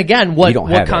 Well, and then again, what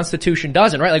have Constitution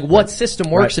doesn't, right? Like what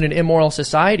system works in an immoral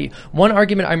society? One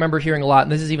argument I remember hearing a lot,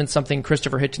 and this is even something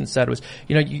Christopher Hitchens said, was,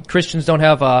 Christians don't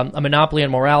have a monopoly on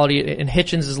morality. And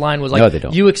Hitchens' line was like, no, they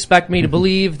don't. You expect me to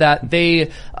believe that they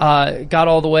got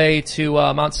all the way to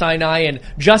Mount Sinai and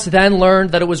just then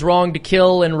learned that it was wrong to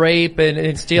kill and rape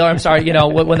and steal. I'm sorry,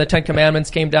 when the Ten Commandments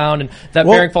came down and that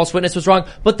bearing false witness was wrong.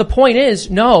 But the point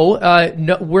is, no,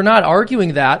 we're not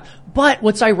arguing that. But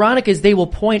what's ironic is they will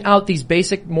point out these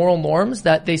basic moral norms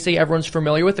that they say everyone's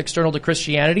familiar with, external to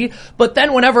Christianity. But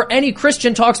then whenever any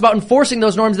Christian talks about enforcing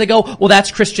those norms, they go, well,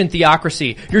 that's Christian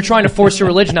theocracy. You're trying to force your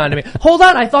religion onto me. Hold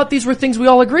on, I thought these were things we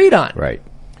all agreed on. Right.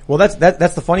 Well, that's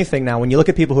the funny thing now when you look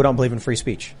at people who don't believe in free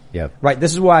speech. Yeah. Right.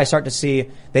 This is why I start to see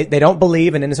they don't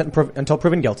believe in innocent until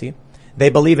proven guilty. They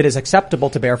believe it is acceptable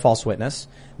to bear false witness.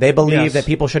 They believe that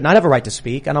people should not have a right to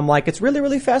speak. And I'm like, it's really,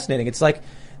 really fascinating. It's like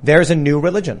there's a new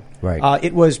religion. Right.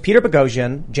 It was Peter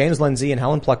Boghossian, James Lindsay, and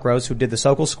Helen Pluckrose who did the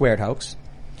Sokol Squared hoax.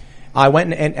 I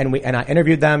went and I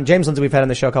interviewed them. James Lindsay we've had on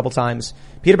the show a couple times.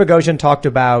 Peter Boghossian talked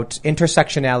about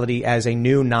intersectionality as a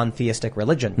new non-theistic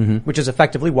religion, which is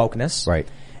effectively wokeness. Right.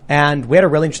 And we had a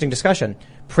really interesting discussion.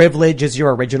 Privilege is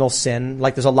your original sin.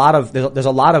 Like there's a lot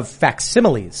of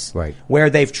facsimiles where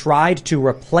they've tried to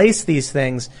replace these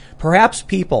things. Perhaps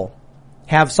people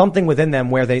have something within them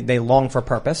where they long for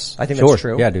purpose. I think that's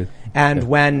true. Yeah, dude. And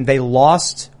when they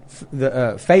lost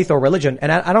the faith or religion,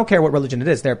 and I don't care what religion it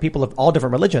is, there are people of all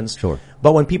different religions. Sure.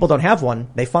 But when people don't have one,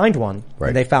 they find one,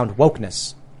 and they found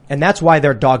wokeness. And that's why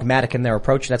they're dogmatic in their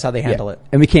approach. That's how they handle it.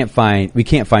 And we can't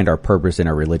find our purpose in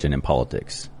our religion and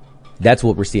politics. That's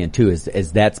what we're seeing too,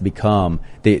 is that's become,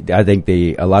 I think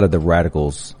a lot of the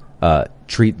radicals,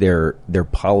 treat their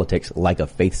politics like a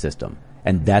faith system.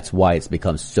 And that's why it's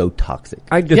become so toxic.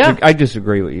 I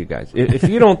disagree with you guys. If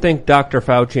you don't think Dr.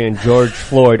 Fauci and George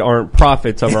Floyd aren't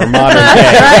prophets of our modern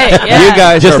day, you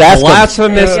guys Just are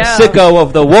blasphemous sicko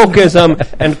of the wokeism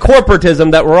and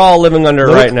corporatism that we're all living under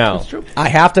right now. That's true. I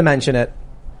have to mention it.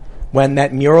 When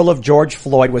that mural of George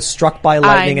Floyd was struck by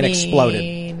lightning and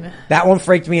exploded. That one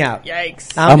freaked me out.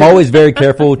 Yikes. I'm always very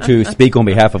careful to speak on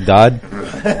behalf of God,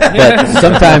 but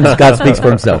sometimes God speaks for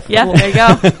himself. Yeah, there you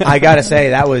go. I gotta say,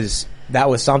 that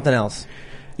was something else.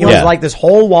 It was like this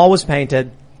whole wall was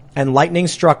painted and lightning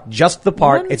struck just the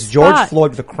part. It's George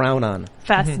Floyd with a crown on.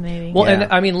 Fascinating. Well,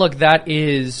 and I mean, look, that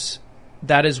is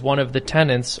one of the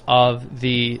tenets of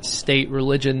the state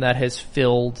religion that has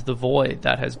filled the void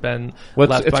that has been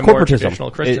left by more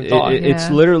traditional Christian thought. It's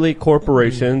literally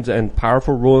corporations and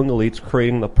powerful ruling elites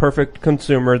creating the perfect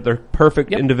consumer, the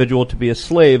perfect individual to be a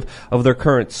slave of their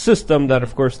current system that,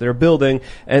 of course, they're building.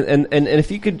 And if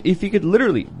you could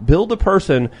literally build a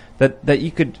person that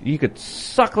you could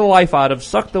suck the life out of,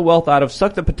 suck the wealth out of,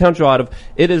 suck the potential out of,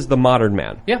 it is the modern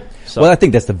man. Yeah. So, well, I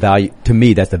think that's the value, to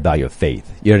me, that's the value of faith.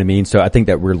 You know what I mean? So I think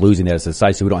that we're losing that as a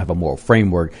society, so we don't have a moral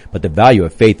framework. But the value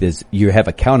of faith is you have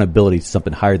accountability to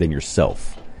something higher than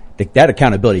yourself. That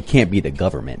accountability can't be the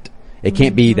government. It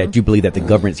can't be that you believe that the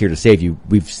government's here to save you.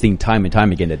 We've seen time and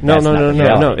time again that that's not the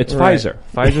reality. No. It's Pfizer.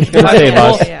 Pfizer's going to save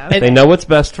us. They know what's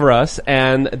best for us,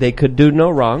 and they could do no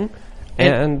wrong.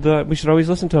 And we should always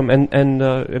listen to them.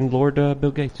 And Lord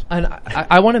Bill Gates. And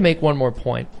I want to make one more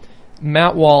point.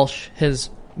 Matt Walsh has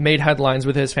made headlines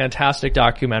with his fantastic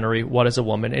documentary, What is a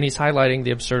Woman? And he's highlighting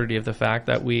the absurdity of the fact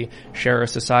that we share a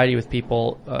society with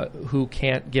people who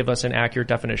can't give us an accurate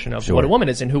definition of what a woman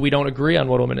is and who we don't agree on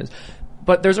what a woman is.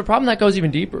 But there's a problem that goes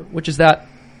even deeper, which is that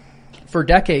for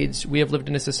decades we have lived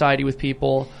in a society with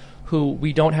people who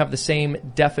we don't have the same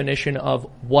definition of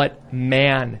what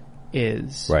man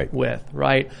is with,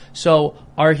 right? So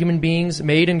are human beings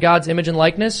made in God's image and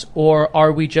likeness, or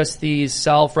are we just these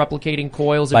self-replicating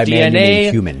coils of by DNA?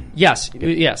 Man, you mean human.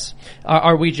 Yes.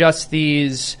 Are we just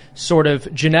these sort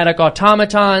of genetic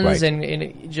automatons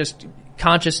and just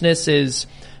consciousness is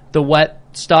the wet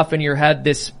stuff in your head,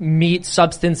 this meat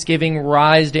substance giving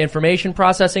rise to information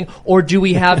processing, or do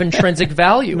we have intrinsic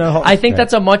value? No. I think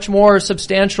that's a much more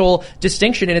substantial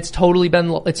distinction, and it's totally been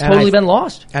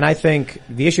lost. And I think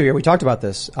the issue here, we talked about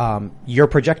this, you're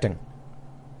projecting.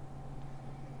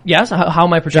 Yes, how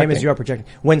am I projecting? James, you are projecting.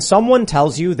 When someone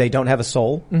tells you they don't have a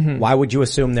soul, why would you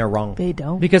assume they're wrong? They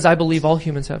don't. Because I believe all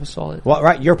humans have a soul. Well,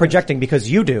 right, you're projecting because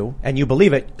you do, and you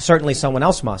believe it. Certainly someone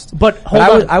else must. But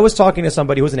hold on. I was talking to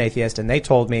somebody who was an atheist, and they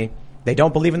told me they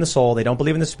don't believe in the soul, they don't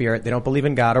believe in the spirit, they don't believe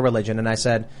in God or religion. And I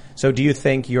said, so do you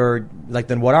think you're, like,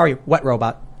 then what are you? Wet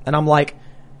robot? And I'm like,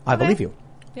 I believe you.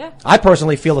 Yeah. I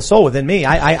personally feel a soul within me.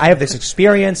 I have this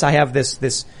experience, I have this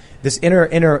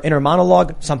inner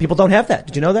monologue. Some people don't have that.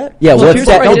 Did you know that? Yeah, well,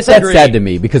 that's sad to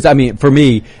me because, I mean, for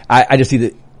me, I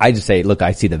just say, look,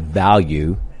 I see the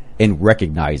value in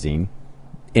recognizing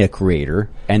a creator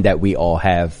and that we all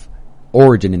have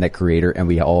origin in that creator and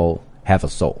we all have a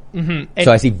soul. Mm-hmm.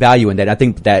 So I see value in that. I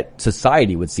think that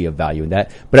society would see a value in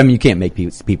that. But I mean, you can't make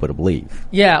people to believe.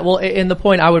 Yeah, well, and the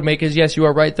point I would make is, yes, you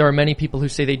are right. There are many people who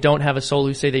say they don't have a soul,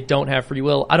 who say they don't have free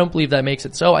will. I don't believe that makes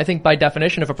it so. I think by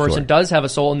definition, if a person does have a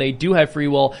soul and they do have free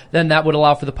will, then that would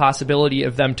allow for the possibility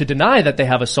of them to deny that they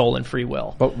have a soul and free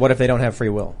will. But what if they don't have free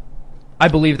will? I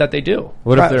believe that they do.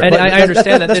 What if they're, and I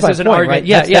understand that this is an argument. Right?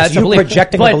 Yeah, that's it's a you belief.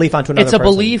 projecting but a belief onto another It's a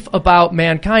person. belief about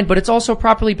mankind, but it's also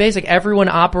properly basic. Everyone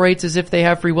operates as if they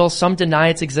have free will. Some deny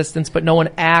its existence, but no one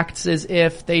acts as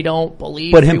if they don't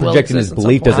believe. But him projecting his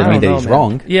belief doesn't mean that he's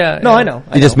wrong. Yeah. No, I know.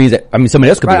 It just means that, I mean, somebody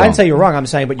else could be wrong. I didn't say you're wrong. I'm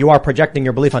saying, but you are projecting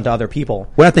your belief onto other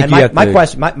people. Well, I think and you have my to-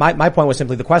 question, my point was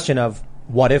simply the question of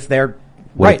what if they're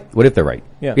right? What if they're right?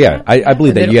 Yeah. I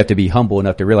believe that you have to be humble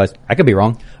enough to realize I could be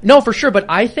wrong. No, for sure. But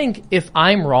I think if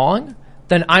I'm wrong,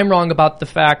 then I'm wrong about the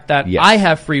fact that I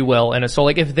have free will and a soul.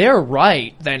 Like, if they're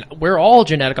right, then we're all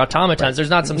genetic automatons. Right. There's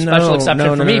not some special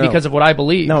exception for me because of what I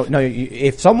believe. No.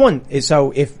 If someone is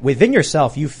if within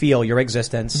yourself you feel your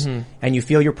existence and you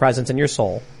feel your presence and your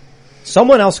soul,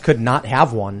 someone else could not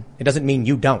have one. It doesn't mean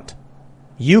you don't.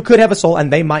 You could have a soul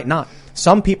and they might not.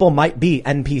 Some people might be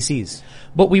NPCs.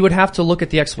 But we would have to look at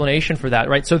the explanation for that,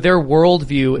 right? So their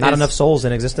worldview not enough souls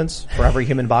in existence for every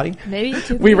human body. Maybe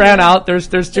we ran out. There's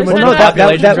too much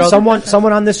population growth.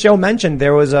 Someone on this show mentioned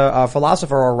there was a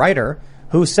philosopher or writer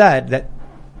who said that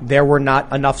there were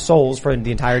not enough souls for the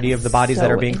entirety of the bodies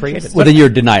that are being created. Well, then you're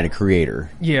denying a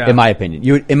creator. Yeah. In my opinion.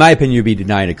 You'd be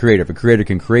denying a creator. If a creator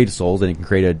can create souls, then he can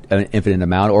create an infinite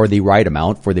amount or the right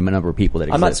amount for the number of people that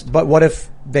exist. But what if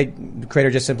the creator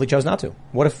just simply chose not to?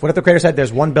 What if the creator said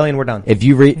there's 1 billion, we're done? If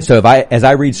you read, as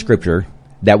I read scripture,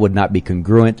 that would not be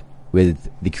congruent with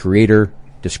the creator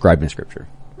described in scripture.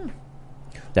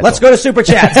 Let's go to super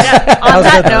chats. On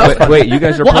that note, wait, you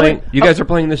guys are playing. You guys are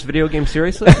playing this video game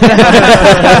seriously?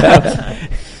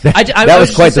 That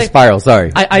was quite the spiral.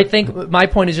 Sorry. I think my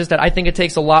point is just that I think it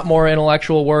takes a lot more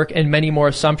intellectual work and many more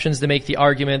assumptions to make the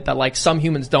argument that like some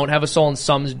humans don't have a soul and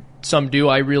some do.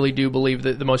 I really do believe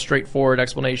that the most straightforward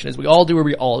explanation is we all do or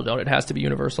we all don't. It has to be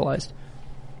universalized.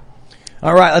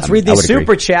 All right, let's read these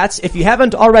super chats. If you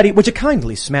haven't already, would you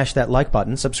kindly smash that like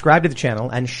button, subscribe to the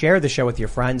channel, and share the show with your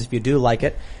friends if you do like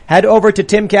it. Head over to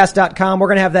timcast.com. We're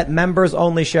going to have that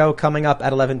members-only show coming up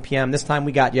at 11 p.m. This time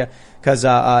we got you, because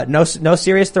no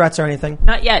serious threats or anything.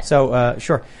 Not yet. So,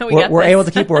 sure. We're able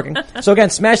to keep working. So again,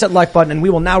 smash that like button, and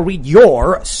we will now read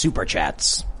your super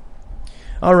chats.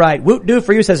 All right, Woot Do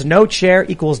For You says, no chair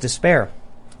equals despair.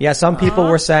 Yeah, some people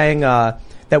were saying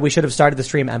that we should have started the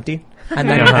stream empty. And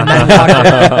then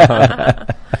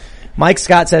Mike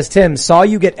Scott says, Tim, saw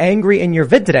you get angry in your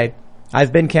vid today.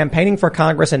 I've been campaigning for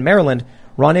Congress in Maryland,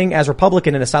 running as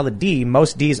Republican in a solid D.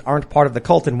 Most Ds aren't part of the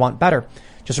cult and want better.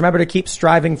 Just remember to keep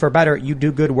striving for better. You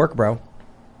do good work, bro.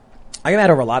 I got mad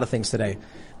over a lot of things today.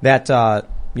 That,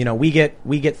 we get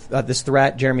this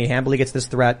threat. Jeremy Hambly gets this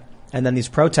threat. And then these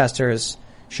protesters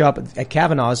show up at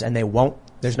Kavanaugh's and they won't.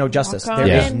 There's no justice. There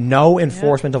is no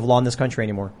enforcement of law in this country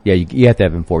anymore. Yeah, you have to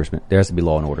have enforcement. There has to be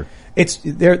law and order.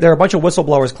 There are a bunch of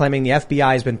whistleblowers claiming the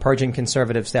FBI has been purging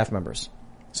conservative staff members.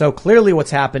 So clearly what's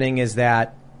happening is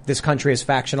that this country is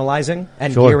factionalizing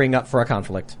and gearing up for a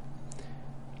conflict.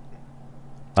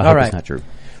 I hope it's not true.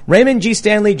 Raymond G.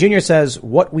 Stanley Jr. says,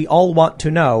 what we all want to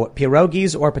know,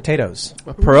 pierogies or potatoes?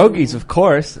 Pierogies, of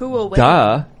course. Who will win?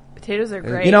 Duh. Potatoes are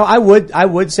great. I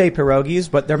would say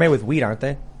pierogies, but they're made with wheat, aren't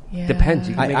they? Yeah. Depends.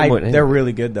 You can make them with they're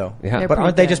really good though. Yeah. But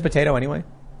aren't they just potato anyway?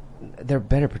 They're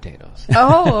better potatoes.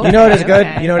 Oh, You know what is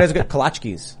good? You know what is good?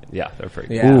 Kolachkis. Yeah, they're pretty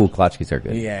good. Yeah. Ooh, klatchkis are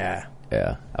good. Yeah.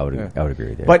 Yeah, I would agree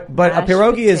with that. But a Mashed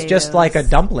pierogi is just potatoes. like a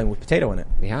dumpling with potato in it.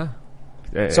 Yeah.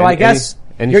 So I guess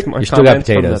any you're smart still got comments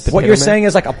from the potatoes. potato what you're man? saying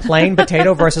is like a plain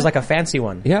potato versus like a fancy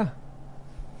one. Yeah.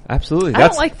 Absolutely. I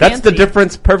don't like that's the fancy.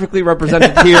 difference perfectly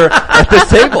represented here at this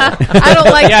table. I don't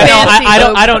like fancy.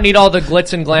 I don't need all the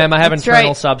glitz and glam. I have That's internal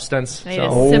right. substance. I need So.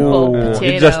 a simple potato.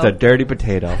 You're just a dirty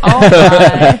potato. Oh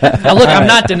my. Now look, I'm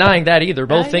not denying that either.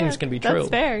 Both things can be true. That's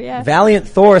fair, yeah. Valiant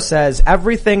Thor says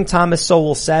everything Thomas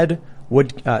Sowell said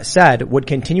would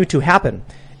continue to happen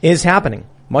is happening.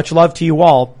 Much love to you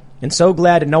all, and so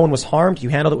glad no one was harmed. You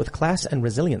handled it with class and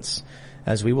resilience,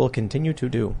 as we will continue to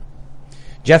do.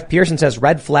 Jeff Pearson says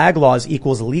red flag laws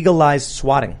equals legalized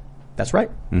swatting. That's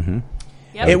right. Mm-hmm.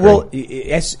 Yep. It will,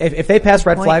 if they pass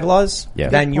red flag laws,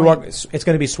 then it's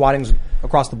going to be swattings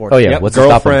across the board. Oh yeah, Yep. what's to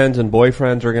stop them? Girlfriends and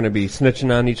boyfriends are going to be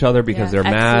snitching on each other because they're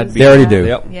mad. Exes. They already do.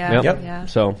 Yep. Yeah. Yep. Yeah.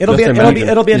 So It'll be just imagine.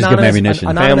 anonymous ammunition.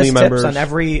 tips Family members.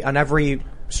 on every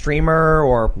streamer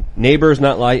or neighbors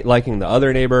not liking the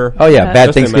other neighbor. Oh yeah, bad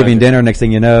Just Thanksgiving imagine. dinner. Next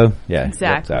thing you know, yeah,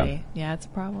 Exactly. Yeah, it's a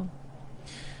problem.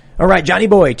 All right, Johnny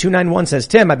Boy 291 says,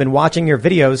 Tim, I've been watching your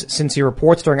videos since your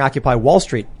reports during Occupy Wall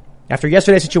Street. After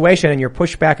yesterday's situation and your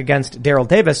pushback against Daryl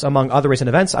Davis, among other recent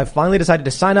events, I've finally decided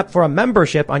to sign up for a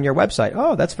membership on your website.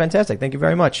 Oh, that's fantastic. Thank you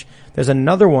very much. There's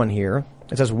another one here.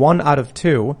 It says 1 out of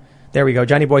 2. There we go.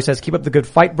 Johnny Boy says, keep up the good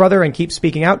fight, brother, and keep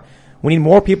speaking out. We need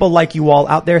more people like you all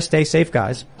out there. Stay safe,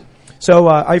 guys. So,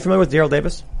 are you familiar with Daryl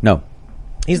Davis? No.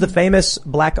 He's the famous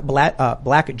black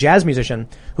jazz musician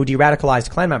who de-radicalized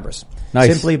Klan members. Nice.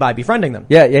 Simply by befriending them.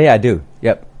 Yeah, I do.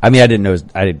 Yep. I mean, I didn't know.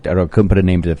 I couldn't put a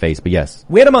name to the face, but yes.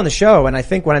 We had him on the show, and I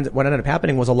think what ended up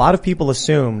happening was a lot of people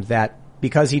assumed that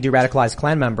because he de-radicalized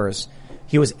Klan members,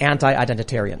 he was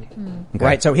anti-identitarian. Okay.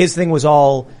 Right? So his thing was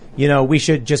all, we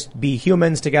should just be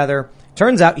humans together.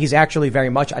 Turns out he's actually very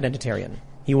much identitarian.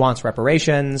 He wants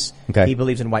reparations. Okay. He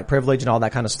believes in white privilege and all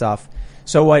that kind of stuff.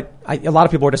 So a lot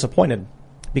of people were disappointed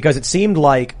because it seemed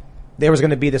like there was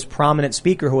going to be this prominent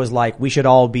speaker who was like, we should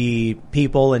all be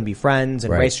people and be friends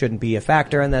and race shouldn't be a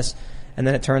factor in this. And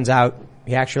then it turns out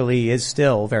he actually is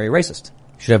still very racist.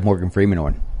 Should have Morgan Freeman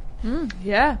on.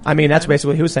 Yeah. I mean, that's basically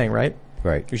what he was saying, right?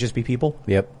 Right. You should just be people.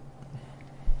 Yep.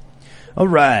 All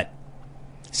right.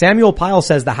 Samuel Pyle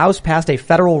says the House passed a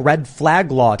federal red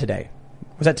flag law today.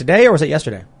 Was that today or was it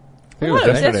yesterday? I think it was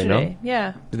yesterday, no?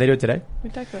 Yeah. Did they do it today? We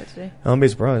talked about it today. I'll be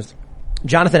surprised.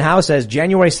 Jonathan Howe says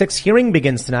January 6th hearing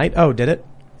begins tonight. Oh, did it?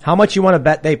 How much you want to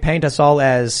bet they paint us all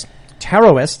as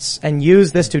terrorists and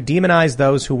use this to demonize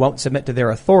those who won't submit to their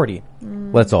authority?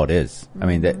 Well, that's all it is. I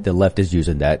mean, the left is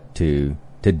using that to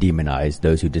demonize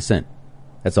those who dissent.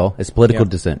 That's all. It's political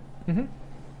dissent. Mm-hmm.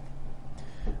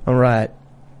 All right.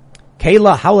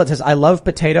 Kayla Howlett says, I love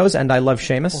potatoes and I love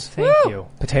Seamus. Well, thank you.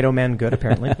 Potato man good,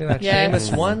 apparently.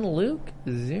 Seamus 1, Luke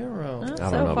 0. I don't So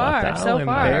know far, about that. so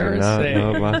far. I don't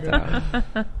know about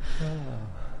that.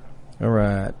 All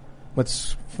right.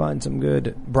 Let's find some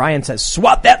good. Brian says,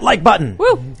 swat that like button.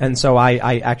 Woo! And so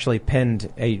I actually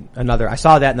pinned another. I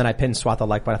saw that and then I pinned swat the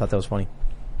like button. I thought that was funny.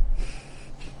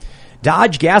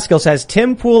 Dodge Gaskill says,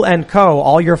 Tim Pool and Co.,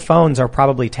 all your phones are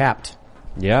probably tapped.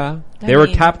 Yeah. They were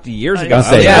tapped years ago.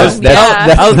 I was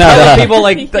telling people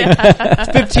like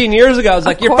 15 years ago, I was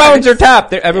like, your phones are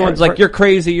tapped. Everyone's like, you're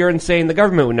crazy, you're insane. The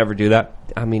government would never do that.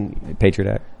 I mean, Patriot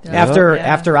Act.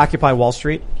 After Occupy Wall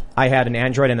Street, I had an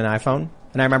Android and an iPhone.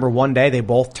 And I remember one day they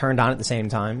both turned on at the same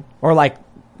time. Or like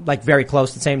very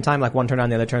close at the same time. Like one turned on,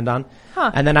 the other turned on.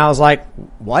 Huh. And then I was like,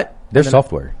 what? There's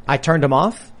software. I turned them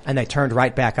off and they turned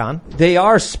right back on. they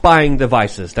are spying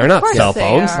devices. They're not course cell they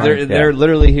phones. are. They're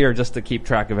literally here just to keep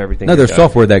track of everything. No, you're there's doing.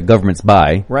 software that governments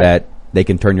buy Right. that they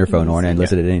can turn your phone on and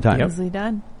listen at any time. Easily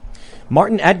done.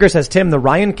 Martin Edgar says, Tim, the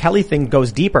Ryan Kelly thing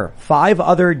goes deeper. 5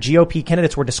 other GOP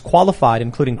candidates were disqualified,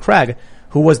 including Craig,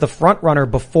 who was the front runner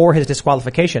before his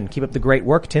disqualification. Keep up the great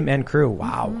work, Tim and crew.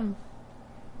 Wow.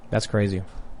 That's crazy.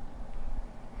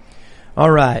 All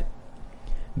right.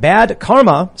 Bad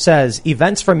Karma says,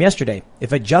 events from yesterday.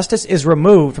 If a justice is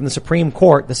removed from the Supreme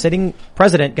Court, the sitting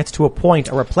president gets to appoint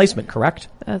a replacement, correct?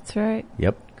 That's right.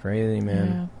 Yep. Crazy, man.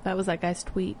 Yeah. That was that guy's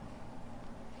tweet.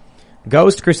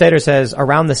 Ghost Crusader says,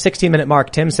 around the 16-minute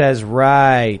mark, Tim says,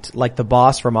 right, like the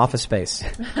boss from Office Space.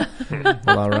 Well,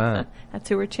 all right. That's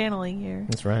who we're channeling here.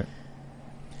 That's right.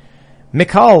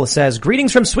 Mikal says,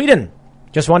 greetings from Sweden.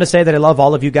 Just want to say that I love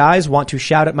all of you guys. Want to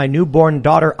shout at my newborn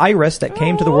daughter, Iris, that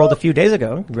came to the world a few days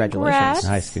ago. Congratulations. Congrats.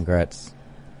 Nice. Congrats.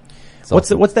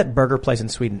 What's that burger place in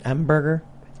Sweden? M-Burger?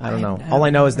 I don't know. All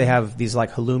I know is they have these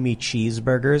like halloumi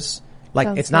cheeseburgers. Like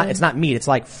Sounds it's good. not meat. It's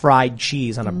like fried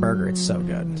cheese on a burger. It's so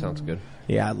good. Sounds good.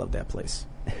 Yeah, I love that place.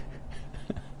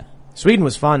 Sweden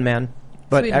was fun, man.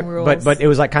 But Sweden rules. but it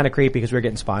was like kind of creepy because we were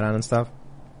getting spied on and stuff.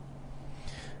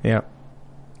 Yeah.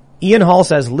 Ian Hall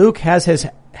says Luke has his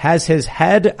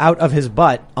head out of his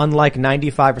butt, unlike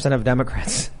 95% of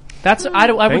Democrats. That's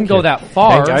I wouldn't go that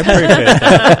far. I appreciate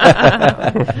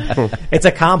that. It's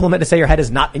a compliment to say your head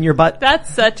is not in your butt. That's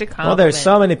such a compliment. Well, there's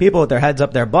so many people with their heads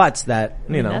up their butts that,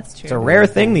 that's true. it's a rare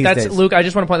thing these That's days. Luke. I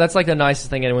just want to point. That's like the nicest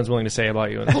thing anyone's willing to say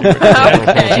about you. In the Super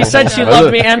Okay. She said she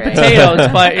loved me and potatoes,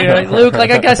 but Luke,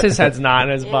 like I guess his head's not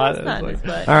in his butt. It's not in his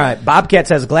butt. All right. Bobcat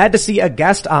says, glad to see a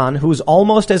guest on who's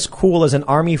almost as cool as an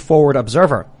Army forward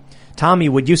observer. Tommy,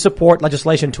 would you support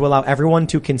legislation to allow everyone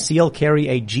to conceal carry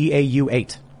a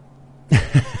GAU-8?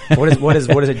 What is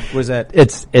that?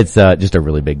 It's just a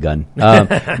really big gun.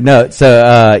 No,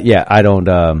 so yeah, I don't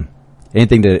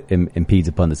anything that impedes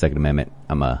upon the Second Amendment.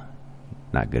 I'm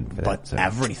not good for that. But so.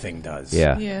 everything does.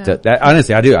 Yeah. So that,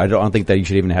 honestly, I do. I don't think that you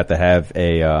should even have to have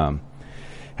a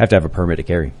permit to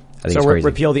carry. I think So it's crazy.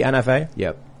 repeal the NFA?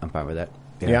 Yep, I'm fine with that.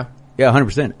 Yeah. Yeah,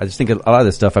 100%. I just think a lot of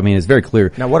this stuff, I mean, it's very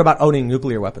clear. Now, what about owning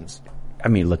nuclear weapons? I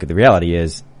mean, look, the reality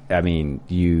is, I mean,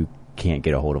 you can't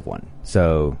get a hold of one.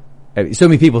 So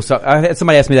many people, I had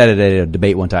somebody ask me that at a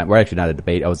debate one time, or actually not a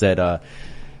debate. I was at,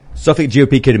 Suffolk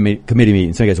GOP committee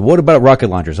meeting. So he goes, what about rocket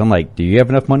launchers? I'm like, do you have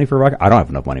enough money for rocket? I don't have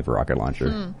enough money for a rocket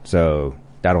launcher. So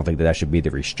I don't think that should be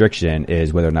the restriction,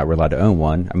 is whether or not we're allowed to own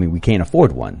one. I mean, we can't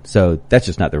afford one. So that's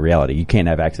just not the reality. You can't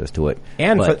have access to it.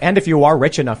 And if you are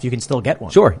rich enough, you can still get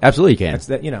one. Sure, absolutely you can. That's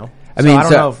that, you know. I mean, I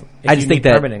don't know if I just think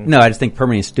that permitting. No, I just think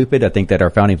permitting is stupid. I think that our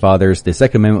founding fathers, the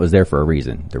Second Amendment was there for a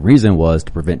reason. The reason was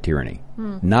to prevent tyranny,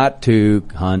 not to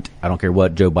hunt. I don't care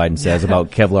what Joe Biden says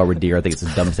about Kevlar with deer. I think it's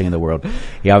the dumbest thing in the world.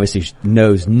 He obviously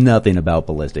knows nothing about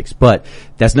ballistics, but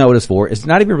that's not what it's for. It's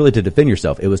not even really to defend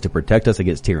yourself. It was to protect us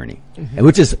against tyranny, and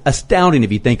which is astounding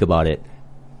if you think about it.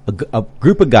 A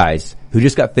group of guys who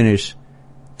just got finished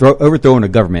overthrowing a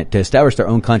government to establish their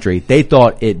own country, they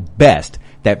thought it best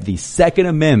that the Second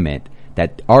Amendment,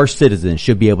 that our citizens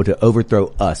should be able to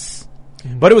overthrow us.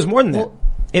 But it was more than that.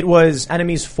 It was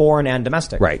enemies foreign and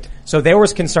domestic. Right. So they were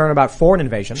concerned about foreign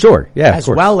invasion. Sure, yeah, as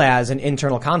well as an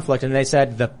internal conflict. And they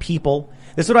said the people.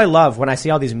 This is what I love when I see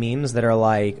all these memes that are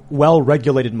like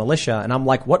well-regulated militia. And I'm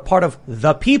like, what part of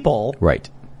the people? Right.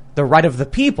 The right of the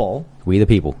people. We the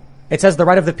people. It says the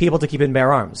right of the people to keep and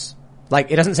bear arms. Like,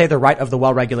 it doesn't say the right of the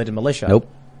well-regulated militia. Nope.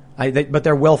 But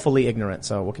they're willfully ignorant.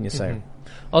 So what can you say?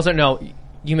 Also, no,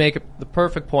 you make the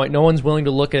perfect point. No one's willing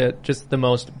to look at just the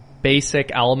most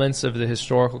basic elements of the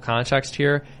historical context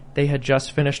here. They had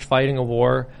just finished fighting a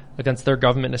war against their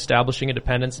government and establishing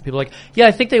independence. People are like, yeah,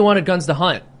 I think they wanted guns to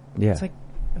hunt. Yeah. It's like,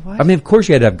 what? I mean, of course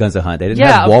you had to have guns to hunt. They didn't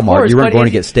Yeah, have of Walmart. course, You weren't but going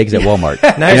to get steaks at Walmart.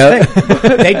 Now, here's the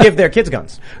thing. They'd give their kids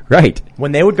guns. Right.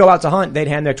 When they would go out to hunt, they'd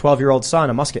hand their 12-year-old son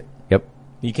a musket. Yep.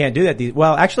 You can't do that.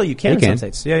 Well, actually, you can You in can.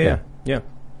 some states. Yeah.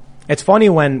 It's funny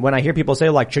when I hear people say,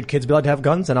 like, should kids be allowed to have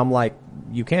guns? And I'm like,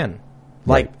 you can.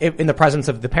 Like, in the presence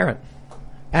of the parent.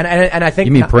 And I think...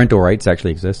 You mean parental rights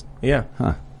actually exist? Yeah.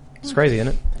 Huh. It's crazy,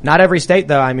 isn't it? Not every state,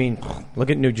 though. I mean, look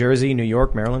at New Jersey, New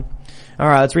York, Maryland. All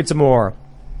right, let's read some more.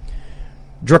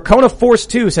 Dracona Force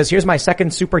 2 says, here's my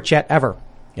second super chat ever.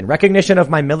 In recognition of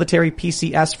my military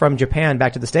PCS from Japan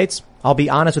back to the States, I'll be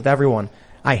honest with everyone.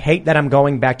 I hate that I'm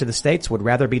going back to the States, would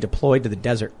rather be deployed to the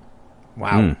desert.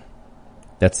 Wow.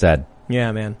 That's sad.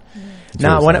 Yeah, man. It's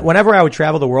Now, really sad. whenever I would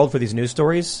travel the world for these news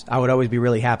stories, I would always be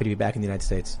really happy to be back in the United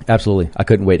States. Absolutely. I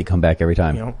couldn't wait to come back every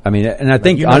time. You know? I mean, and I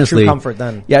think you know honestly, true comfort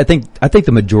then. Yeah, I think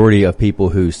the majority of people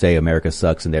who say America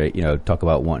sucks and they, talk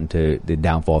about wanting the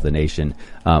downfall of the nation,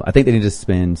 I think they need to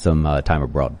spend some time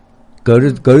abroad. Go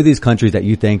to these countries that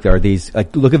you think are these,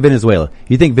 like, look at Venezuela.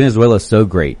 You think Venezuela is so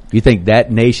great. You think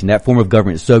that nation, that form of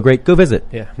government is so great. Go visit.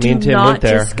 Yeah. Do Me and Tim not went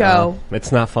there. just go.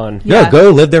 It's not fun. Yeah. Yeah,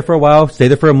 go live there for a while, stay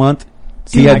there for a month.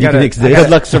 See how you can exist. Good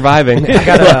luck surviving.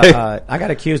 I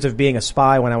got accused of being a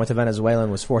spy when I went to Venezuela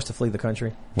and was forced to flee the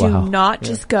country. Wow. Do not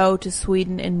just go to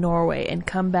Sweden and Norway and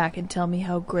come back and tell me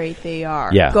how great they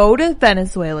are. Yeah. Go to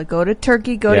Venezuela, go to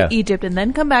Turkey, go Yeah. to Egypt, and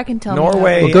then come back and tell me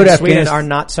Norway Well, go to and Sweden Afghanistan. are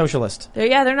not socialist.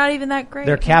 they're not even that great.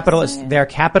 They're I'm just capitalist. saying. They're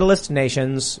capitalist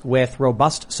nations with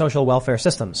robust social welfare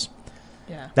systems.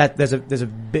 Yeah. That there's a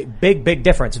big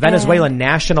difference. Venezuela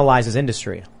nationalizes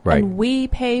industry. Right. And we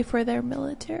pay for their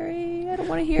military. I don't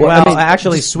want to hear Well, it.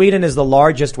 actually, Sweden is the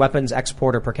largest weapons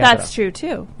exporter per capita. That's true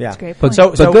too. Yeah. That's a great But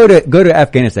point. So- go to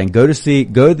Afghanistan. Go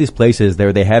to these places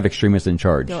there they have extremists in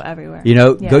charge. Go everywhere.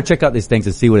 Go Yeah. check out these things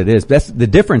and see what it is. That's the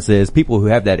difference is people who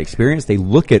have that experience, they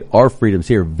look at our freedoms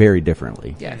here very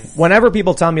differently. Yes. Whenever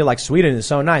people tell me like Sweden is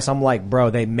so nice, I'm like, bro,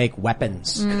 they make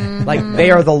weapons. Mm-hmm. Like they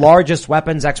are the largest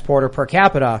weapons exporter per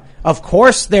capita. Of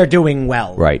course they're doing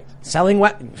well. Right. Selling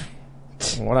weapons.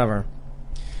 Whatever.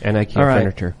 And IKEA All right.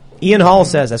 furniture. Ian Hall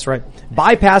says, that's right.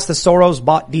 Bypass the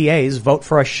Soros-bought DAs, vote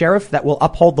for a sheriff that will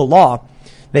uphold the law.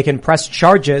 They can press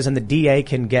charges and the DA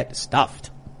can get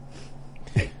stuffed.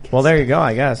 Well, there you go,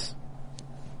 I guess.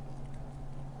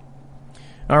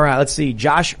 All right, let's see.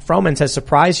 Josh Froman says,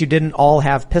 surprised you didn't all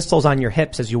have pistols on your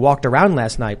hips as you walked around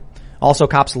last night. Also,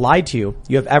 cops lied to you.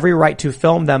 You have every right to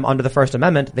film them under the First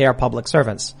Amendment. They are public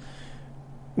servants.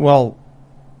 Well,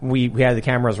 we had the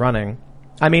cameras running.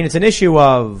 I mean, it's an issue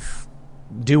of,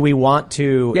 do we want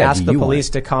to ask the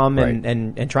police to come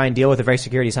and try and deal with a very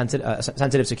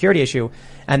sensitive security issue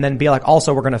and then be like,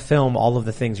 also, we're going to film all of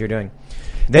the things you're doing.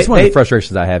 That's one of the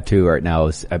frustrations I have too right now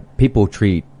is people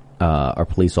treat our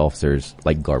police officers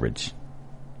like garbage.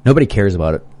 Nobody cares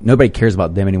about it. Nobody cares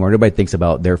about them anymore. Nobody thinks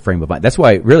about their frame of mind. That's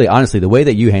why, really, honestly, the way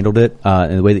that you handled it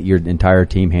and the way that your entire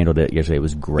team handled it yesterday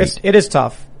was great. It is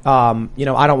tough. I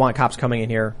don't want cops coming in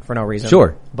here for no reason.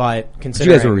 Sure. But But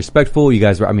considering you guys were respectful. You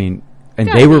guys were, I mean,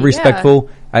 and they were respectful,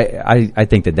 I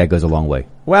think that goes a long way.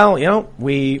 Well,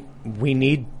 we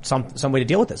need some way to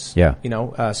deal with this.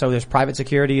 Yeah. So there's private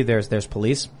security, there's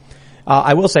police.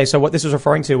 I will say, so what this was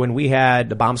referring to when we had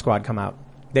the bomb squad come out,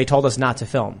 they told us not to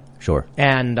film. Sure.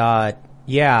 And,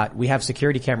 we have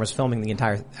security cameras filming the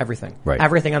entire, everything. Right.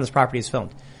 Everything on this property is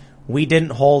filmed. We didn't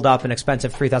hold up an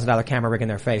expensive $3,000 camera rig in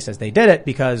their face as they did it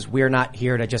because we're not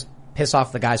here to just piss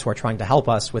off the guys who are trying to help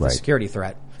us with a security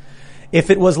threat. If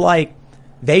it was like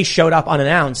they showed up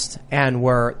unannounced and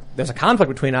there's a conflict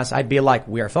between us, I'd be like,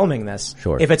 we are filming this.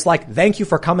 Sure. If it's like, thank you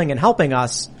for coming and helping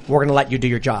us, we're going to let you do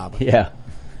your job. Yeah.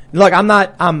 Look, I'm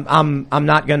not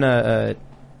gonna,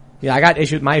 I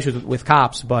got my issues with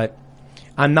cops, but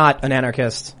I'm not an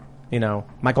anarchist.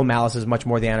 Michael Malice is much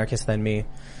more the anarchist than me.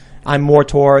 I'm more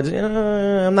towards,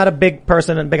 I'm not a big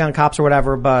person and big on cops or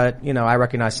whatever, but, I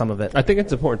recognize some of it. I think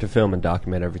it's important to film and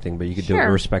document everything, but you could do it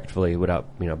respectfully without,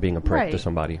 being a prick to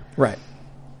somebody. Right.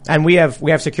 And we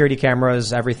have security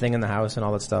cameras, everything in the house and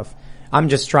all that stuff. I'm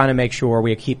just trying to make sure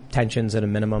we keep tensions at a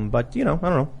minimum, but, I don't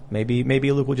know. Maybe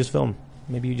Luke will just film.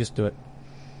 Maybe you just do it.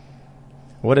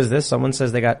 What is this? Someone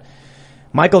says they got...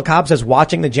 Michael Cobb says,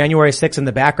 watching the January 6th in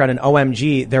the background and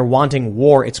OMG, they're wanting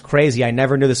war. It's crazy. I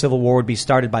never knew the Civil War would be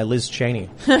started by Liz Cheney.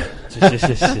 Yeah,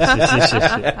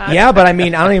 but I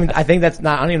don't even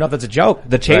know if that's a joke.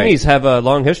 The Cheneys have a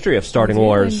long history of starting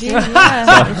wars. Indeed,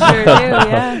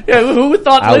 sure do, who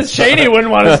thought Liz Cheney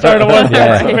wouldn't want to start a war?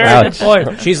 That's a very good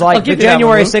point. She's like, the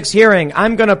January 6th hearing,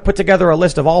 I'm going to put together a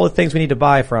list of all the things we need to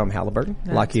buy from Halliburton,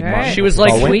 Lockheed Martin. She was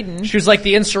like,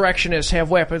 the insurrectionists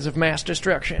have weapons of mass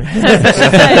destruction. If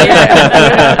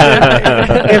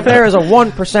there is a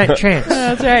 1% chance.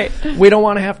 That's right. We don't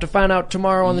want to have to find out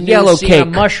tomorrow on the news. Yellow cake.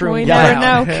 Mushroom. We never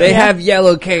know. They have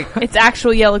yellow cake. It's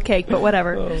actual yellow cake, but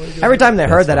whatever. Every time they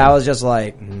heard that, I was just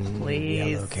like,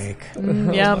 please. Yellow cake.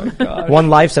 Yum. One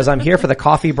Life says, I'm here for the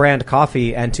coffee brand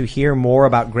coffee and to hear more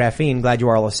about graphene. Glad you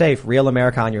are all safe. Real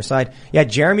America on your side. Yeah,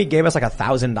 Jeremy gave us like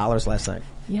 $1,000 last night.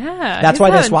 Yeah. That's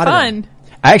why they swatted him.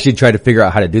 I actually tried to figure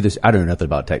out how to do this. I don't know nothing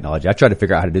about technology. I tried to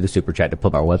figure out how to do the super chat to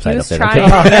put my website up there.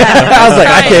 I was like,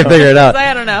 I can't figure it out.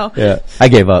 I don't know. Yeah, I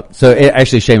gave up. So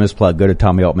actually, shameless plug. Go to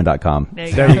TommyAltman.com.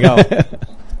 There you go.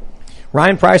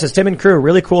 Ryan Pryor says, Tim and crew,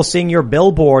 really cool seeing your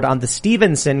billboard on the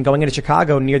Stevenson going into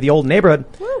Chicago near the old neighborhood.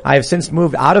 Woo. I have since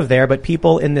moved out of there, but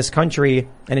people in this country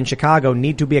and in Chicago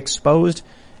need to be exposed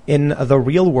in the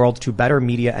real world to better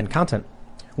media and content.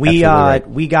 We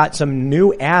got some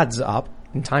new ads up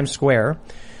in Times Square.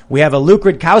 We have a Luke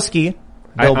Rudkowski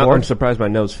billboard. I'm surprised my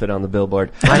nose fit on the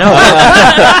billboard. I know.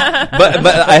 but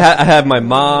I have my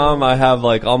mom. I have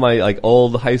like all my like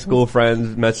old high school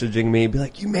friends messaging me, be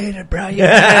like, "You made it, bro."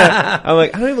 Yeah. I'm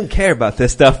like, I don't even care about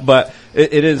this stuff, but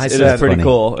it is pretty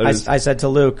cool. I said to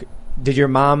Luke, "Did your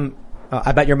mom?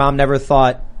 I bet your mom never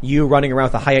thought you running around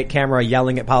with a high-eight camera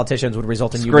yelling at politicians would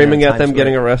result in screaming you at them,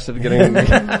 getting arrested, getting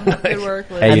good work.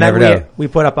 Hey, you never know. We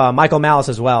put up Michael Malice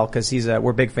as well because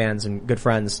we're big fans and good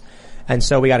friends, and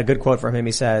so we got a good quote from him.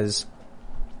 He says,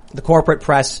 "The corporate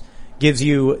press gives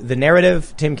you the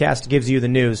narrative, Timcast gives you the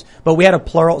news." But we had a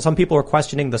plural. Some people were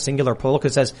questioning the singular plural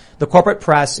because it says the corporate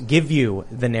press give you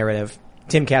the narrative,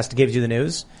 Timcast gives you the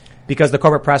news. Because the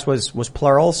corporate press was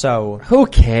plural, so who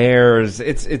cares?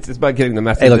 It's about getting the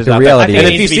message. Hey, look, the reality and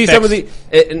is, if you see some of the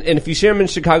and if you see them in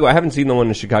Chicago, I haven't seen the one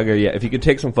in Chicago yet. If you could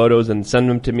take some photos and send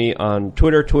them to me on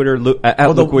Twitter,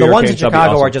 the ones in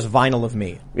Chicago are just vinyl of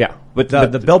me. Yeah, but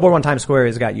the billboard on Times Square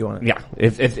has got you on it. Yeah,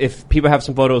 if people have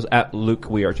some photos at Luke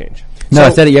We Are Change. No, I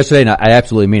said it yesterday, and I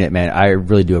absolutely mean it, man. I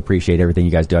really do appreciate everything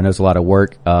you guys do. I know it's a lot of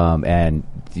work, and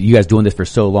you guys doing this for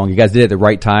so long. You guys did it at the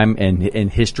right time in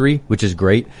history, which is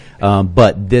great.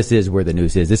 But this is where the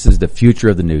news is. This is the future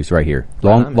of the news right here.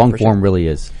 Long form really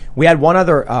is. We had one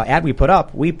other ad we put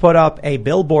up. We put up a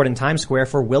billboard in Times Square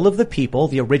for Will of the People,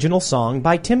 the original song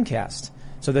by Timcast.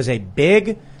 So there's a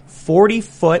big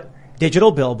 40-foot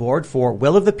digital billboard for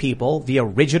Will of the People, the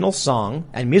original song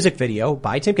and music video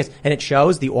by Timcast. And it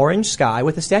shows the orange sky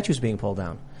with the statues being pulled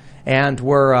down. And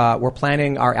we're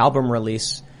planning our album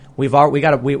release. We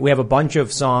have a bunch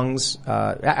of songs.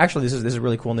 Actually, this is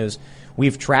really cool news.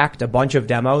 We've tracked a bunch of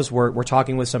demos. We're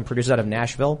talking with some producers out of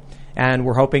Nashville, and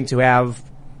we're hoping to have,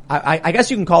 I guess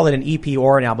you can call it an EP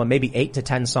or an album, maybe 8 to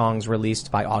 10 songs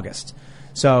released by August.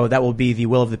 So that will be the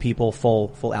Will of the People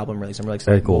full album release. I'm really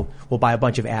excited. Very cool. We'll buy a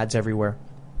bunch of ads everywhere.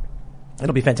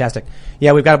 It'll be fantastic.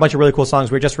 Yeah, we've got a bunch of really cool songs.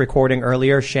 We were just recording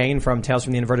earlier. Shane from Tales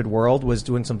from the Inverted World was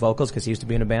doing some vocals because he used to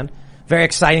be in a band. Very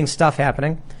exciting stuff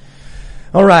happening.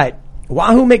 All right.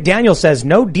 Wahoo McDaniel says,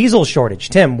 no diesel shortage.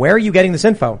 Tim, where are you getting this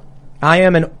info? I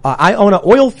own an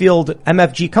oil field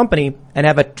MFG company and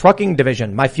have a trucking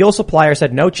division. My fuel supplier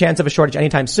said no chance of a shortage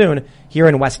anytime soon here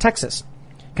in West Texas.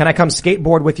 Can I come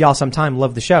skateboard with y'all sometime?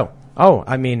 Love the show. Oh,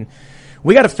 I mean,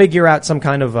 we got to figure out some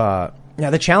kind of,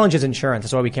 the challenge is insurance.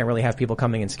 That's why we can't really have people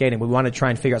coming and skating. We want to try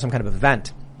and figure out some kind of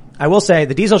event. I will say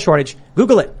the diesel shortage,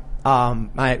 Google it.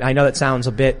 I know that sounds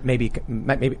a bit, maybe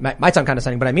might sound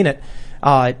condescending, but I mean it.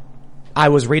 I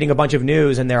was reading a bunch of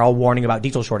news and they're all warning about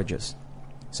diesel shortages.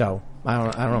 So, I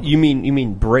don't know. You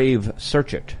mean Brave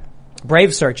Search It.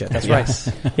 Brave Search It, that's right.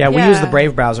 Yeah, we use the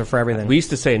Brave browser for everything. We used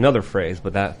to say another phrase,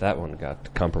 but that one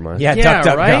got compromised. Yeah, duck,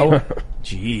 duck, right? go.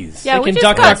 Jeez. Yeah, we can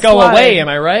duck, duck, go away, am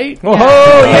I right? Oh,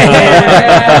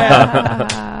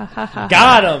 yeah.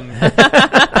 Got him.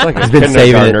 Like It's been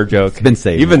saving it. joke. It's been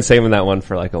saving You've been saving that one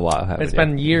for like a while, haven't It's you?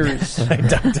 been years.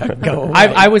 Duck, duck, go away.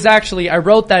 I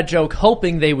wrote that joke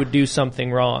hoping they would do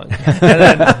something wrong. And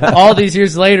then all these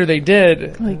years later they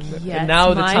did. Like, yes, and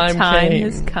now the my time came.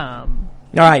 has come.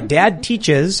 All right, Dad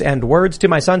teaches, and words to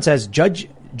my son says,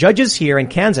 judges here in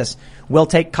Kansas will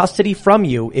take custody from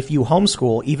you if you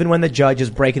homeschool, even when the judge is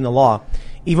breaking the law.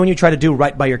 Even when you try to do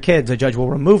right by your kids, a judge will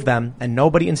remove them, and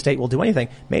nobody in state will do anything.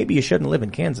 Maybe you shouldn't live in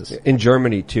Kansas. In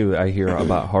Germany, too, I hear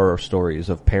about horror stories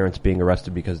of parents being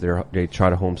arrested because they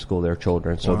try to homeschool their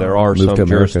children. So there are Move to some America.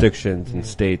 jurisdictions and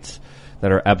states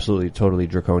that are absolutely, totally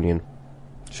draconian.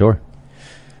 Sure.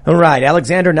 All right,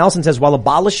 Alexander Nelson says, while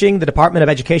abolishing the Department of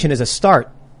Education is a start,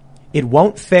 it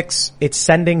won't fix its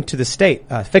sending to the state.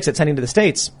 Sending to the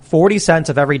states. 40 cents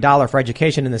of every dollar for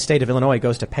education in the state of Illinois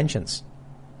goes to pensions.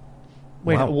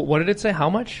 Wait, Wow. what did it say? How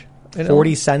much?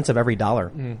 40 cents of every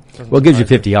dollar. Well, it gives you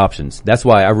 50 options. That's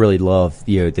why I really love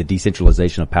the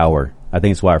decentralization of power. I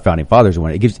think it's why our founding fathers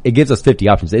wanted it. It gives us 50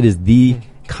 options. It is the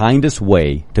kindest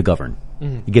way to govern.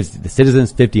 It gives the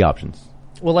citizens 50 options.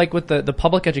 Well, like with the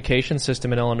public education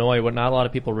system in Illinois, what not a lot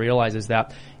of people realize is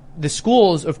that the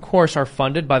schools, of course, are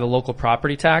funded by the local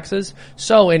property taxes.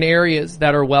 So in areas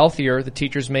that are wealthier, the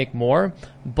teachers make more.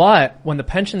 But when the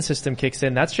pension system kicks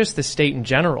in, that's just the state in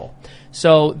general.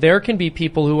 So there can be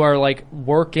people who are like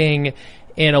working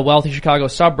in a wealthy Chicago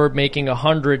suburb making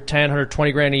 $110,000,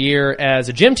 $120,000 a year as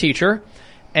a gym teacher.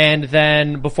 And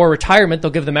then before retirement,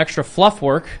 they'll give them extra fluff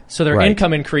work so their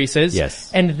income increases.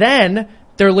 Yes. And then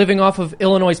they're living off of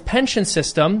Illinois' pension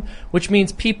system, which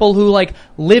means people who like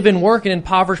live and work in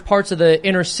impoverished parts of the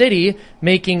inner city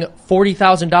making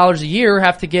 $40,000 a year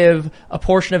have to give a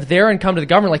portion of their income to the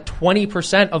government, like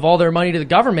 20% of all their money to the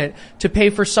government to pay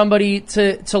for somebody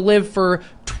to live for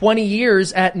 20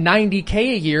 years at $90K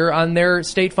a year on their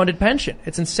state-funded pension.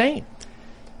 It's insane.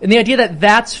 And the idea that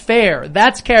that's fair,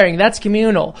 that's caring, that's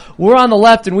communal. We're on the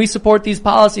left and we support these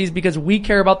policies because we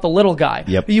care about the little guy.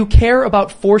 Yep. But you care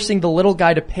about forcing the little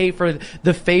guy to pay for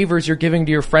the favors you're giving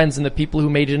to your friends and the people who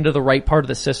made it into the right part of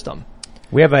the system.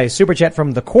 We have a super chat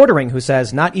from The Quartering who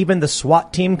says, not even the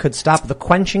SWAT team could stop the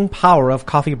quenching power of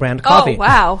coffee brand coffee. Oh,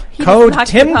 wow. He Code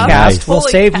just knocked it up. TIMCAST will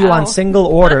Holy save you cow. on single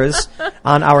orders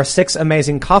on our 6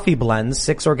 amazing coffee blends,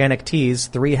 6 organic teas,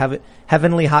 3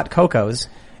 heavenly hot cocos.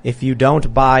 If you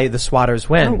don't buy, the SWATers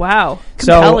win. Oh, wow.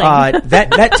 So, Compelling. that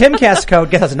TIMCAST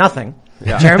code gets us nothing.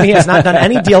 Yeah. Jeremy has not done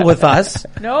any deal with us.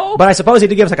 No. But I suppose he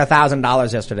did give us like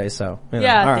 $1,000 yesterday, so. You know,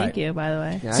 Yeah, all thank right. you, by the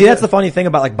way. See, that's the funny thing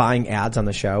about like buying ads on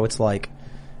the show. It's like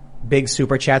big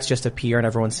super chats just appear and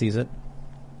everyone sees it.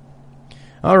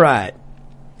 All right.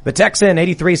 The Texan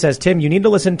 83 says, Tim, you need to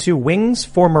listen to Wings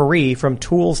for Marie from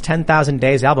Tool's 10,000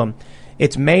 Days album.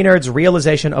 It's Maynard's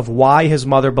realization of why his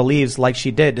mother believes like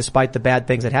she did despite the bad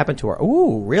things that happened to her.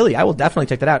 Ooh, really? I will definitely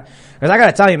check that out. Because I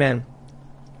gotta tell you, man,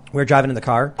 we were driving in the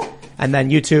car and then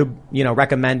YouTube,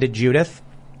 recommended Judith.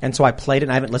 And so I played it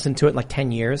and I haven't listened to it in like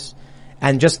 10 years.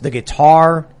 And just the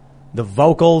guitar, the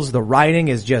vocals, the writing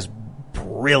is just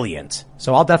brilliant.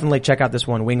 So I'll definitely check out this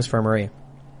one, Wings for Marie.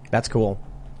 That's cool.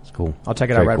 It's cool. I'll check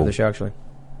it out Very right cool. after the show, actually.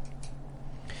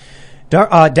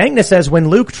 Dankness says, when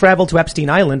Luke traveled to Epstein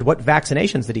Island, what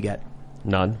vaccinations did he get?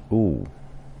 None. Ooh.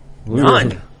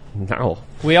 None. No.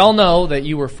 We all know that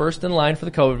you were first in line for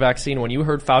the COVID vaccine when you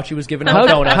heard Fauci was giving out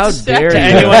donuts How dare to you?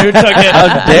 anyone who took it.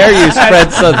 How dare you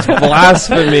spread such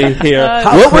blasphemy here?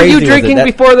 What were you crazy was it drinking that-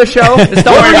 before the show? What were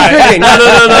worry you about it. drinking?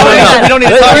 No. We don't need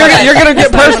to talk about it. You're going to get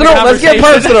It's not a personal? Let's get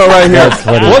conversation. personal right here. That's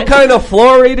funny. What kind of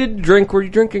fluoridated drink were you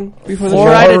drinking before the show?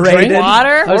 Fluoridated drink?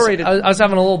 Water? I was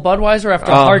having a little Budweiser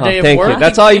after a hard day of Thank work. you.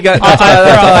 That's all you got. After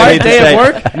That's all a I hard need to day say. of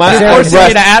work, I forcing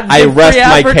me to add rest free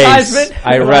my case. advertisement.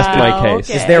 I rest my Wow, case.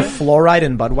 okay. Is there fluoride in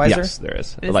in Budweiser? Yes, there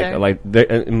is. Is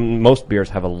Most beers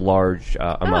have a large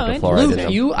amount of fluoride in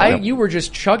them. Luke, you were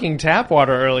just chugging tap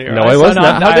water earlier. No, I was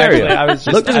not. How dare you? I was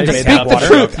just Luke, I made speak that the water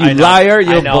truth, joke. you liar,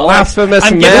 you blasphemous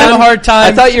man. I'm giving him a hard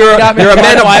time. I thought you're a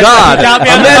man of God. A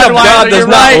man of God does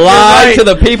not lie to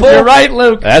the people. You're right,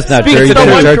 Luke. That's not Speak true. to You the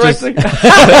go one to churches.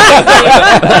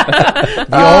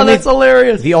 That's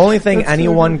hilarious. The only thing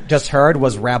anyone just heard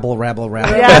was rabble, rabble,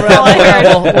 rabble. Yeah, that's all I heard.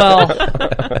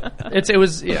 Well, it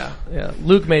was yeah.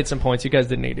 Luke made some points. You guys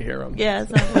didn't need to hear them. Yeah,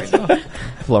 it's not very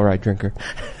Fluoride drinker.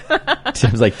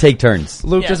 It was like, take turns.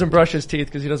 Luke doesn't brush his teeth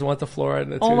because he doesn't want the fluoride in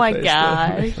the toothpaste. Oh my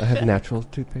gosh. I have natural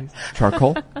toothpaste.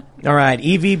 Charcoal. All right.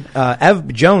 Ev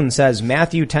Jones says,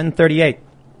 Matthew 10:38.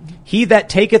 He that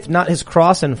taketh not his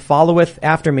cross and followeth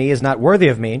after me is not worthy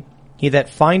of me. He that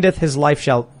findeth his life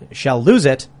shall lose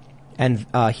it, and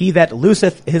he that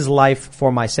loseth his life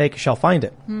for my sake shall find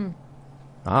it.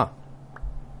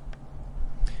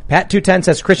 Pat 210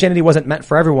 says Christianity wasn't meant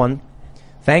for everyone.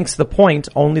 Thanks the point,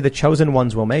 only the chosen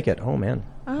ones will make it. Oh man.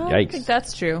 I think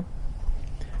that's true.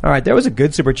 All right, there was a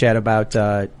good super chat about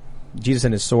Jesus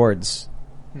and his swords,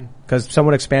 because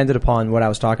someone expanded upon what I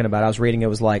was talking about. I was reading, it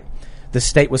was like the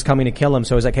state was coming to kill him,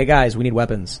 so it was like, hey guys, we need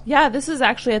weapons. Yeah, this is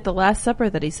actually at the Last Supper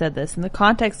that he said this, and the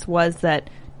context was that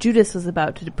Judas was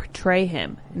about to betray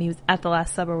him, and he was at the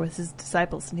Last Supper with his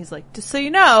disciples, and he's like, just so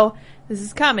you know, this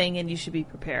is coming, and you should be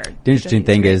prepared. The interesting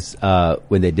thing is,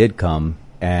 when they did come,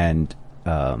 and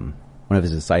one of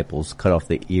his disciples cut off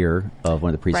the ear of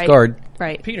one of the priest's guard.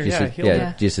 Right. Peter,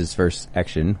 Jesus' first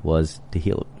action was to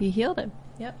heal him. He healed him.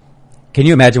 Yep. Can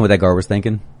you imagine what that guard was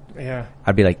thinking? Yeah.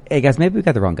 I'd be like, hey guys, maybe we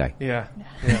got the wrong guy. Yeah.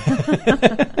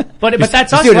 But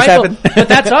that's us, see what just right? happened? But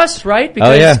that's us, right?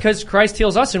 Oh, Because Christ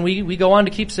heals us, and we go on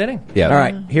to keep sinning. Yeah. All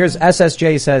right. Here's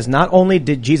SSJ says, not only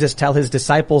did Jesus tell his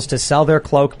disciples to sell their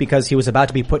cloak because he was about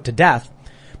to be put to death,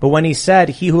 but when he said,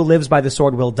 he who lives by the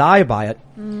sword will die by it,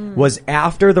 was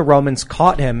after the Romans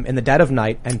caught him in the dead of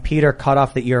night and Peter cut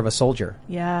off the ear of a soldier.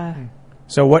 Yeah.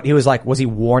 So what he was like, was he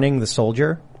warning the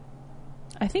soldier?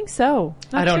 I think so.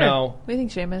 I don't know. What do you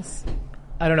think, Seamus?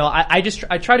 I don't know. I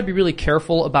try to be really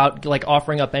careful about like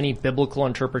offering up any biblical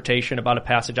interpretation about a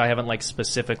passage I haven't like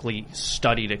specifically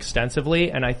studied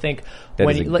extensively. And I think that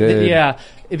when is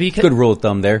good rule of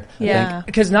thumb there. Yeah,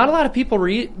 because not a lot of people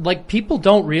people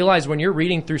don't realize when you're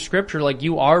reading through scripture, like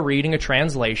you are reading a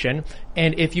translation.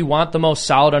 And if you want the most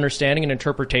solid understanding and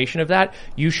interpretation of that,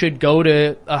 you should go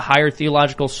to a higher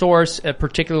theological source,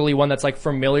 particularly one that's like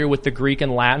familiar with the Greek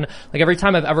and Latin. Like every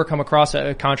time I've ever come across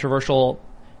a controversial,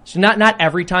 so not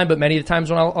every time, but many of the times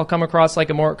when I'll come across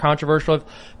like a more controversial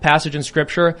passage in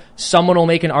scripture, someone will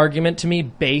make an argument to me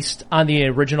based on the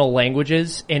original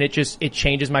languages, and it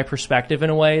changes my perspective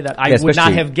in a way that I would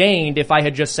not have gained if I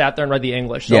had just sat there and read the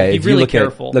English. So be really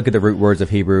careful. Look at the root words of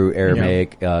Hebrew,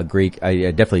 Aramaic, Greek.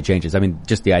 It definitely changes. I mean,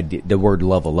 just the idea, the word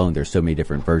love alone, there's so many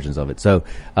different versions of it. So,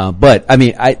 but I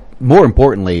mean, more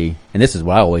importantly, and this is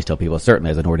what I always tell people, certainly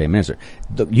as an ordained minister,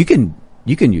 you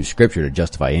can use scripture to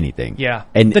justify anything. Yeah.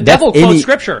 And the devil quotes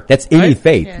scripture. That's any right?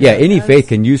 faith. Yeah, any faith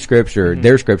can use scripture,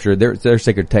 their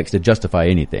sacred text to justify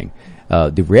anything.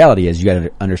 The reality is you got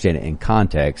to understand it in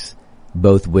context,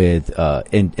 both with,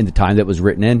 in the time that was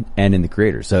written in and in the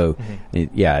creator. So,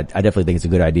 yeah, I definitely think it's a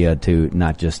good idea to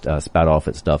not just, spout off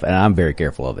at stuff. And I'm very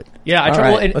careful of it. Yeah,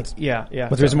 Let's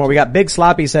read some more. We got Big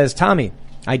Sloppy says, Tommy,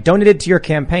 I donated to your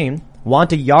campaign,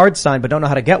 want a yard sign, but don't know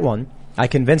how to get one. I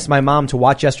convinced my mom to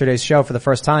watch yesterday's show for the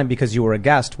first time because you were a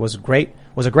guest. Was a great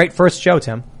first show,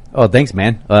 Tim. Oh, thanks,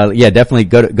 man. Yeah, definitely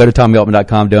go to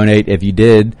TommyAltman.com, donate. If you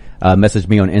did, message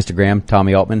me on Instagram,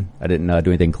 Tommy Altman. I didn't do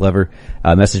anything clever.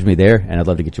 Message me there, and I'd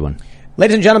love to get you one.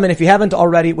 Ladies and gentlemen, if you haven't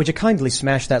already, would you kindly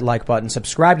smash that like button,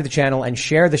 subscribe to the channel, and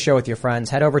share the show with your friends.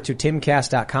 Head over to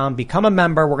timcast.com, become a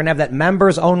member. We're going to have that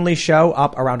members-only show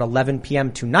up around 11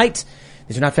 p.m. tonight.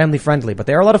 These are not family-friendly, but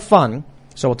they are a lot of fun.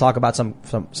 So we'll talk about some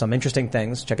interesting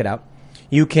things. Check it out.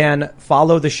 You can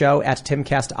follow the show at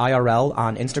TimCastIRL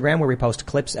on Instagram, where we post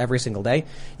clips every single day.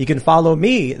 You can follow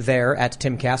me there at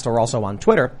TimCast, or also on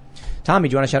Twitter. Tommy,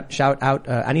 do you want to shout out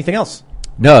anything else?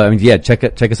 No, I mean, yeah, check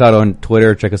us out on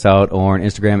Twitter. Check us out on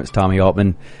Instagram. It's Tommy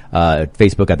Altman.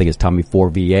 Facebook, I think it's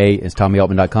Tommy4VA. It's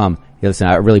TommyAltman.com. Yeah, listen,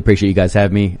 I really appreciate you guys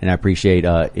having me, and I appreciate,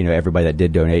 everybody that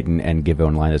did donate and give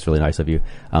online. That's really nice of you.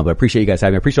 But I appreciate you guys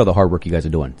having me. I appreciate all the hard work you guys are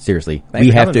doing. Seriously.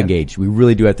 We have to engage. We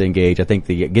really do have to engage. I think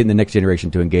getting the next generation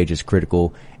to engage is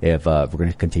critical if we're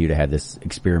going to continue to have this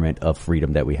experiment of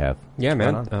freedom that we have. Yeah,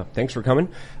 man. Thanks for coming.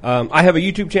 I have a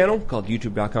YouTube channel called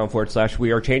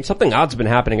youtube.com/wearechange. Something odd's been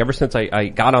happening ever since I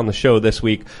got on the show this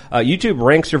week. YouTube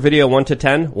ranks your video 1 to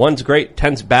 10. 1's great,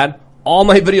 10's bad. All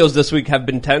my videos this week have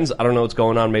been 10s. I don't know what's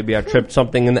going on. Maybe I tripped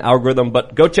something in the algorithm,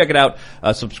 but go check it out.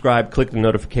 Subscribe, click the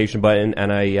notification button,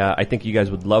 and I think you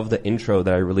guys would love the intro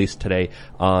that I released today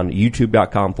on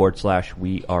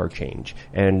youtube.com/wearechange.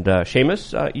 And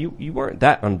Seamus, you weren't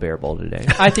that unbearable today.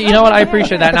 You know what? I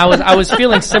appreciate that. And I was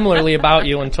feeling similarly about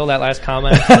you until that last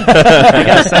comment. I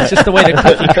guess that's just the way the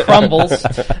cookie crumbles.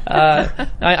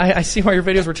 I see why your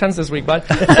videos were 10s this week, bud.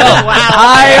 So,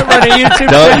 I run a YouTube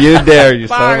channel. Don't you dare, you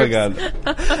son of a gun.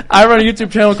 I run a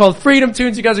YouTube channel called Freedom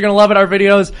Tunes. You guys are going to love it. Our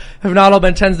videos have not all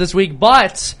been 10s this week,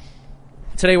 but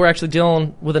today we're actually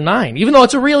dealing with a 9, even though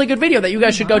it's a really good video that you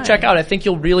guys should go check out. I think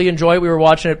you'll really enjoy it. We were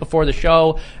watching it before the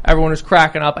show. Everyone was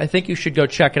cracking up. I think you should go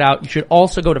check it out. You should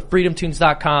also go to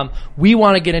freedomtunes.com. We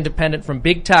want to get independent from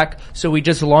big tech, so we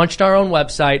just launched our own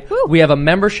website. Woo. We have a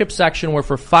membership section where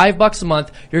for $5 a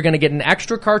month, you're going to get an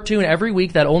extra cartoon every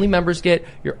week that only members get.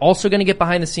 You're also going to get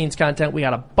behind the scenes content. We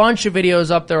got a bunch of videos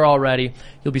up there already.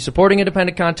 You'll be supporting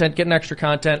independent content, getting extra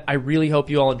content. I really hope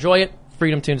you all enjoy it.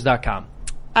 freedomtunes.com.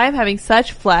 I'm having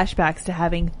such flashbacks to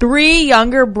having 3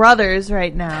 younger brothers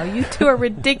right now. You two are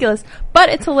ridiculous, but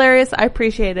it's hilarious. I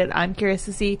appreciate it. I'm curious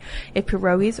to see if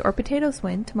pierogies or potatoes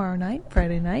win tomorrow night,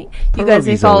 Friday night. You guys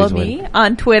may follow me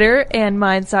on Twitter and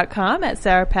minds.com at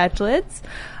Sarah Patchlids.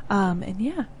 And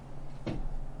yeah.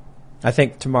 I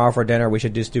think tomorrow for dinner we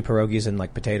should just do pierogies and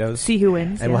like potatoes. See who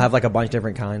wins. And we'll have like a bunch of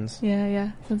different kinds.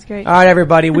 Yeah. Sounds great. All right,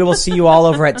 everybody. We will see you all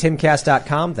over at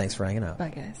timcast.com. Thanks for hanging out.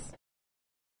 Bye, guys.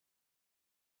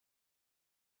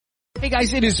 Hey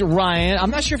guys, it is Ryan. I'm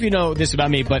not sure if you know this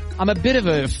about me, but I'm a bit of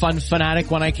a fun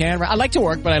fanatic when I can. I like to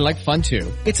work, but I like fun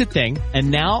too. It's a thing. And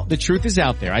now the truth is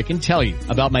out there. I can tell you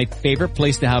about my favorite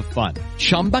place to have fun.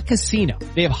 Chumba Casino.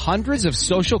 They have hundreds of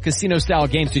social casino style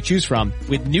games to choose from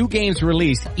with new games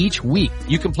released each week.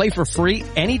 You can play for free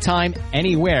anytime,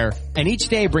 anywhere. And each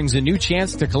day brings a new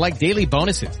chance to collect daily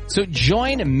bonuses. So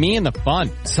join me in the fun.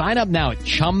 Sign up now at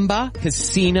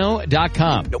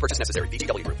ChumbaCasino.com. No purchase necessary.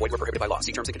 VGW Group. Void where prohibited by law.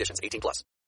 See terms and conditions. 18+.